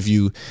 And if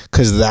you,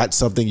 because that's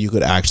something you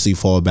could actually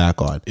fall back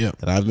on. Yeah.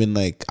 And I've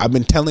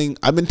been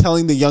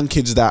telling the young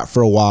kids that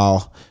for a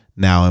while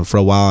now, and for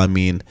a while I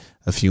mean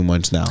a few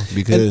months now,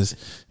 because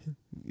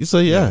it's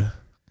like, yeah.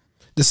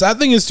 The sad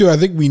thing is too, I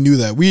think we knew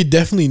that. We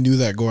definitely knew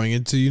that going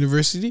into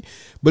university,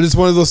 but it's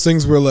one of those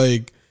things where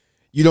like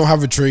you don't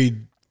have a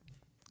trade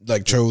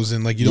like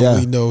chosen, like you don't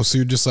really know, so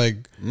you're just like,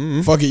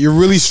 fuck it. You're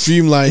really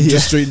streamlined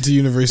just straight into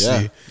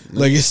university.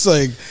 Like it's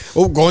like,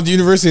 go into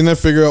university and then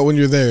figure out when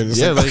you're there.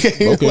 It's like,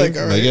 okay, like,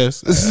 all right. I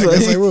guess. I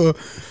guess I will.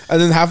 And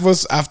then half of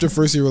us after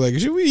first year were like,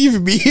 should we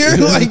even be here?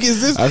 Like,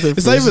 is this?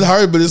 It's not even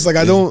hard, but it's like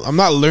I'm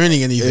not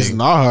learning anything. It's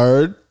not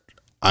hard.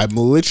 I'm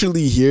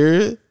literally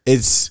here.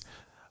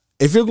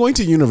 If you're going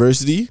to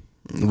university,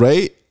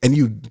 right, and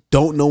you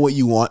don't know what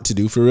you want to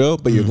do for real,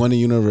 but you're going to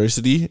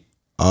university,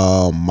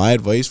 my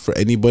advice for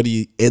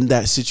anybody in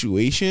that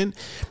situation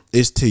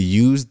is to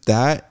use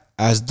that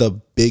as the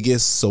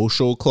biggest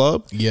social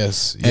club.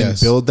 Yes. And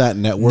build that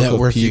network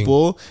of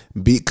people,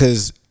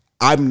 because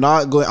I'll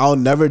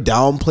never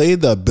downplay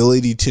the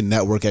ability to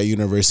network at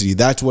university.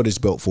 That's what it's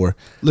built for.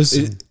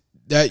 Listen,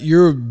 that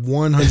you're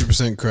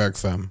 100% correct,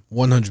 fam.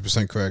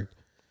 100% correct.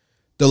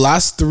 The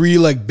last 3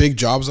 like big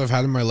jobs I've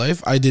had in my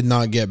life, I did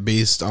not get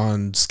based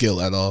on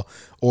skill at all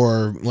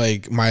or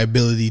like my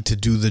ability to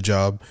do the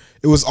job.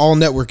 It was all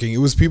networking. It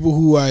was people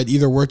who I'd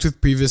either worked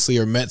with previously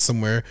or met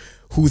somewhere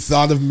who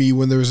thought of me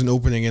when there was an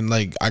opening, and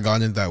like I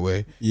got in that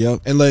way.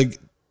 Yep. And like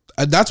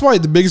that's why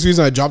the biggest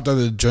reason I dropped out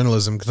of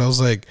journalism, because I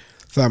was like,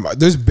 fam,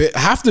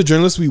 half the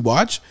journalists we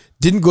watch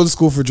didn't go to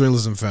school for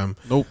journalism, fam.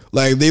 Nope.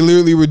 Like they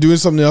literally were doing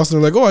something else,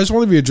 and they're like, oh, I just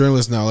want to be a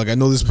journalist now. Like I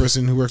know this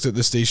person who works at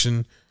this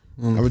station.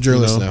 I'm a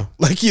journalist now.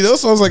 Like,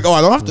 so I was like, oh,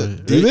 I don't have to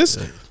do this.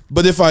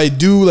 But if I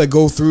do like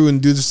go through and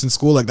do this in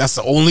school, like that's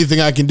the only thing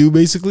I can do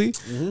basically.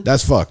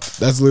 That's fucked.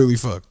 That's literally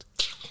fucked.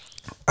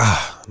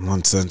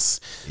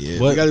 Nonsense. Yeah,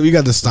 we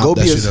got to stop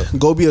that shit up.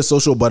 Go be a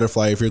social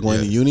butterfly if you're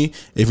going to uni.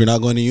 If you're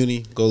not going to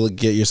uni, go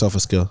get yourself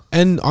a skill.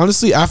 And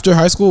honestly, after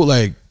high school,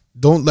 like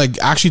don't like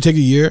actually take a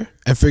year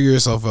and figure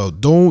yourself out.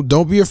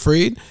 Don't be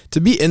afraid to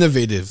be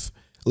innovative.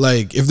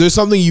 Like if there's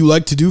something you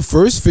like to do,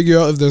 first figure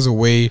out if there's a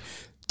way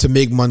to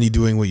make money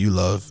doing what you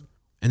love,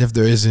 and if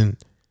there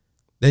isn't,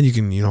 then you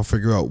can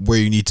figure out where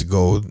you need to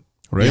go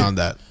beyond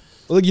that.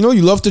 But like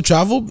you love to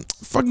travel,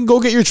 fucking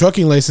go get your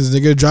trucking license,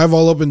 nigga. Drive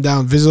all up and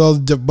down, visit all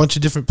a bunch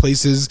of different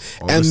places,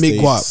 and make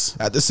guap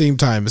at the same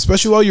time.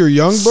 Especially while you're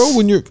young, bro.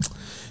 When you're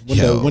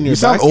you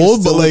sound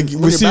old, but like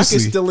when your back seriously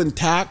is still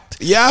intact.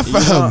 Yeah,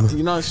 fam.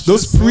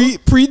 Those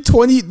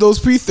pre-20s, those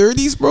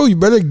pre-30s, bro. You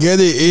better get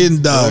it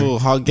in,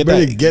 dog.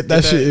 Get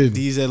that shit in.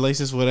 DZ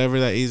license, whatever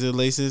that AZ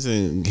license,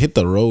 and hit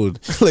the road.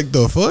 Like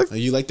the fuck?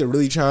 You like to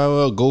really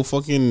travel? Go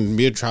fucking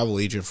be a travel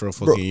agent for a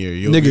fucking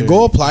year. Nigga,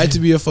 go apply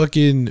to be a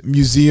fucking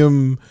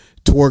museum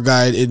tour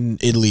guide in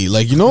Italy.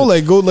 Like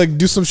go like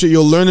do some shit.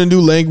 You'll learn a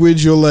new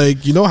language. You'll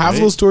half of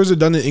those tours are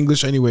done in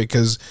English anyway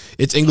because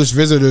it's English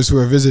visitors who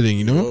are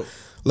visiting.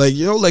 Like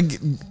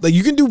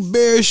you can do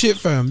bare shit,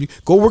 fam.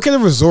 Go work at a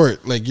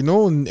resort, like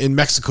in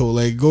Mexico.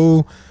 Like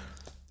go,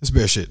 it's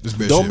bare shit.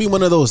 Don't be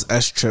one of those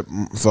S trip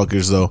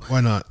fuckers though.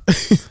 Why not?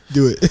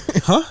 Do it,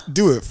 huh?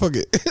 Do it. Fuck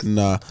it.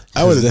 Nah,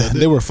 I would.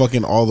 They were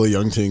fucking all the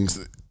young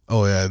things.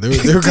 Oh yeah, they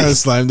were kind of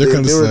slime. They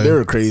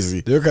were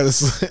crazy. They were kind of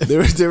slime.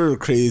 They were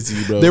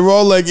crazy, bro. They were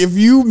all like, if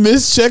you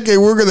mischeck it,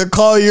 we're gonna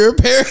call your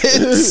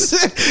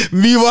parents.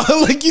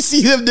 Meanwhile, like you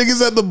see them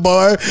niggas at the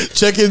bar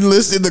checking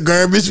lists in the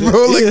garbage,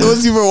 bro. Like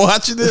those people were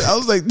watching it. I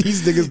was like,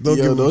 these niggas don't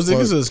give those a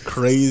fuck. niggas is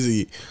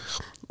crazy.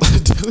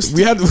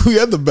 we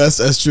had the best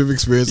S trip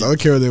experience. I don't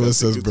care what anyone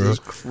says, bro.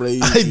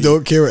 Crazy. I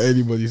don't care what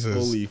anybody says.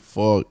 Holy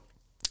fuck.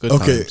 Good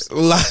okay, times.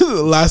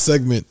 last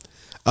segment.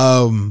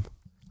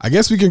 I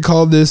guess we can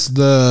call this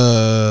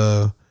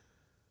the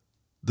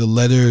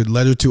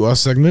letter to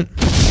us segment.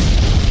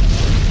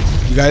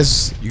 You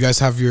guys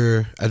have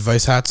your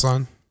advice hats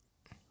on.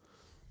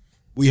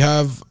 We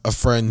have a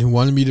friend who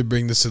wanted me to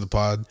bring this to the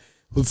pod.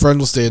 The friend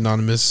will stay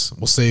anonymous.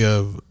 We'll say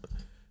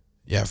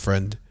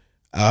friend.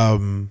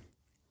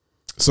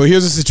 So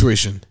here's the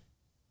situation.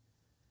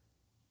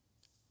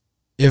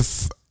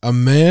 If a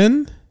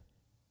man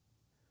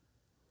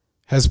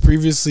has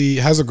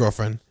a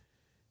girlfriend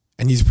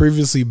and he's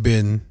previously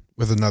been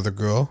with another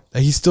girl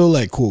that he's still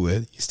like cool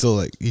with, he's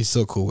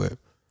still cool with,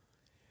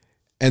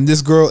 and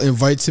this girl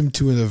invites him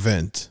to an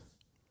event,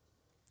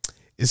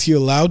 is he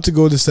allowed to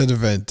go to said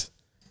event?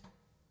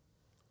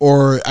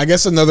 Or I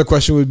guess another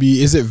question would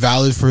be, is it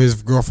valid for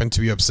his girlfriend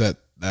to be upset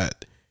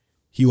that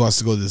he wants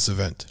to go to this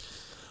event?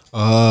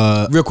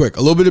 Real quick, a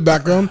little bit of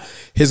background.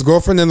 His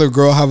girlfriend and the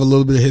girl have a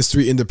little bit of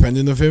history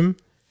independent of him,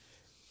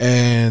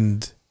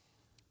 and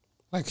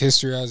Like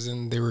history, as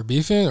in they were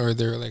beefing, or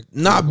they were like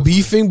not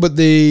beefing, but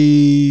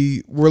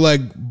they were like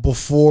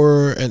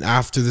before and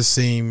after the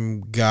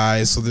same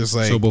guy. So there's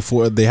like So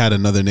before they had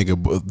another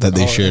nigga that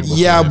they shared. before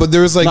yeah, him. but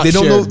there's like Not they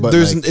don't shared, know. but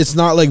There's like- it's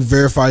not like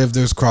verified if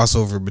there's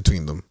crossover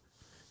between them.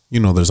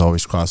 You know, there's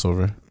always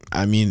crossover.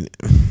 I mean,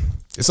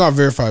 it's not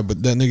verified,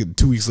 but that nigga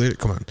 2 weeks later,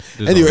 come on.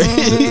 There's Anyway,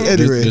 always,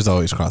 anyway, there's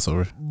always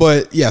crossover.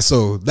 but yeah,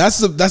 so that's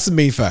the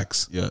main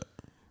facts. Yeah.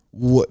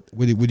 What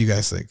do you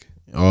guys think?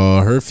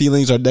 Her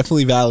feelings are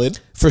definitely valid.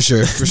 For sure.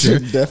 We're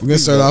Definitely gonna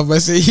start off by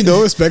saying,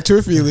 respect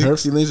her feelings. Her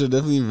feelings are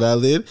definitely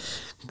valid.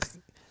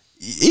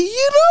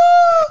 You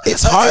know,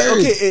 It's hard.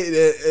 Okay,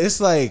 it's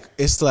like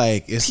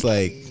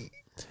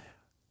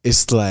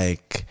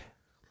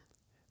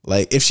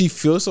if she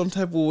feels some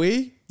type of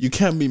way, you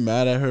can't be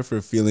mad at her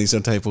for feeling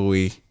some type of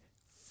way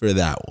for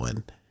that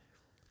one.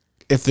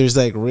 If there's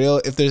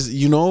because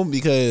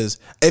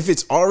if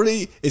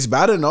it's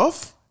bad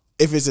enough.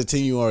 If it's a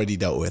thing you already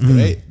dealt with,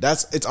 right?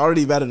 It's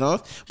already bad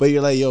enough. But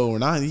you're like, yo, we're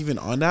not even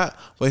on that.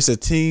 But it's a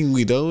thing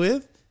we dealt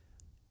with.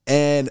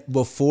 And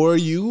before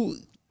you,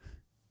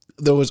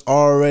 there was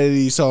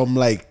already some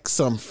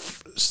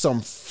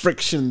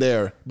friction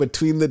there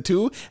between the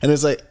two. And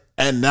it's like,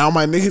 and now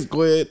my niggas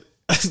going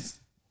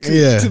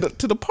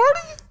to the party?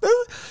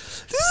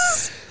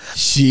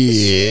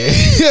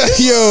 Shit.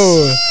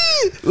 Yo.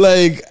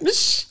 Like,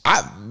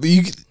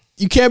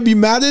 you can't be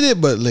mad at it,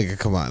 but like,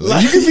 come on,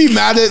 like, you can be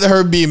mad at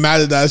her being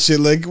mad at that shit.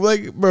 Like,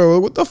 bro,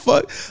 what the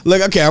fuck?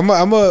 Like, okay, I'm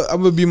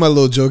gonna be my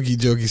little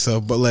jokey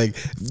self, but like,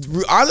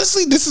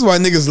 honestly, this is why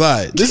niggas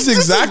lie. This is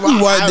exactly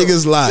why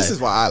niggas lie. This is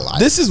why I lie.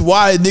 This is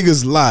why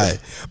niggas lie.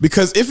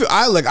 Because if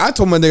I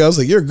told my nigga, I was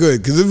like, you're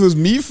good. Because if it was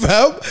me,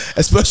 fam,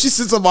 especially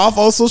since I'm off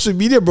all social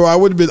media, bro, I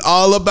would have been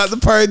all up at the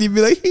party, be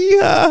like,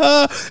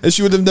 yeah, and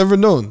she would have never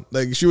known.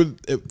 Like,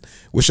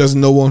 which doesn't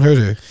know won't hurt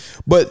her.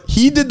 But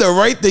he did the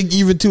right thing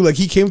even too. Like,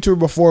 he came to her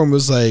before and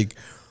was like,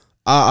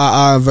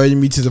 invited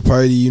me to the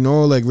party,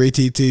 like Ray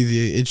Tay.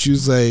 And she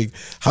was like,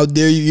 how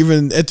dare you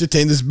even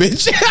entertain this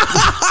bitch?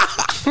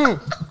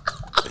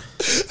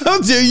 How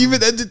dare you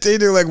even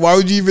entertain her? Like, why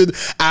would you even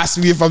ask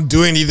me if I'm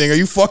doing anything? Are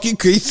you fucking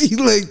crazy?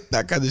 Like,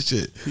 that kind of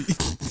shit.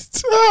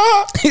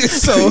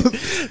 So,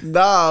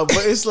 nah,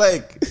 but it's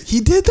like, he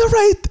did the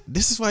right.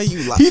 This is why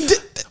you lie. He did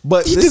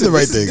the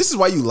right thing. This is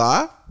why you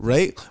lie,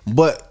 right?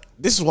 But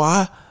this is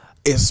why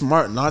it's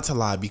smart not to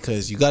lie,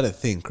 because you got to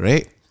think,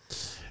 right?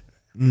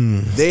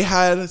 They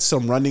had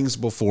some runnings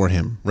before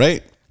him,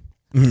 right?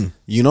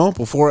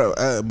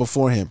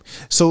 Before him.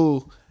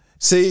 So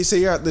say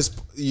you're at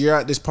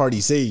this party.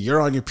 Say you're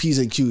on your P's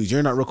and Q's.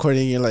 You're not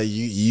recording. You're like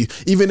you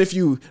even if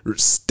you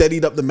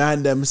steadied up the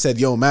man them, said,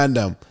 yo, man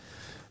them,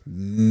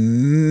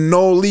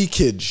 no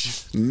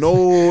leakage,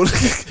 no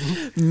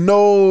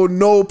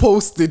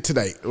posted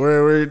tonight.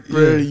 Where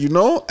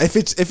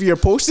if you're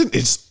posting,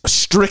 it's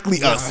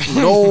strictly us.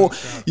 No,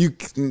 you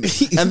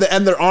and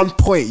they're on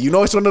point.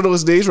 It's one of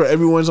those days where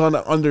everyone's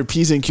on their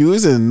P's and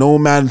Q's and no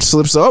man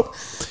slips up.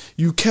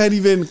 You can't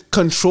even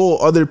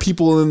control other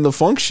people in the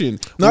function.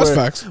 No, that's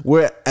facts.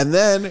 And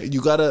then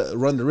you gotta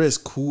run the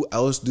risk. Who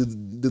else do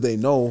they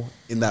know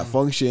in that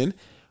function?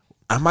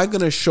 Am I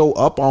gonna show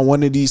up on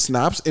one of these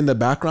snaps in the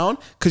background?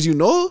 Because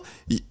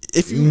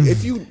if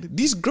you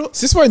these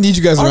girls, this is why I need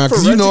you guys around,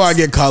 because I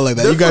get caught like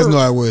that. You guys know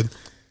I would.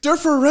 They're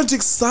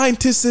forensic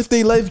scientists if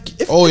they like.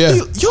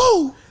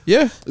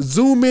 Yeah.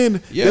 Zoom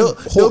in. Yeah,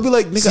 They'll be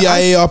like, nigga,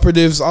 CIA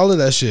operatives, all of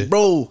that shit,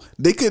 bro.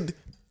 They could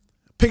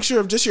picture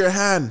of just your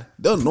hand.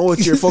 They'll know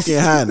it's your fucking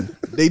hand.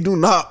 They do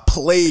not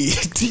play.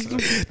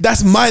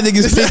 That's my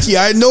nigga's pinky.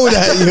 I know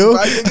that, yo.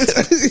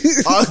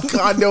 Oh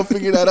God, they'll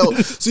figure that out.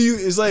 So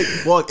it's like,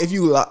 well, if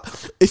you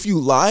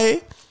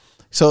lie,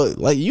 so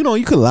like you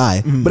could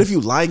lie, but if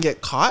you lie and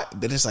get caught,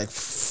 then it's like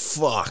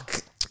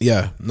fuck.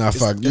 Yeah,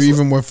 fuck. You're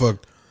even more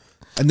fucked.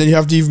 And then you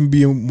have to even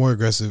be more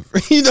aggressive.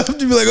 You have to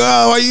be like,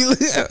 oh, why you?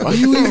 Are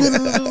you even?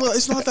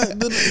 It's not that.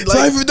 It's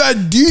not even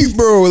that deep,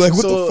 bro. Like,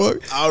 what the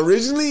fuck?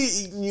 Originally,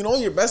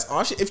 your best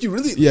option, if you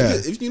really,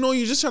 if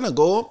you're just trying to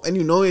go up and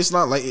it's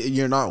not like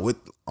you're not with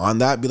on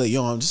that, be like,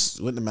 yo, I'm just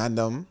with the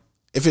mandem.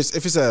 If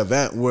it's an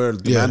event where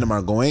the mandem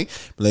are going,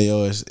 be like,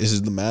 yo, this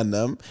is the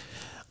mandem.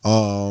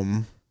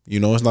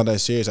 It's not that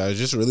serious. I was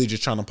just really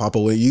just trying to pop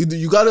away. You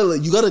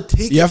gotta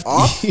take it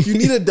off. You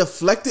need to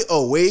deflect it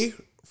away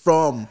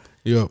from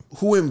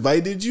who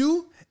invited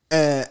you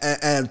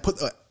and put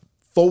a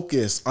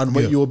focus on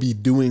what you'll be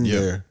doing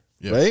there.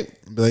 Right?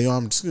 Be like, yo,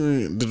 I'm just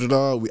gonna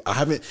I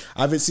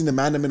haven't seen the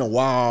man in a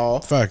while.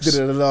 Facts.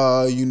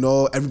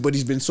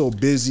 Everybody's been so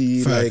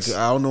busy. Facts. Like,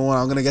 I don't know when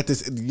I'm gonna get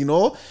this.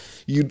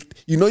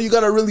 You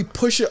gotta really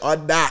push it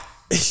on that.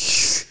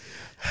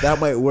 That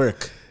might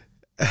work.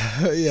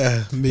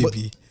 Yeah,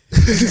 maybe.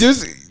 Do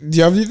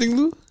you have anything,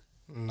 Lou?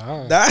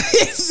 No.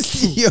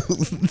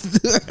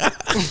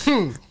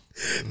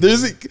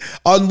 There's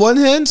on one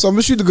hand, so I'm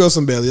gonna shoot the girl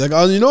some belly. Like,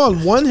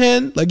 on one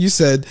hand, like you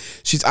said,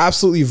 she's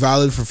absolutely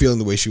valid for feeling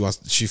the way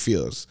she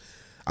feels.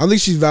 I don't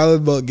think she's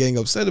valid about getting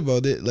upset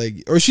about it.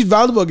 Like, or she's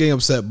valid about getting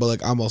upset, but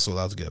like, I'm also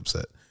allowed to get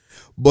upset.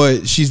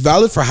 But she's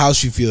valid for how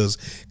she feels,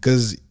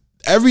 because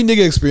every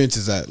nigga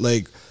experiences that.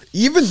 Like,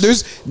 even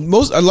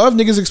a lot of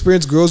niggas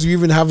experience girls you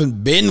even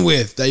haven't been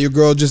with, that your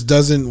girl just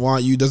doesn't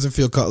want you, doesn't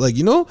feel like,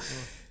 you know.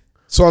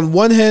 So on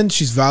one hand,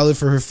 she's valid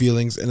for her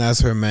feelings, and as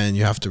her man,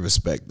 you have to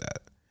respect that.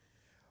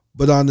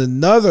 But on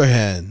another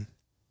hand,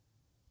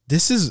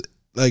 this is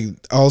like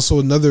also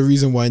another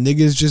reason why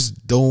niggas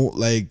just don't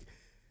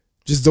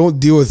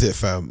deal with it,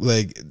 fam.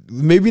 Like,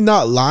 maybe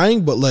not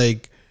lying, but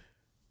like,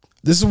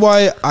 this is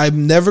why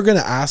I'm never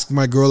gonna ask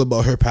my girl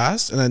about her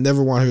past, and I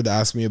never want her to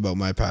ask me about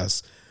my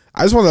past.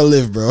 I just want to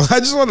live, bro. I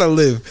just want to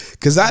live.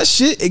 Because that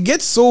shit, it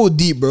gets so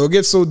deep, bro. It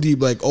gets so deep.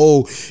 Like,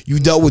 oh, you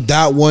dealt with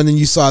that one and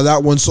you saw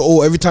that one. So,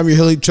 oh, every time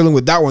you're chilling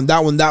with that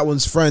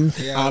one's friend.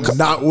 Yeah, I'm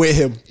not with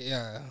him.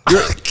 Yeah.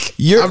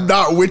 I'm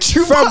not with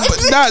you, bro.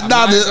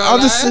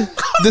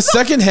 The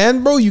second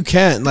hand, bro, you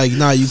can't. Like,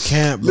 nah, you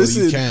can't, bro.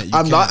 Listen, you can't.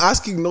 I'm not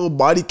asking no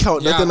body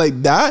count, nothing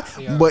like that.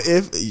 Yeah. But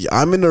if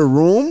I'm in a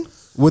room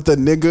with a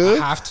nigga,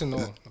 I have to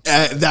know.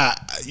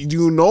 That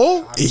you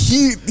know,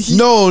 he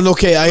no,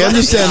 okay, I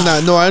understand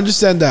that. No, I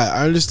understand that.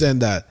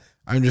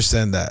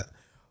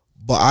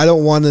 But I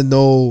don't want to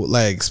know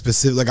like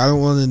specific. Like, I don't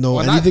want to know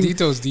anything.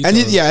 Details.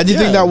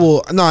 Anything that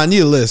will. No, I need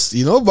a list.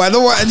 You know, but I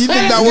don't want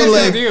anything that will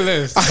like.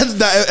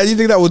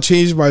 Anything that will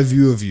change my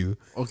view of you.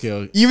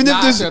 Okay. Even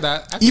if there's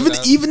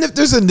even if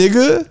there's a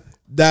nigga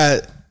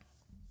that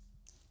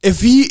if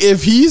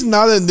he's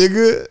not a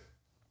nigga.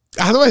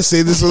 How do I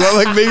say this without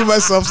like making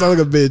myself sound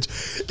like a bitch?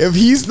 If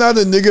he's not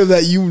a nigga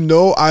that you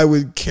know I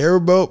would care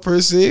about per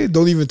se,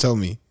 don't even tell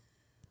me.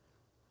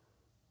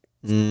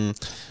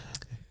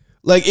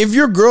 Like, if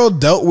your girl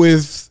dealt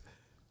with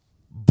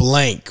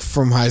blank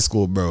from high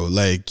school, bro,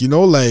 like, you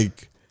know,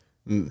 like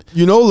you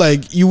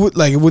would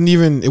like it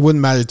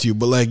wouldn't matter to you,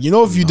 but like, you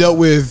know, if you dealt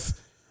with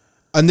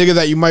a nigga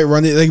that you might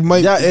run it, like,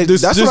 might,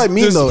 that's what I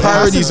mean though.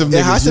 Priorities of niggas,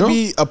 it has to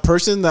be a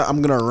person that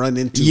I'm gonna run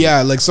into.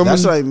 Yeah, like someone.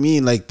 That's what I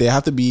mean. Like, they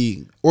have to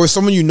be, or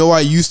someone you know I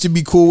used to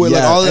be cool with,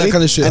 like all that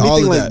kind of shit.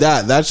 Anything like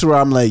that. That's where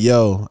I'm like,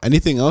 yo,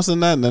 anything else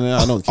than that? No,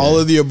 I don't care. All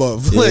of the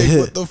above. Like,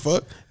 what the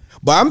fuck?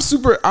 But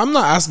I'm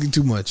not asking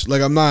too much.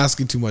 Like, I'm not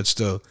asking too much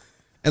still.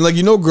 And like,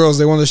 you know, girls,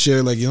 they want to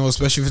share, like, you know,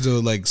 especially if it's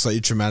like slightly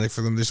traumatic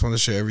for them, they just want to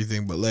share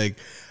everything. But like,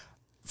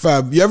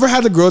 fam, you ever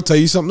had a girl tell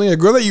you something? A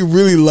girl that you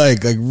really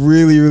like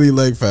really, really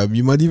like, fam.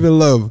 You might even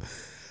love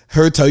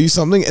her tell you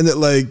something, and it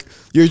like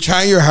you're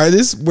trying your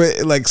hardest, but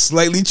it like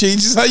slightly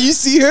changes how you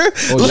see her.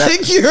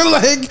 Like, you're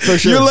like, for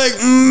sure. You're like,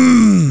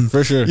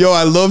 for sure. Yo,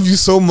 I love you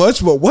so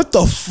much, but what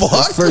the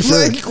fuck? For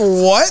sure. Like,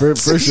 what?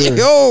 For sure.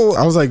 Yo,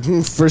 I was like,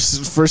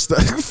 first.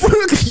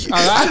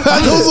 I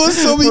had those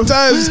ones so many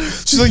times.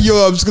 She's like,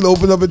 yo, I'm just gonna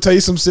open up and tell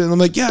you some shit, and I'm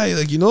like, yeah,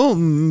 like, you know.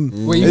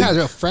 Wait, you had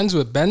friends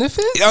with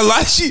benefits? Yeah,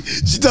 like, she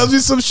tells me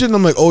some shit, and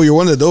I'm like, oh, you're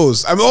one of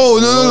those. I'm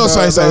no,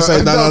 sorry, sorry,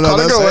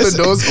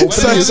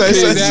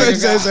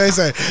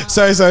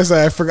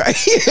 I forgot. I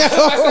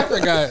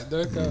forgot.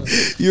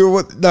 You're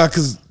what? Nah,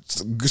 because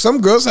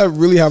some girls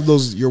really have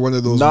those. You're one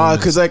of those. Nah,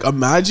 because like,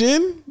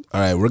 imagine.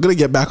 All right, we're gonna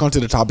get back onto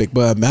the topic,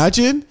 but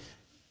imagine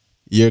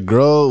your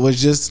girl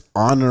was just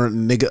on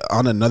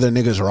another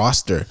nigga's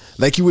roster.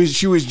 Like, she was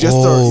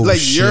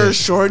just your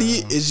shorty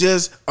is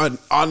just on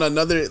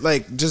another,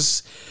 like,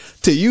 just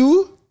to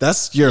you.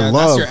 That's your love.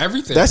 That's your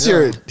everything. That's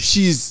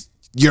she's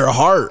your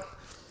heart.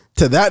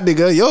 To that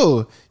nigga,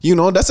 yo, you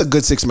know, that's a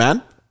good 6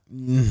 man.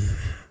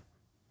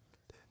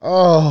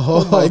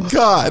 Oh my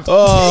god.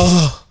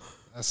 Oh,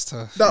 that's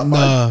tough.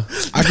 Nah,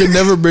 I could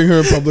never bring her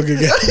in public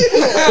again.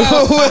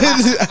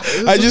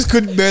 I just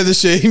couldn't bear the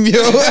shame,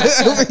 yo.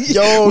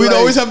 We'd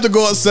always have to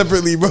go out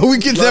separately, bro. We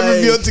could never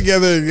be out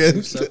together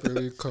again.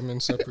 Separately, come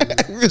in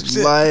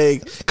separately.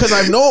 Like, because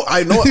I know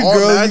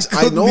all mans.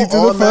 I know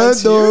all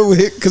mans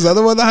here. Because I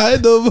don't want to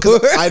hide no more.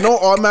 I know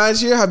all mans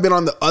here have been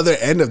on the other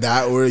end of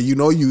that, where you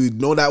know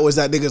that was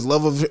that nigga's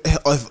love of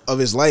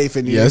his life,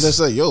 and you're just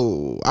like,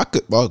 yo, I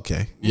could.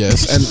 Okay,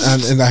 yes, and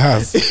I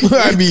have.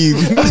 I mean.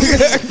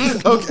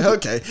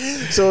 Okay.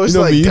 So it's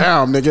like,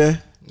 damn,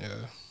 nigga.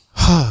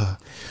 Yeah.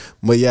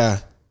 But yeah.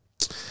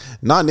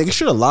 Nah, nigga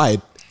should have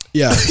lied.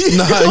 Yeah.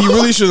 Nah, he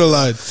really should have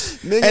lied.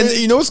 Nigga. And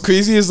you know what's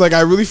crazy is, like, I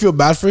really feel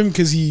bad for him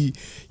because he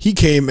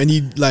came and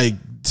he, like,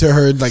 to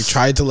her, like,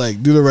 tried to,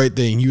 like, do the right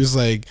thing. He was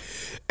like,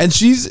 and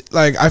she's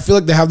like, I feel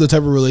like they have the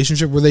type of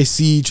relationship where they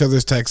see each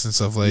other's texts and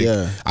stuff. Like,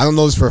 I don't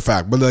know this for a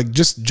fact, but like,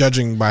 just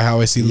judging by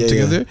how I see them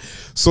together.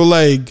 So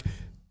like,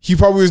 he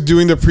probably was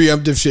doing the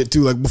preemptive shit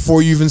too. Like,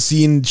 before you even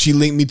seen, she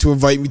linked me to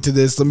invite me to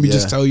this. Let me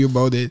just tell you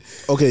about it.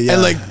 Okay, yeah.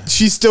 And like,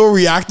 she's still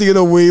reacting in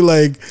a way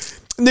like,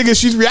 nigga,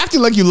 she's reacting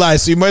like you lied,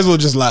 so you might as well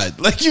just lie.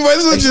 Like, you might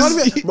as well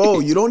just...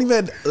 Bro, you don't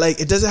even, like,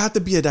 it doesn't have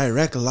to be a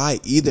direct lie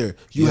either.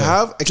 You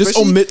have... Just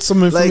omit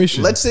some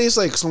information. Like, let's say it's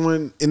like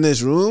someone in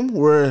this room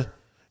where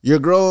your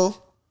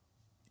girl...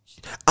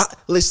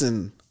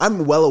 listen,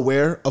 I'm well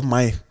aware of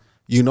my...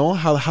 You know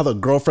how the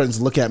girlfriends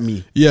look at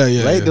me. Yeah. Right?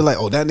 Yeah. They're like,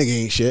 oh, that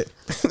nigga ain't shit.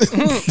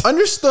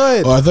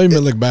 Understood. Oh, I thought you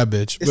meant like bad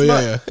bitch. But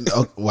yeah.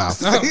 Oh, wow.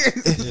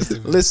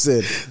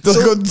 Listen.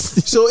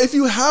 So if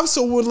you have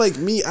someone like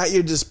me at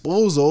your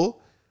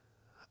disposal,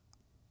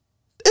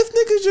 if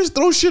niggas just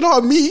throw shit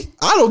on me,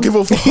 I don't give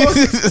a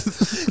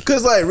fuck.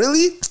 Cause like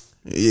really,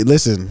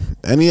 listen,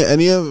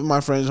 any of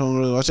my friends who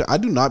really watch it, I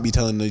do not be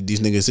telling these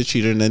niggas a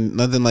cheater and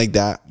nothing like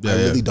that. I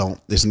really don't.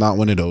 It's not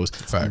one of those.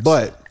 Facts.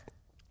 But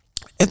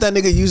if that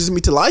nigga uses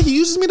me to lie, he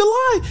uses me to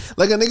lie.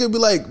 Like a nigga be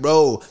like,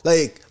 bro,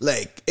 like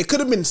it could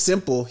have been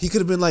simple. He could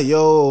have been like,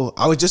 yo,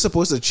 I was just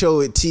supposed to chill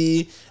with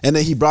T, and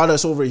then he brought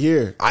us over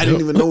here. I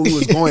didn't even know where he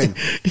was going.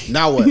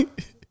 Now what?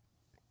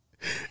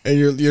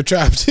 And you're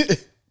trapped.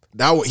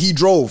 Now what? He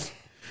drove.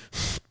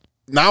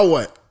 Now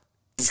what?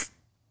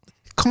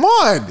 Come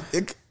on.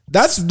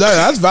 That's valid.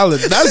 That's valid.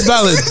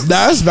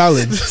 That's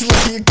valid.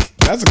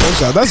 That's a good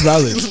shot. That's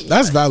valid.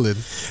 That's valid.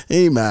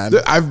 Hey man,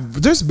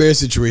 there's bare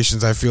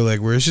situations I feel like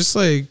where it's just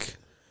like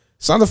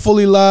it's not a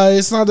fully lie.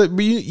 It's not that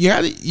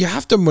you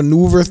have to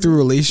maneuver through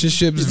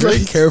relationships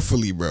very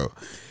carefully, bro.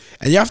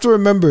 And you have to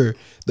remember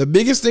the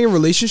biggest thing in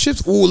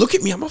relationships. Oh, look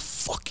at me. I'm a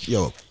fuck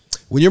yo.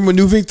 When you're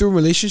maneuvering through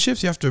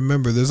relationships, you have to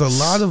remember there's a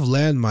lot of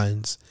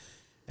landmines,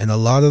 and a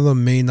lot of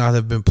them may not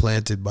have been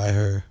planted by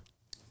her.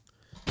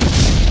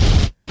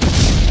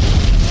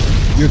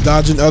 You're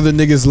dodging other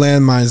niggas'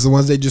 landmines, the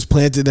ones they just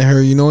planted in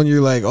her, you know, and you're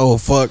like, oh,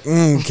 fuck,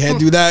 can't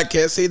do that,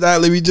 can't say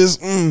that, let me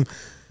just,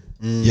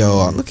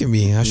 Yo, look at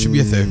me, I should be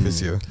a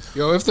therapist, yo.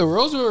 Yo, if the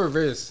roles were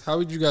reversed, how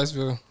would you guys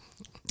feel?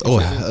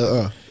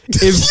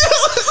 If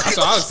That's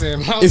what I was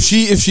saying.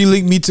 if she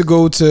linked me to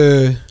go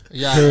to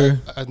her,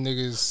 a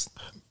nigga's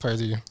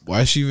party.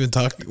 why is she even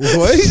talking? What?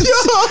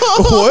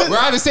 What? We're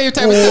on the same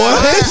type of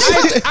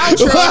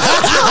outro.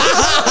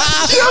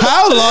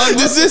 How long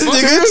does this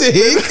nigga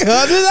take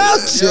on an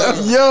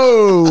outro?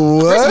 Yo,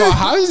 what? First of all,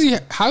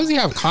 how does he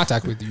have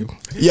contact with you?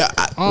 Yeah,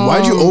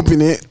 why'd you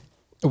open it?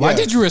 Why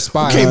did you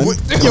respond? Okay,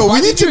 yo, Why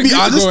we need did to you be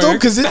honest though,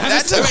 because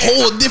that's a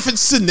whole different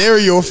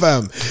scenario,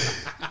 fam.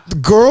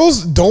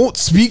 Girls don't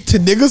speak to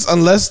niggas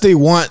unless they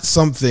want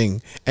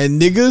something, and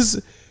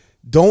niggas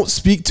don't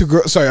speak to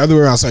girls. Sorry, other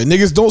way around. Sorry,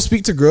 niggas don't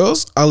speak to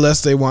girls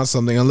unless they want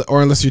something,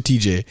 or unless you're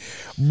TJ.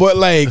 But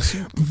like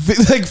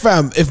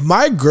fam, if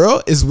my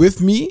girl is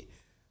with me,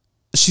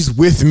 she's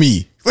with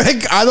me.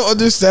 Like, I don't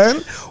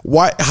understand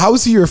why. How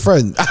is he your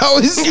friend? How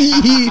is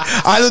he?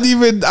 I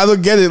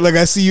don't get it. Like,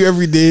 I see you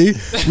every day.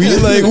 We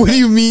like, what do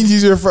you mean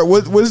he's your friend?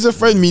 What does a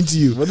friend mean to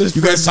you?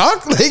 You guys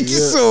talk? Like,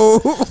 so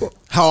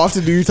how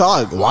often do you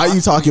talk? Why are you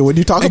talking? What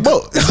do you talk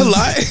about? A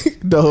lot.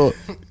 No,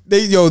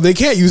 they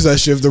can't use that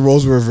shit if the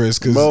roles were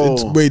reversed because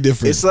it's way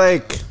different. It's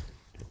like,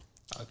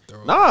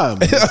 nah,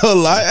 a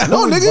lot.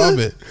 No,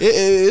 nigga, it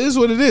is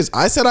what it is.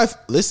 I said,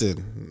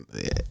 listen.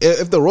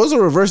 If the roles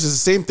are reversed, it's the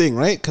same thing,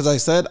 right? Because I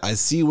said I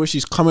see where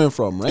she's coming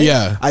from, right?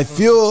 Yeah. I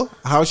feel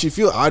how she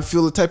feel. I'd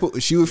feel the type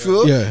of she would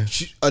feel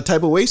a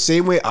type of way.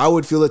 Same way I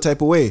would feel a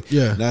type of way.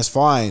 Yeah, that's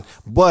fine.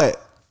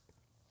 But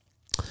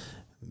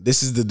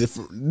this is the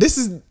different. This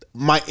is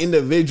my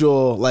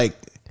individual like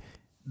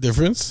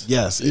difference.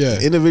 Yes. Yeah.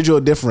 Individual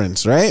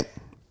difference, right?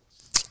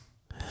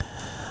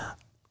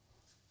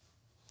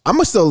 I'm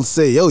gonna still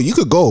say, yo, you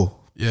could go.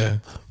 Yeah.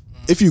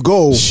 If you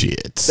go,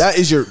 shit. That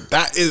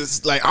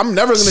is like, I'm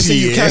never gonna say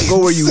you can't go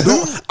where you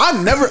don't.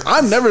 I'm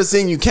never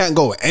saying you can't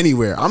go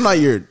anywhere. I'm not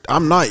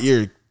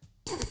your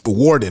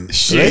warden.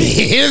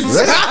 Shit.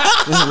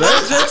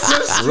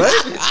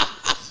 Right?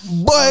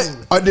 But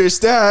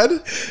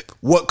understand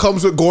what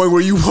comes with going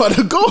where you want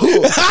to go.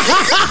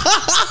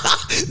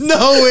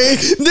 No way,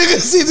 nigga.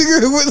 See the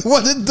girl with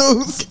one of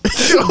those.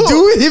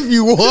 Do it if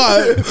you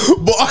want,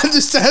 but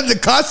understand the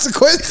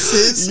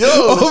consequences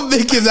of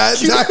making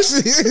that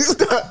actually.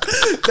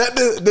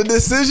 The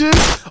decision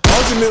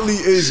ultimately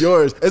is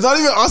yours. It's not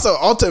even also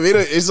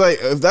ultimatum. It's like,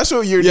 if that's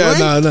what you're doing,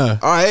 no.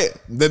 All right,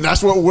 then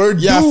that's what we're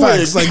doing. Yeah,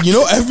 facts. Like, you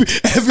know,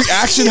 every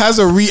action has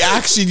a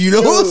reaction. You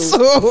know,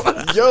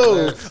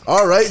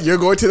 all right, you're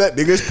going to that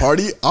nigga's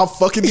party. I'm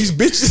fucking these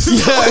bitches.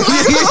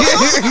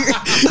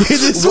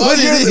 It is what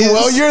it is.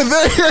 While you're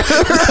there,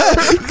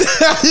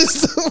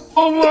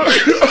 oh my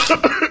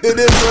god, it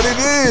is what it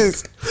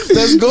is.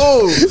 Let's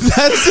go.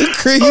 That's the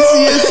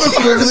craziest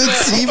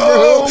equivalency, bro.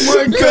 Oh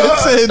my god,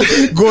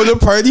 said, go to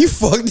party,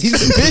 fuck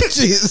these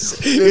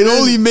bitches. It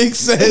only makes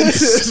sense.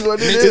 It is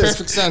what it is.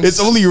 Perfect sense. It's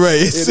only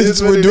right.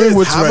 We're doing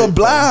what's right. Have a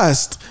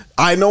blast.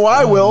 I know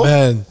I will.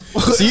 Man.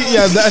 See,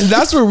 yeah,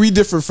 that's where we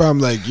differ from.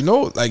 Like, you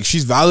know, like,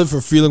 she's valid for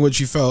feeling what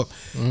she felt,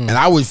 and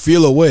I would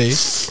feel a way,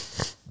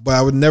 but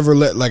I would never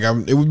let, like,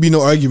 it would be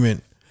no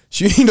argument.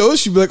 She, you know,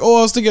 she'd be like, oh,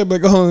 I was thinking,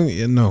 like, oh,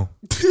 yeah, no.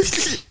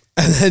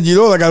 And then, you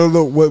know, like, I don't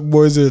know what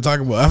more is there to talk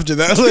about after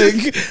that. Like,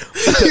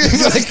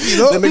 you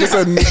know, that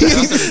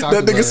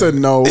nigga said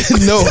no.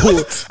 No,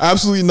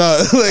 absolutely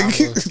not. Like,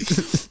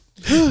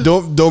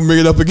 don't bring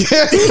it up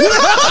again.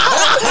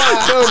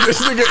 No,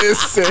 this nigga is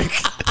sick.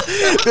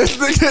 This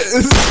nigga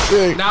is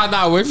sick.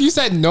 Nah. What if you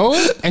said no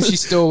and she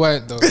still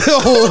went though?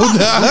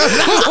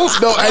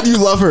 No, and you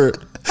love her.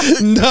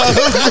 Nah,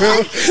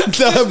 bro.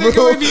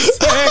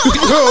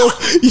 Bro,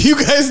 you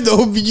guys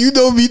know me. You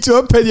know me to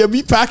a penny. I'll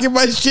be packing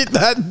my shit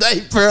that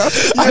night, bro.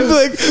 I feel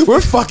like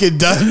we're fucking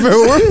done,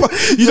 bro.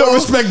 You don't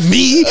respect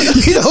me.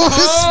 You don't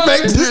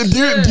respect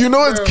Do you know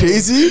what's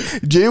crazy?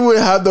 Jay would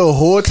have the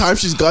whole time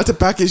she's got to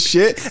pack his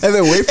shit and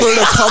then wait for her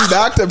to come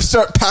back to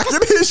start packing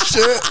his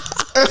shit.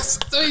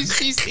 So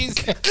she sees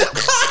it.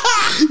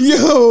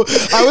 Yo,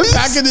 I would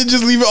pack it and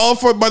just leave it all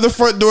by the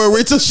front door.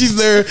 Wait till she's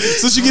there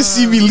so she can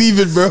see me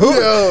leaving, bro.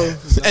 Yo.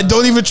 And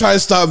don't even try to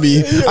stop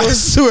me. I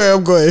swear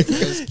I'm going.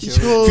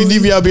 If you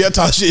need me, I'll be at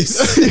Tasha's.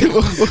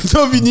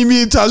 So if you need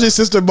me, Tasha's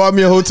sister bought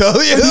me a hotel.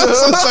 You know?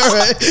 So it's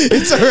alright.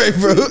 It's alright,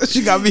 bro.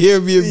 She got me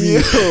here,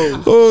 B&B.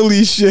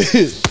 Holy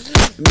shit.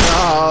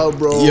 Nah,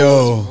 bro.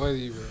 Yo.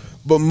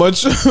 But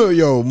much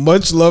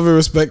love and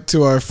respect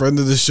to our friend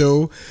of the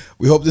show.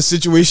 We hope the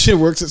situation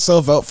works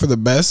itself out for the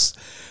best.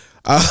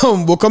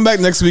 We'll come back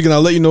next week and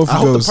I'll let you know if he I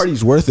hope goes. the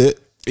party's worth it.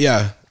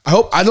 Yeah.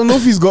 I don't know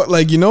if he's got,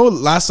 like, you know,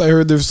 last I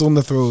heard they're still in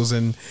the throes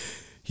and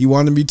he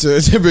wanted me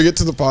to bring it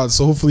to the pod.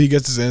 So hopefully he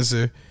gets his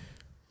answer.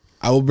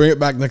 I will bring it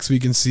back next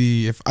week and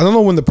see if, I don't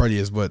know when the party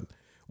is, but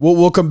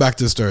we'll come back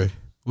to the story.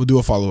 We'll do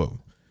a follow-up.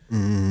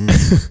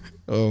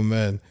 Oh,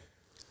 man.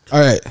 All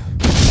right.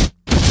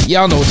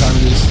 Y'all know what time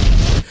it is.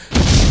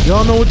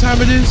 Y'all know what time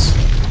it is?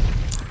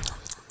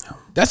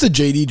 That's a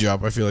JD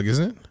drop, I feel like,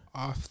 isn't it?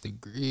 Off the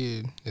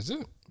grid. Is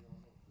it?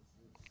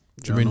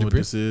 Y'all know what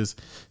this is.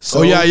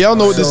 So, yeah, y'all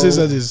know what this is.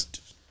 That is.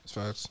 It's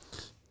facts.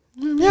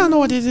 Y'all know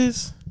what this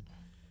is.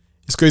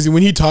 It's crazy.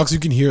 When he talks, you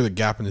can hear the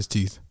gap in his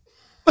teeth.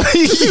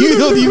 You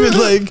don't even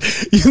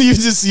you don't even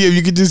just see him.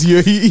 You can just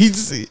hear he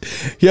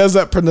has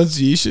that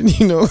pronunciation,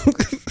 you know.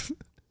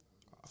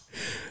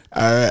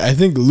 All right, I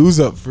think Lou's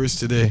up first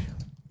today.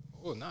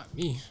 Oh, not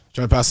me.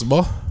 Trying to pass the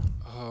ball?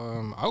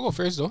 I'll go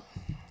first though.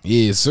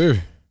 Yes,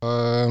 sir.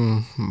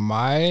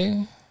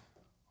 My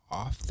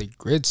off the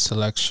grid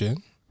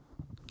selection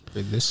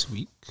for this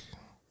week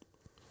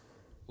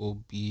will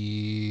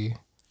be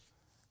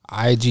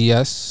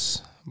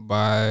IGS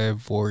by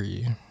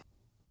Vori.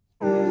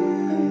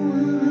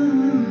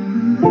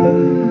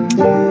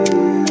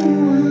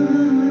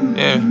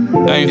 Yeah,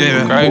 thank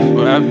you, great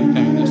for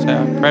everything. That's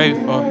how I pray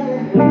for.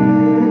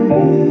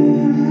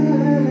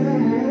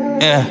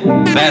 Yeah,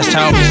 last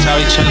time we saw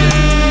each other,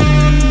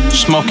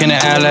 smoking the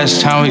air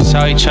last time we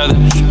saw each other.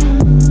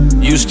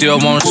 You still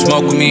wanna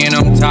smoke with me and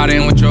I'm tied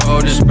in with your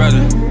oldest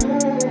brother.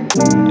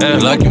 Yeah,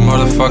 lucky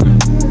motherfucker.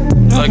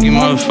 Lucky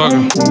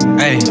motherfucker.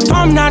 Hey, if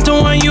I'm not the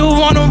one you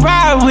wanna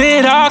ride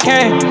with,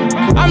 okay.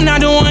 I'm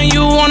not the one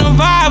you wanna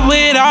vibe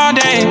with all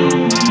day.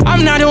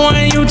 I'm not the one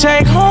you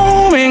take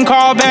home and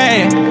call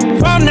back.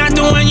 If I'm not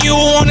the one you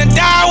wanna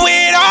die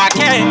with,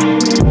 okay.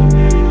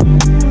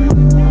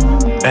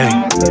 Hey,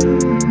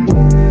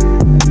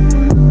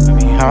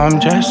 I'm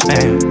just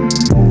saying.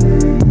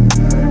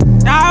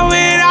 Die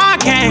with,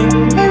 okay.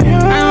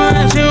 I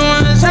want you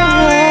wanna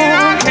die with,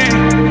 okay.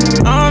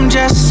 I'm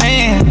just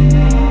saying.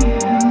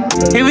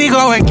 Here we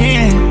go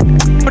again.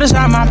 Put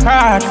aside my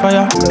pride for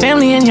your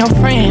family and your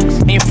friends.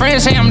 And your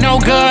friends say I'm no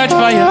good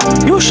for you.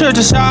 You should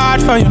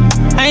decide for you.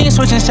 I ain't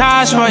switching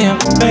sides for you,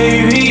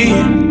 baby.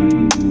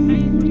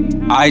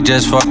 I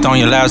just fucked on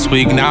you last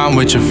week, now I'm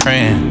with your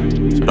friend.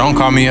 So don't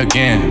call me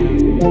again.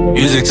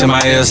 Music to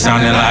my ears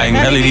sounding like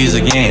melodies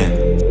again.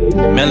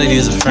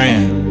 Melody's a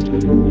friend.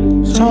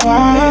 So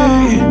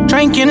I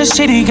drank in the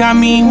city, got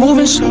me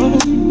moving slow.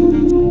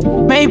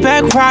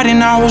 Maybach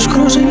riding, I was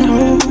cruising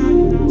low.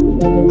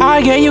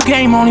 I gave you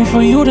game only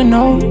for you to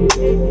know.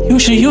 You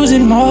should use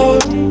it more,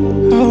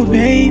 oh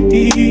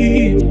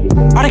baby.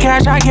 All the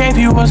cash I gave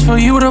you was for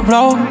you to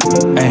blow.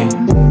 Hey,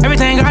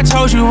 everything I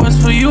told you was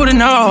for you to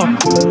know.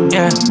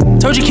 Yeah,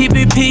 told you keep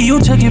it P, you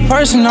took it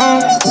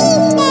personal.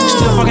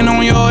 Still fucking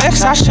on your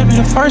ex, I should be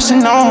the first to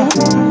know.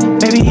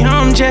 Baby,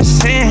 I'm just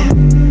saying.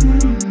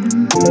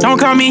 Don't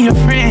call me your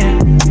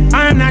friend,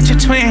 I'm not your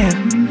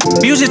twin.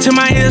 Music to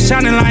my ears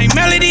sounding like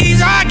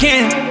melodies I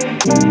can.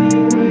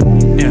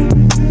 Yeah.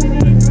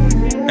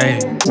 Hey,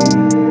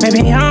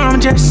 baby, I'm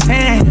just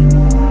saying.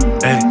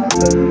 Hey,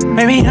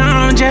 baby,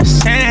 I'm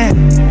just saying.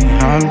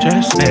 I'm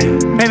just saying.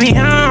 Baby,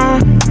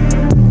 I'm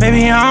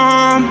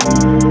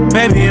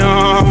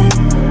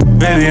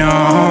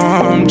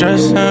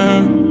just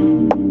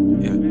saying.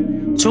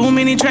 Yeah. Too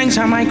many drinks,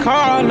 I might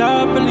call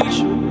up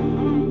Alicia.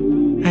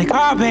 Hey,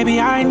 call, baby,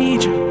 I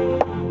need you.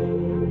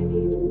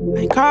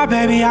 Hey, call,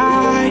 baby,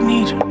 I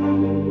need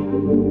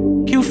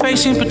you. Cute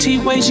face and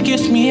petite waist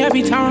gets me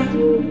every time.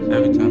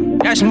 Every time.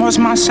 Ask me what's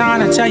my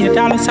sign, I tell you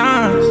dollar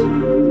signs.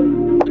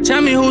 But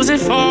tell me who's it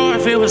for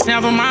if it was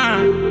never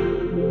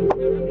mine.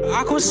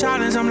 Awkward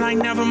silence, I'm like,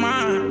 never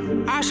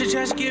mind. I should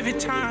just give it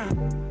time.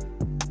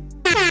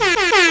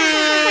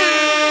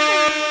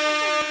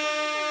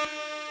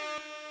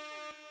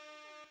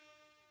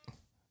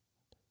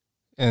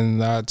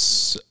 And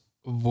that's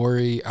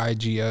Vori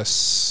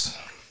IGS.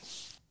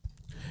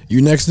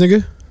 You next,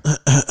 nigga?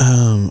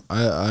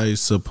 I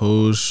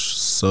suppose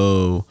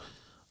so.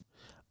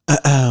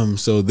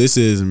 So this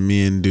is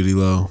Me and Duty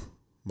Low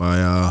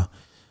by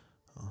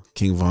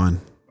King Von.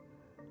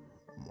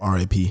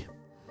 R.I.P.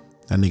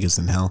 That nigga's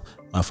in hell.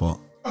 My fault.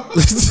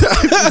 That's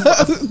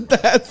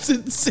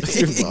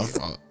insane. My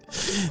fault.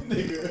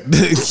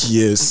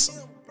 Yes.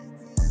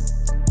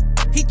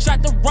 He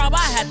tried to rob, I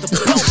had to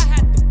blow.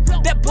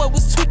 That boy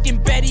was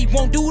tweaking, bet he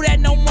won't do that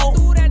no more.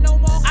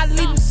 I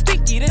leave him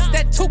stinky, this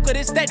that tuka,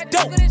 this that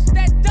dope.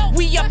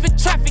 We up in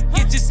traffic,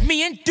 it's just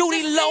me and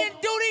Duty Low.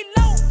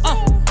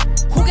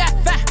 Who got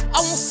fat? I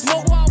won't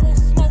smoke.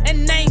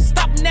 And they ain't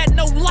stopping at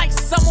no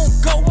lights, I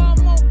won't go.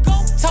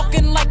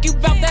 Talking like you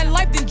bout that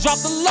life, then drop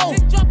the low.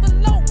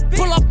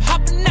 Pull up,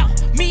 hopping out,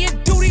 me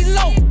and Duty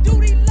Low.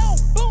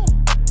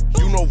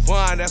 You know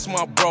Vine, that's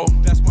my bro.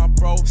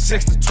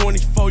 6 to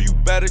 24, you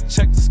better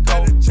check the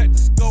scope.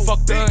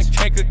 Fucked her and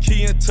cake a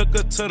key and took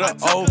her to the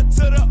O.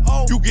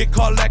 You get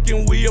caught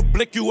lacking, we'll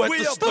blick you at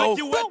the stove.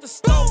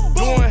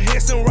 Doing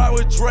hits and ride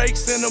with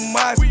Drakes in the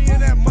Mozzie.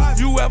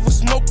 You ever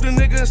smoked a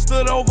nigga and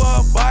stood over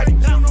a body?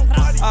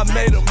 I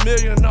made $1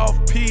 million off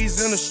peas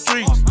in the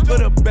streets.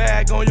 Put a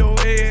bag on your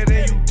head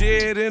and you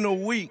dead in a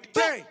week.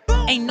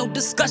 Ain't no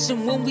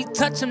discussion when we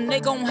touch him, they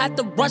gon' have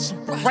to rush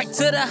him right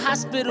to the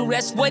hospital.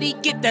 That's what he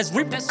get, that's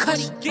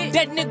repercussion.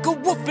 That nigga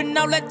woofing,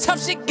 all that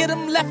tough shit get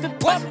him left and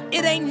puff.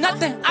 It ain't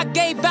nothing, I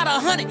gave out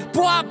 100.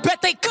 Boy, I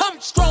bet they come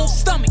strong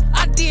stomach.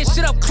 I did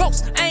shit up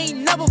close, I ain't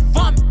never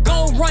vomit.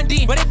 Gon' run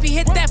in, but if he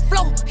hit that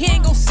flow, he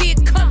ain't gon' see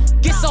it coming.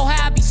 Get so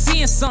high, I be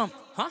seeing something.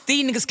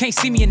 These niggas can't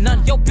see me in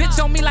none. Yo, bitch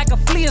on me like a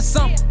flea or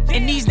something.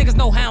 And these niggas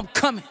know how I'm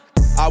coming.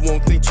 I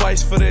won't think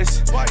twice for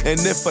this. And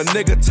if a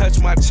nigga touch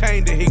my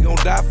chain, then he gon'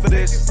 die for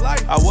this.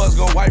 I was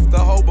gon' wife the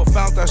hoe, but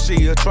found out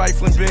she a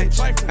trifling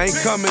bitch. Ain't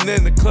coming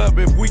in the club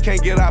if we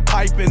can't get our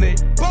pipe in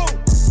it.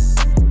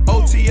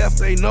 OTF,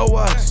 they know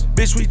us.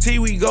 Bitch, we T,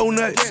 we go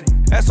nuts.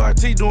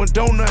 SRT doing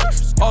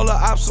donuts. All the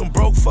ops some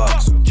broke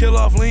fucks. Kill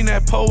off, lean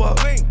that po up.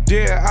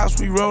 Dead ops,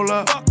 we roll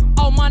up.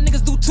 All my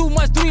niggas do too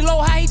much. Duty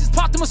Low, how he just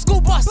parked him a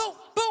school bus.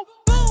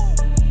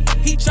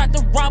 He tried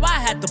to rob, I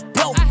had to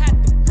blow.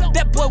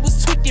 That boy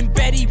was tweaking,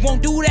 bet he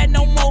won't do that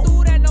no more.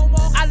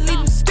 I leave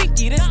him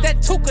stinky, this that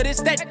tuka,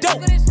 this that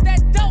dope.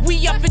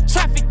 We up in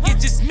traffic,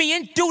 it's just me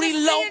and Duty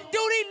Low.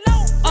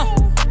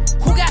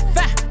 Who got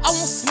fat? I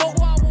won't smoke.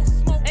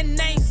 And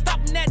they ain't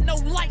stopping at no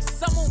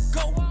lights, I won't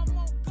go.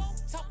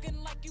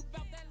 Talking like you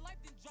bout that life,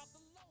 then drop the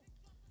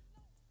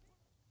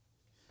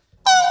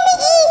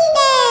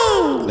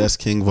low. That's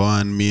King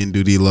Von, me and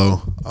Duty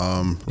Low.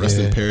 Rest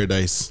in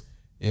paradise.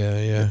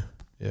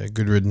 Yeah,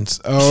 good riddance.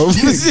 You're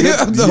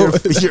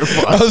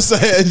fine. I'm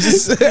saying,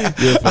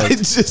 I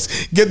just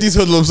get these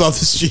hoodlums off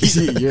the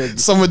street.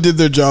 Someone did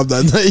their job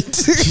that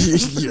night.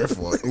 You're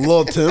fucked.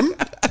 Lil Tim?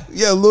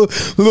 Yeah, Lil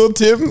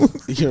Tim.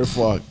 You're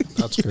fucked.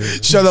 That's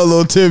crazy. Shout out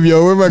Lil Tim,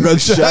 yo. Where am I going to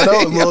shout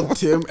out Lil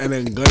Tim, and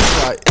then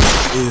Gunshot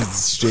is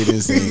straight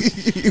insane.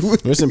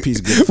 Rest in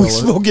peace, good fella. We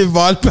smoking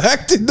Von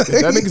back tonight.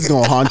 That nigga's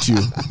gonna haunt you.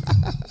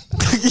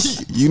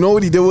 You know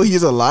what he did when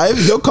he's alive?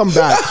 He'll come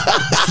back.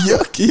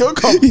 He'll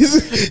come.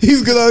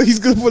 He's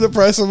gonna put a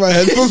price on my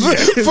head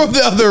from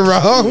the other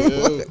round.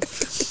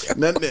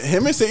 Yeah.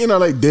 Him and Satan are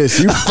like this.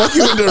 You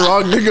fucking with the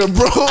wrong nigga,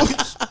 bro.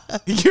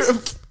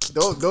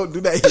 Don't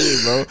do that here,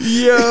 bro.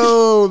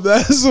 Yo,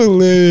 that's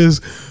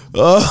hilarious.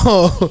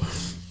 Oh,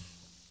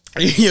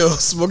 yo,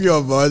 smoking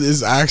on Von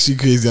is actually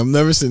crazy. I'm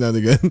never saying that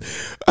again.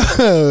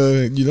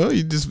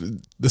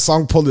 The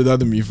song pulled it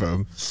out of me,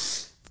 fam.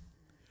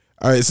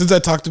 All right, since I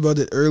talked about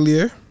it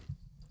earlier,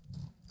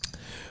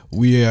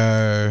 we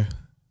are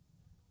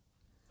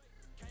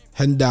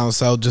heading down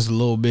south just a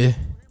little bit.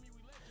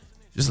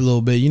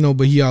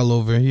 But he all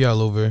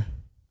over.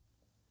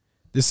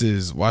 This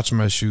is Watch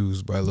My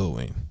Shoes by Lil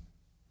Wayne.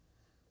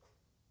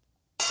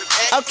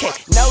 Okay,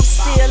 no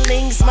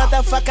ceilings,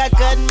 motherfucker,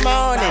 good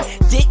morning.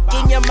 Dick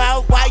in your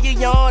mouth while you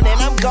yawning,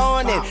 I'm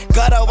going in.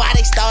 Gutter, why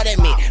they started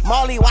me?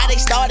 Molly, why they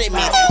started me?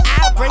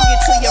 I'll bring it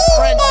to your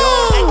front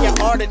door like you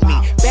ordered me.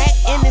 Back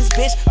in this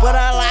bitch, but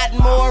a lot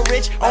more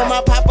rich. On my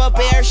Papa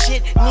Bear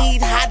shit,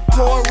 need hot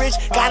porridge.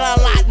 Got a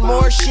lot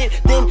more shit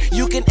than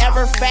you can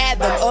ever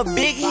fathom. A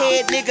big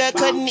head nigga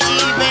couldn't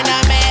even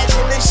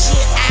imagine the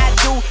shit I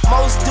do.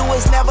 Most do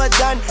is never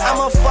done.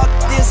 I'ma fuck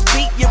this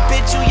beat, you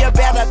bitch, you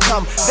better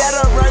come.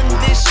 Better run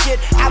this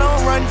shit. I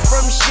don't run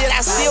from shit.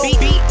 I still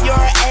beat your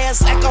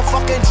ass like a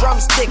fucking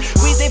drumstick.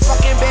 We say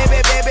fucking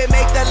baby,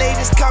 make the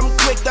ladies come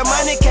quick. The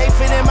money can't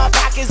fit in my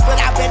pockets, but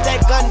I bet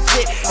that gun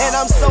fit. And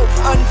I'm so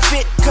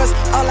unfit, cause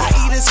all I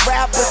eat is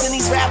rappers, and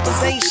these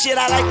rappers ain't shit.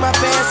 I like my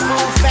fast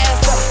food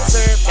faster.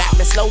 Serve got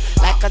me slow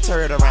like a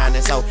turd around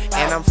this hoe.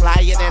 And I'm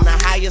flyer than the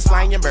highest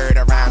flying bird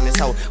around this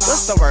hoe.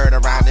 What's the word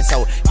around this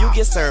hoe? You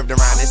get served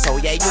around this hoe.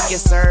 Yeah, you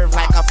get served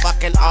like a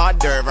fucking hors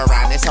d'oeuvre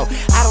around this hoe.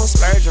 I don't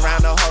splurge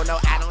around no hoe, no,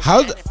 I don't.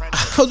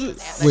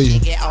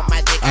 Wait,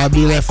 I'll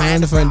be like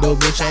find the front door,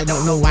 bitch. I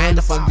don't know why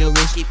the fuck your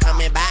bitch keep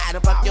coming by. I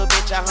done fuck your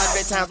bitch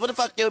 100 times. What the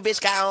fuck your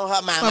bitch got on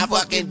her mind? My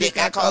fucking dick,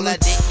 I call her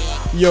dick.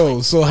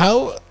 Yo, so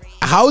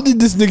how did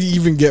this nigga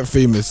even get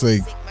famous?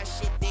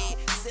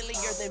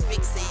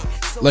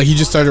 Like he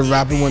just started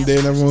rapping one day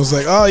and everyone was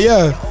like, oh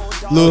yeah,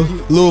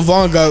 Lil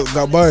Von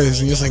got bars,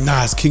 and he was like,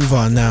 nah, it's King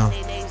Von now.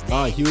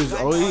 Nah, he was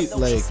always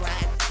like,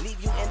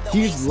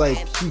 he's like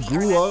he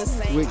grew up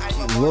with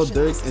Lil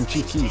Durk and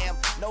Chief Keef.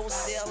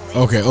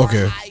 Okay.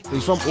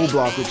 He's from O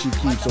Block with Chief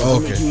Keef, so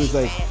he was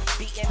like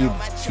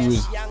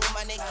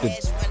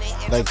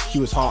he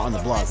was hot on the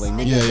block. Like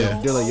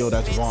they're like, yo,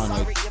 that's Vaughn.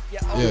 Like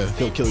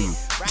he'll kill you.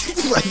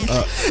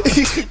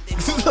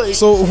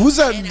 So who's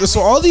that?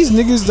 So all these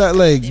niggas that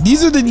like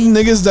these are the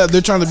niggas that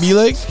they're trying to be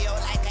like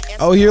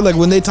out here. Like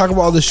when they talk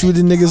about all the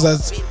shooting niggas,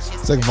 it's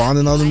like Vaughn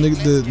and all the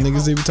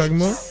niggas they be talking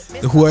about.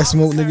 The Who I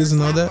Smoke niggas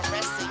and all that.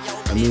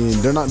 I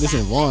mean, they're not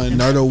dissing Vaughn.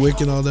 Nardo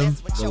Wick and all them.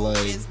 But like,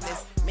 is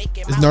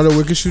Nardo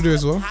Wick a shooter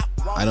as well?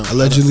 I don't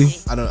allegedly.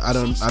 I don't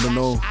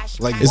know.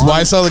 Like, is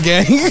YSL a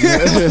gang?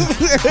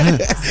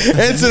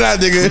 Answer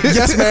that, nigga.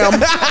 Yes,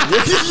 ma'am.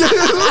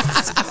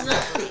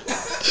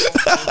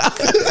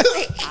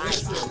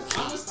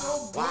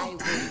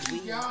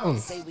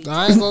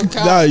 I ain't gonna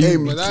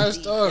count. But that's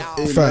tough.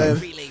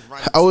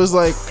 I was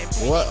like,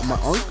 what?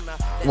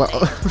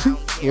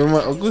 When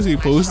my uncle he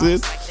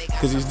posted,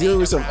 because he's dealing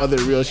with some other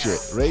real shit,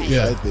 right?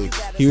 Yeah. I think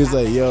he was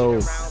like,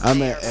 yo,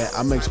 I'm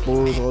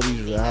exposed all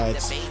these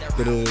rats,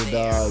 and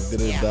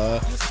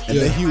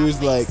then he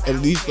was like, at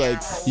least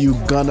like you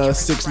gonna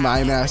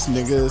 6ix9ine ass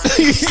niggas,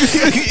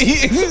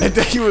 and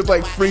then he was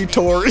like free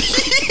Tory.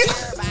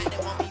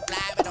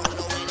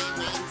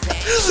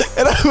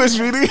 And I was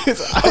reading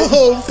his IG.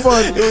 Oh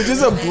fuck! It was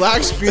just a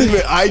black screen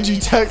with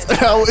IG text, and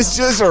I was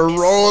just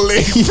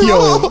rolling.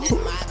 Yo,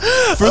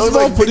 first of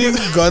all, putting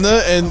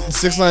Gunna and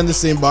 6ix9ine in the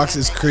same box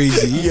is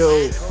crazy.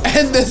 Yo,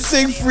 and then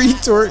saying free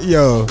tour.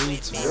 Yo,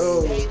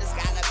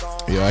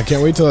 I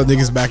can't wait till that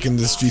nigga's back in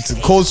the streets,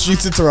 cold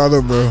streets of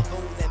Toronto, bro.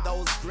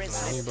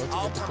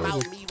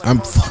 I'm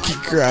fucking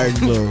crying,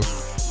 bro.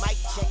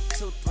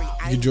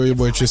 You enjoy your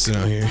boy Tristan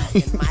out here.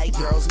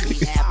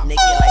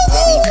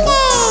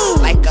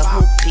 Like a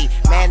hoopty,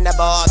 man, the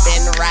ball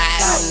been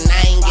riding.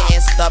 I ain't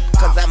getting stuck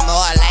cause I'm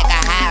more like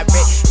a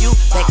hybrid. You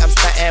think I'm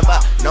stunting,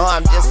 but no,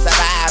 I'm just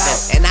surviving.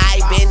 And I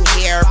been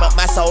here, but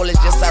my soul is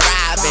just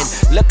arriving.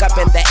 Look up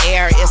in the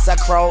air, it's a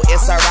crow,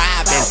 it's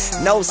arriving.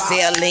 No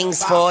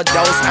ceilings for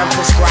dose, I'm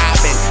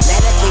prescribing.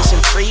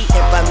 Medication free,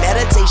 and for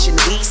meditation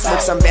we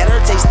smoke some better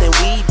taste than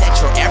weed that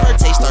you'll ever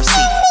taste or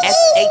see.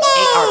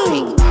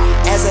 SHARP.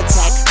 As a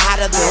tech,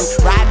 hotter than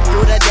riding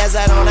through the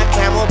desert on a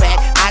camelback.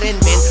 I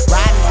done been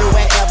riding through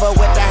wherever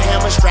with a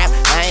hammer strap.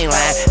 I ain't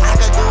lying, I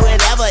could do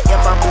whatever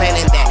if I'm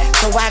planning that.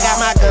 So I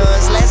got my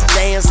guns, let's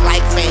dance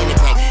like fanny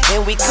pack.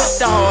 And we cook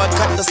the hard,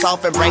 cut the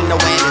soft, and bring the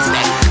whammies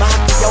back.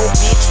 Mafia, yo,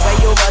 bitch, where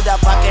your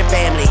motherfucking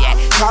family at?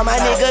 Call my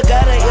nigga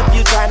Gutter if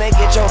you tryna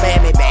get your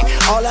mammy back.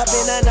 All up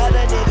in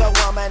another nigga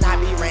woman, I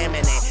be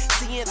ramming it.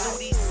 Seeing through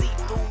these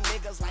see-through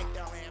niggas like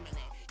the ramming it.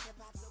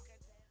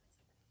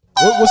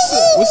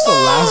 What's the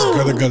last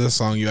Gutta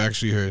song you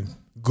actually heard?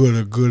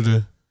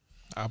 Gutta.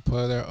 I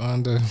put her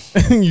on the.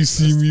 You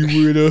see me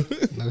with her.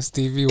 No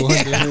Stevie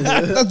Wonder.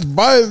 That's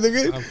biased,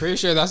 nigga. I'm pretty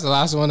sure that's the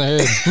last one I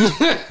heard.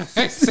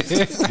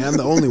 I'm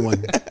the only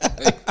one.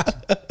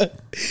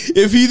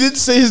 If he didn't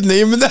say his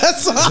name in that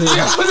song,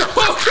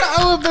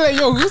 I would be like,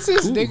 yo, who's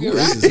this nigga?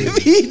 If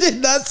he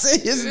did not say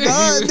his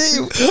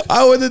name,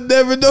 I would have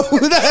never known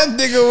who that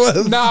nigga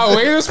was. Nah,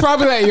 Wayne was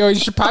probably like, yo, you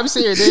should probably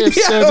say your name.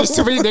 There's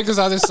too many niggas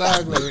on this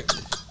song. Like,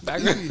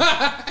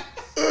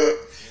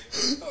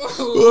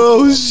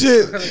 oh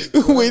shit!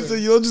 Wait, so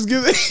you don't just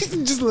give it?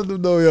 Just let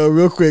them know, yo,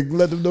 real quick.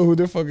 Let them know who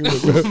they're fucking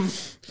with, bro.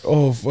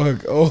 Oh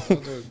fuck! Oh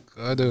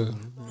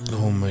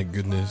my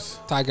goodness!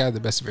 Tyga had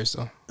the best verse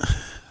though.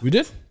 We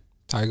did.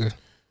 Tyga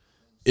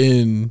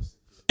in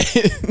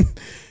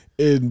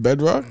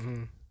Bedrock.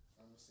 Mm-hmm.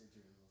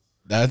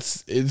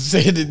 That's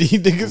insanity,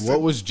 niggas.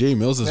 What was Jay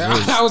Mills'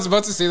 verse? I was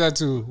about to say that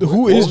too.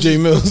 Who is Jay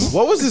Mills?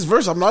 What was his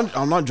verse? I'm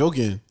not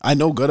joking. I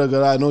know Gutta.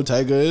 I know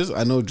Tyga is.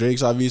 I know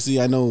Drake's.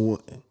 Obviously, I know.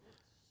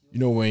 You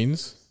know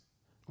Wayne's.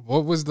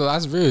 What was the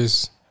last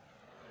verse?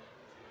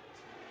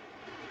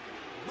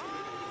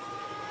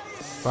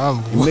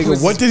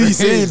 Nigga, what did he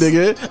say,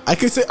 nigga? I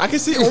can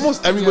say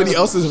almost everybody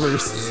else's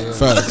verse. Yeah.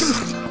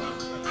 Facts.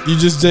 You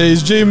just say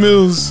it's Jay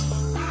Mills.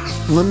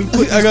 Let me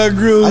put. I got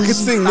grills. I can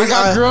sing. Nigga, I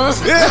got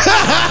grills.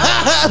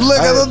 Look,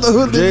 I don't know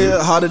who. Jay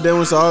hotter than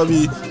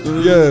wasabi.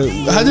 Yeah.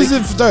 How does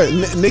it start,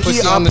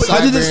 Nikki? How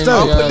did it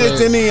start? I'll put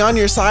this in on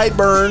your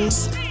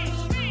sideburns.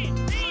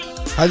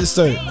 How did it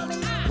start?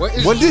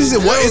 What is it?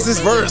 What is this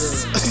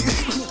verse?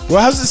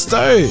 Well, how's it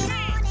start?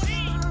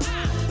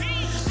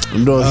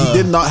 No, he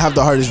did not have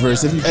the hardest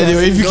verse. If you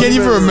can't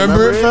even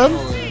remember it, fam,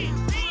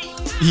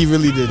 he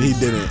really did. He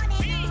didn't.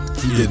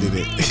 He did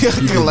it.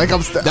 Like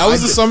that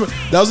was the summer.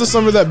 That was the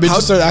summer that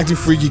bitches started acting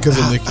freaky because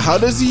of Nicki. How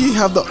does he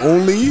have the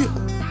only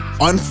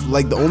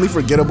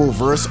forgettable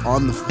verse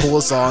on the whole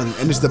song,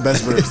 and it's the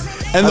best verse?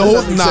 And the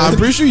whole I'm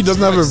pretty sure he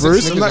doesn't have a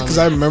verse in that because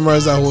I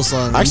memorized that whole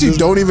song. I actually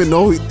don't even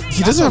know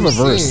he doesn't have a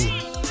verse.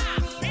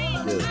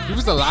 He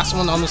was the last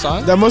one on the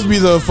song. That must be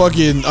the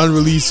fucking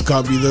unreleased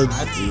copy. The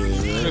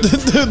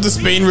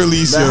Spain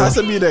release. That has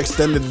to be the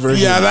extended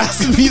version. Yeah, that has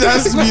to be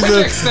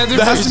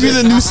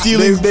the new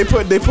Steelings. They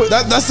put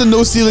that's the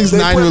No Ceilings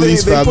 9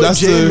 release, fam. They put That's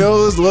Jay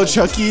Mills, Lil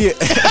Chucky,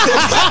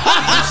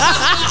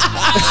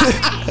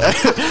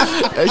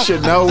 That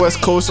shit now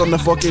West Coast on the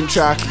fucking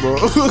track, bro.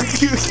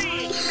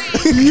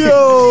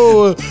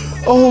 Yo,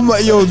 oh my,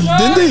 yo,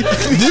 didn't they?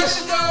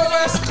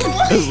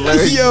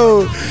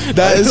 Yo,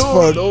 that is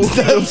fucked.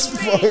 That's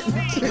fucked.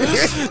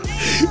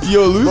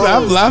 Yo, Luis,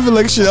 I'm laughing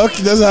like shit.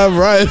 Okay, doesn't have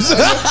rhymes.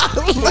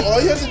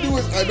 All you have to do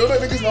is, I know that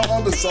nigga's not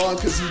on the song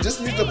because you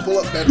just need to pull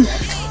up Bedrock.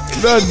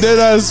 No, dead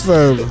ass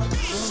fam.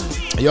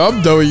 Yo,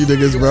 I'm done with you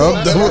niggas, bro.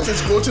 I'm done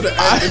Just go to the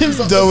end.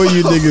 I'm done with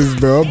you niggas,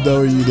 bro. I'm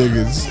done with you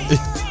niggas.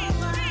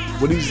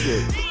 What do you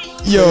say?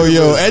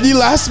 Yo, any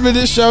last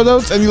minute shout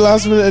outs? Any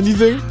last minute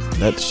anything?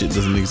 That shit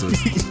doesn't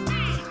exist.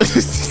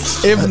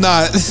 If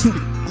not,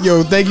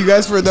 yo, thank you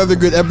guys for another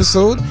good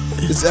episode.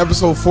 It's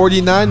episode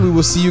 49. We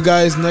will see you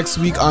guys next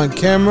week on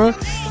camera.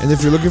 And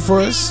if you're looking for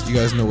us, you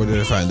guys know where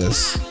to find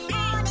us.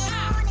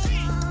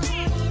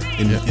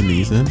 In the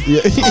East End?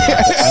 Yeah. I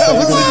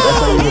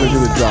thought you were gonna do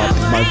the drop.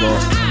 My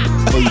fault.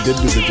 Oh, you did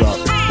do the drop.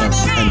 No,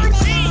 end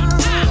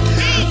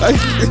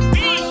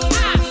it.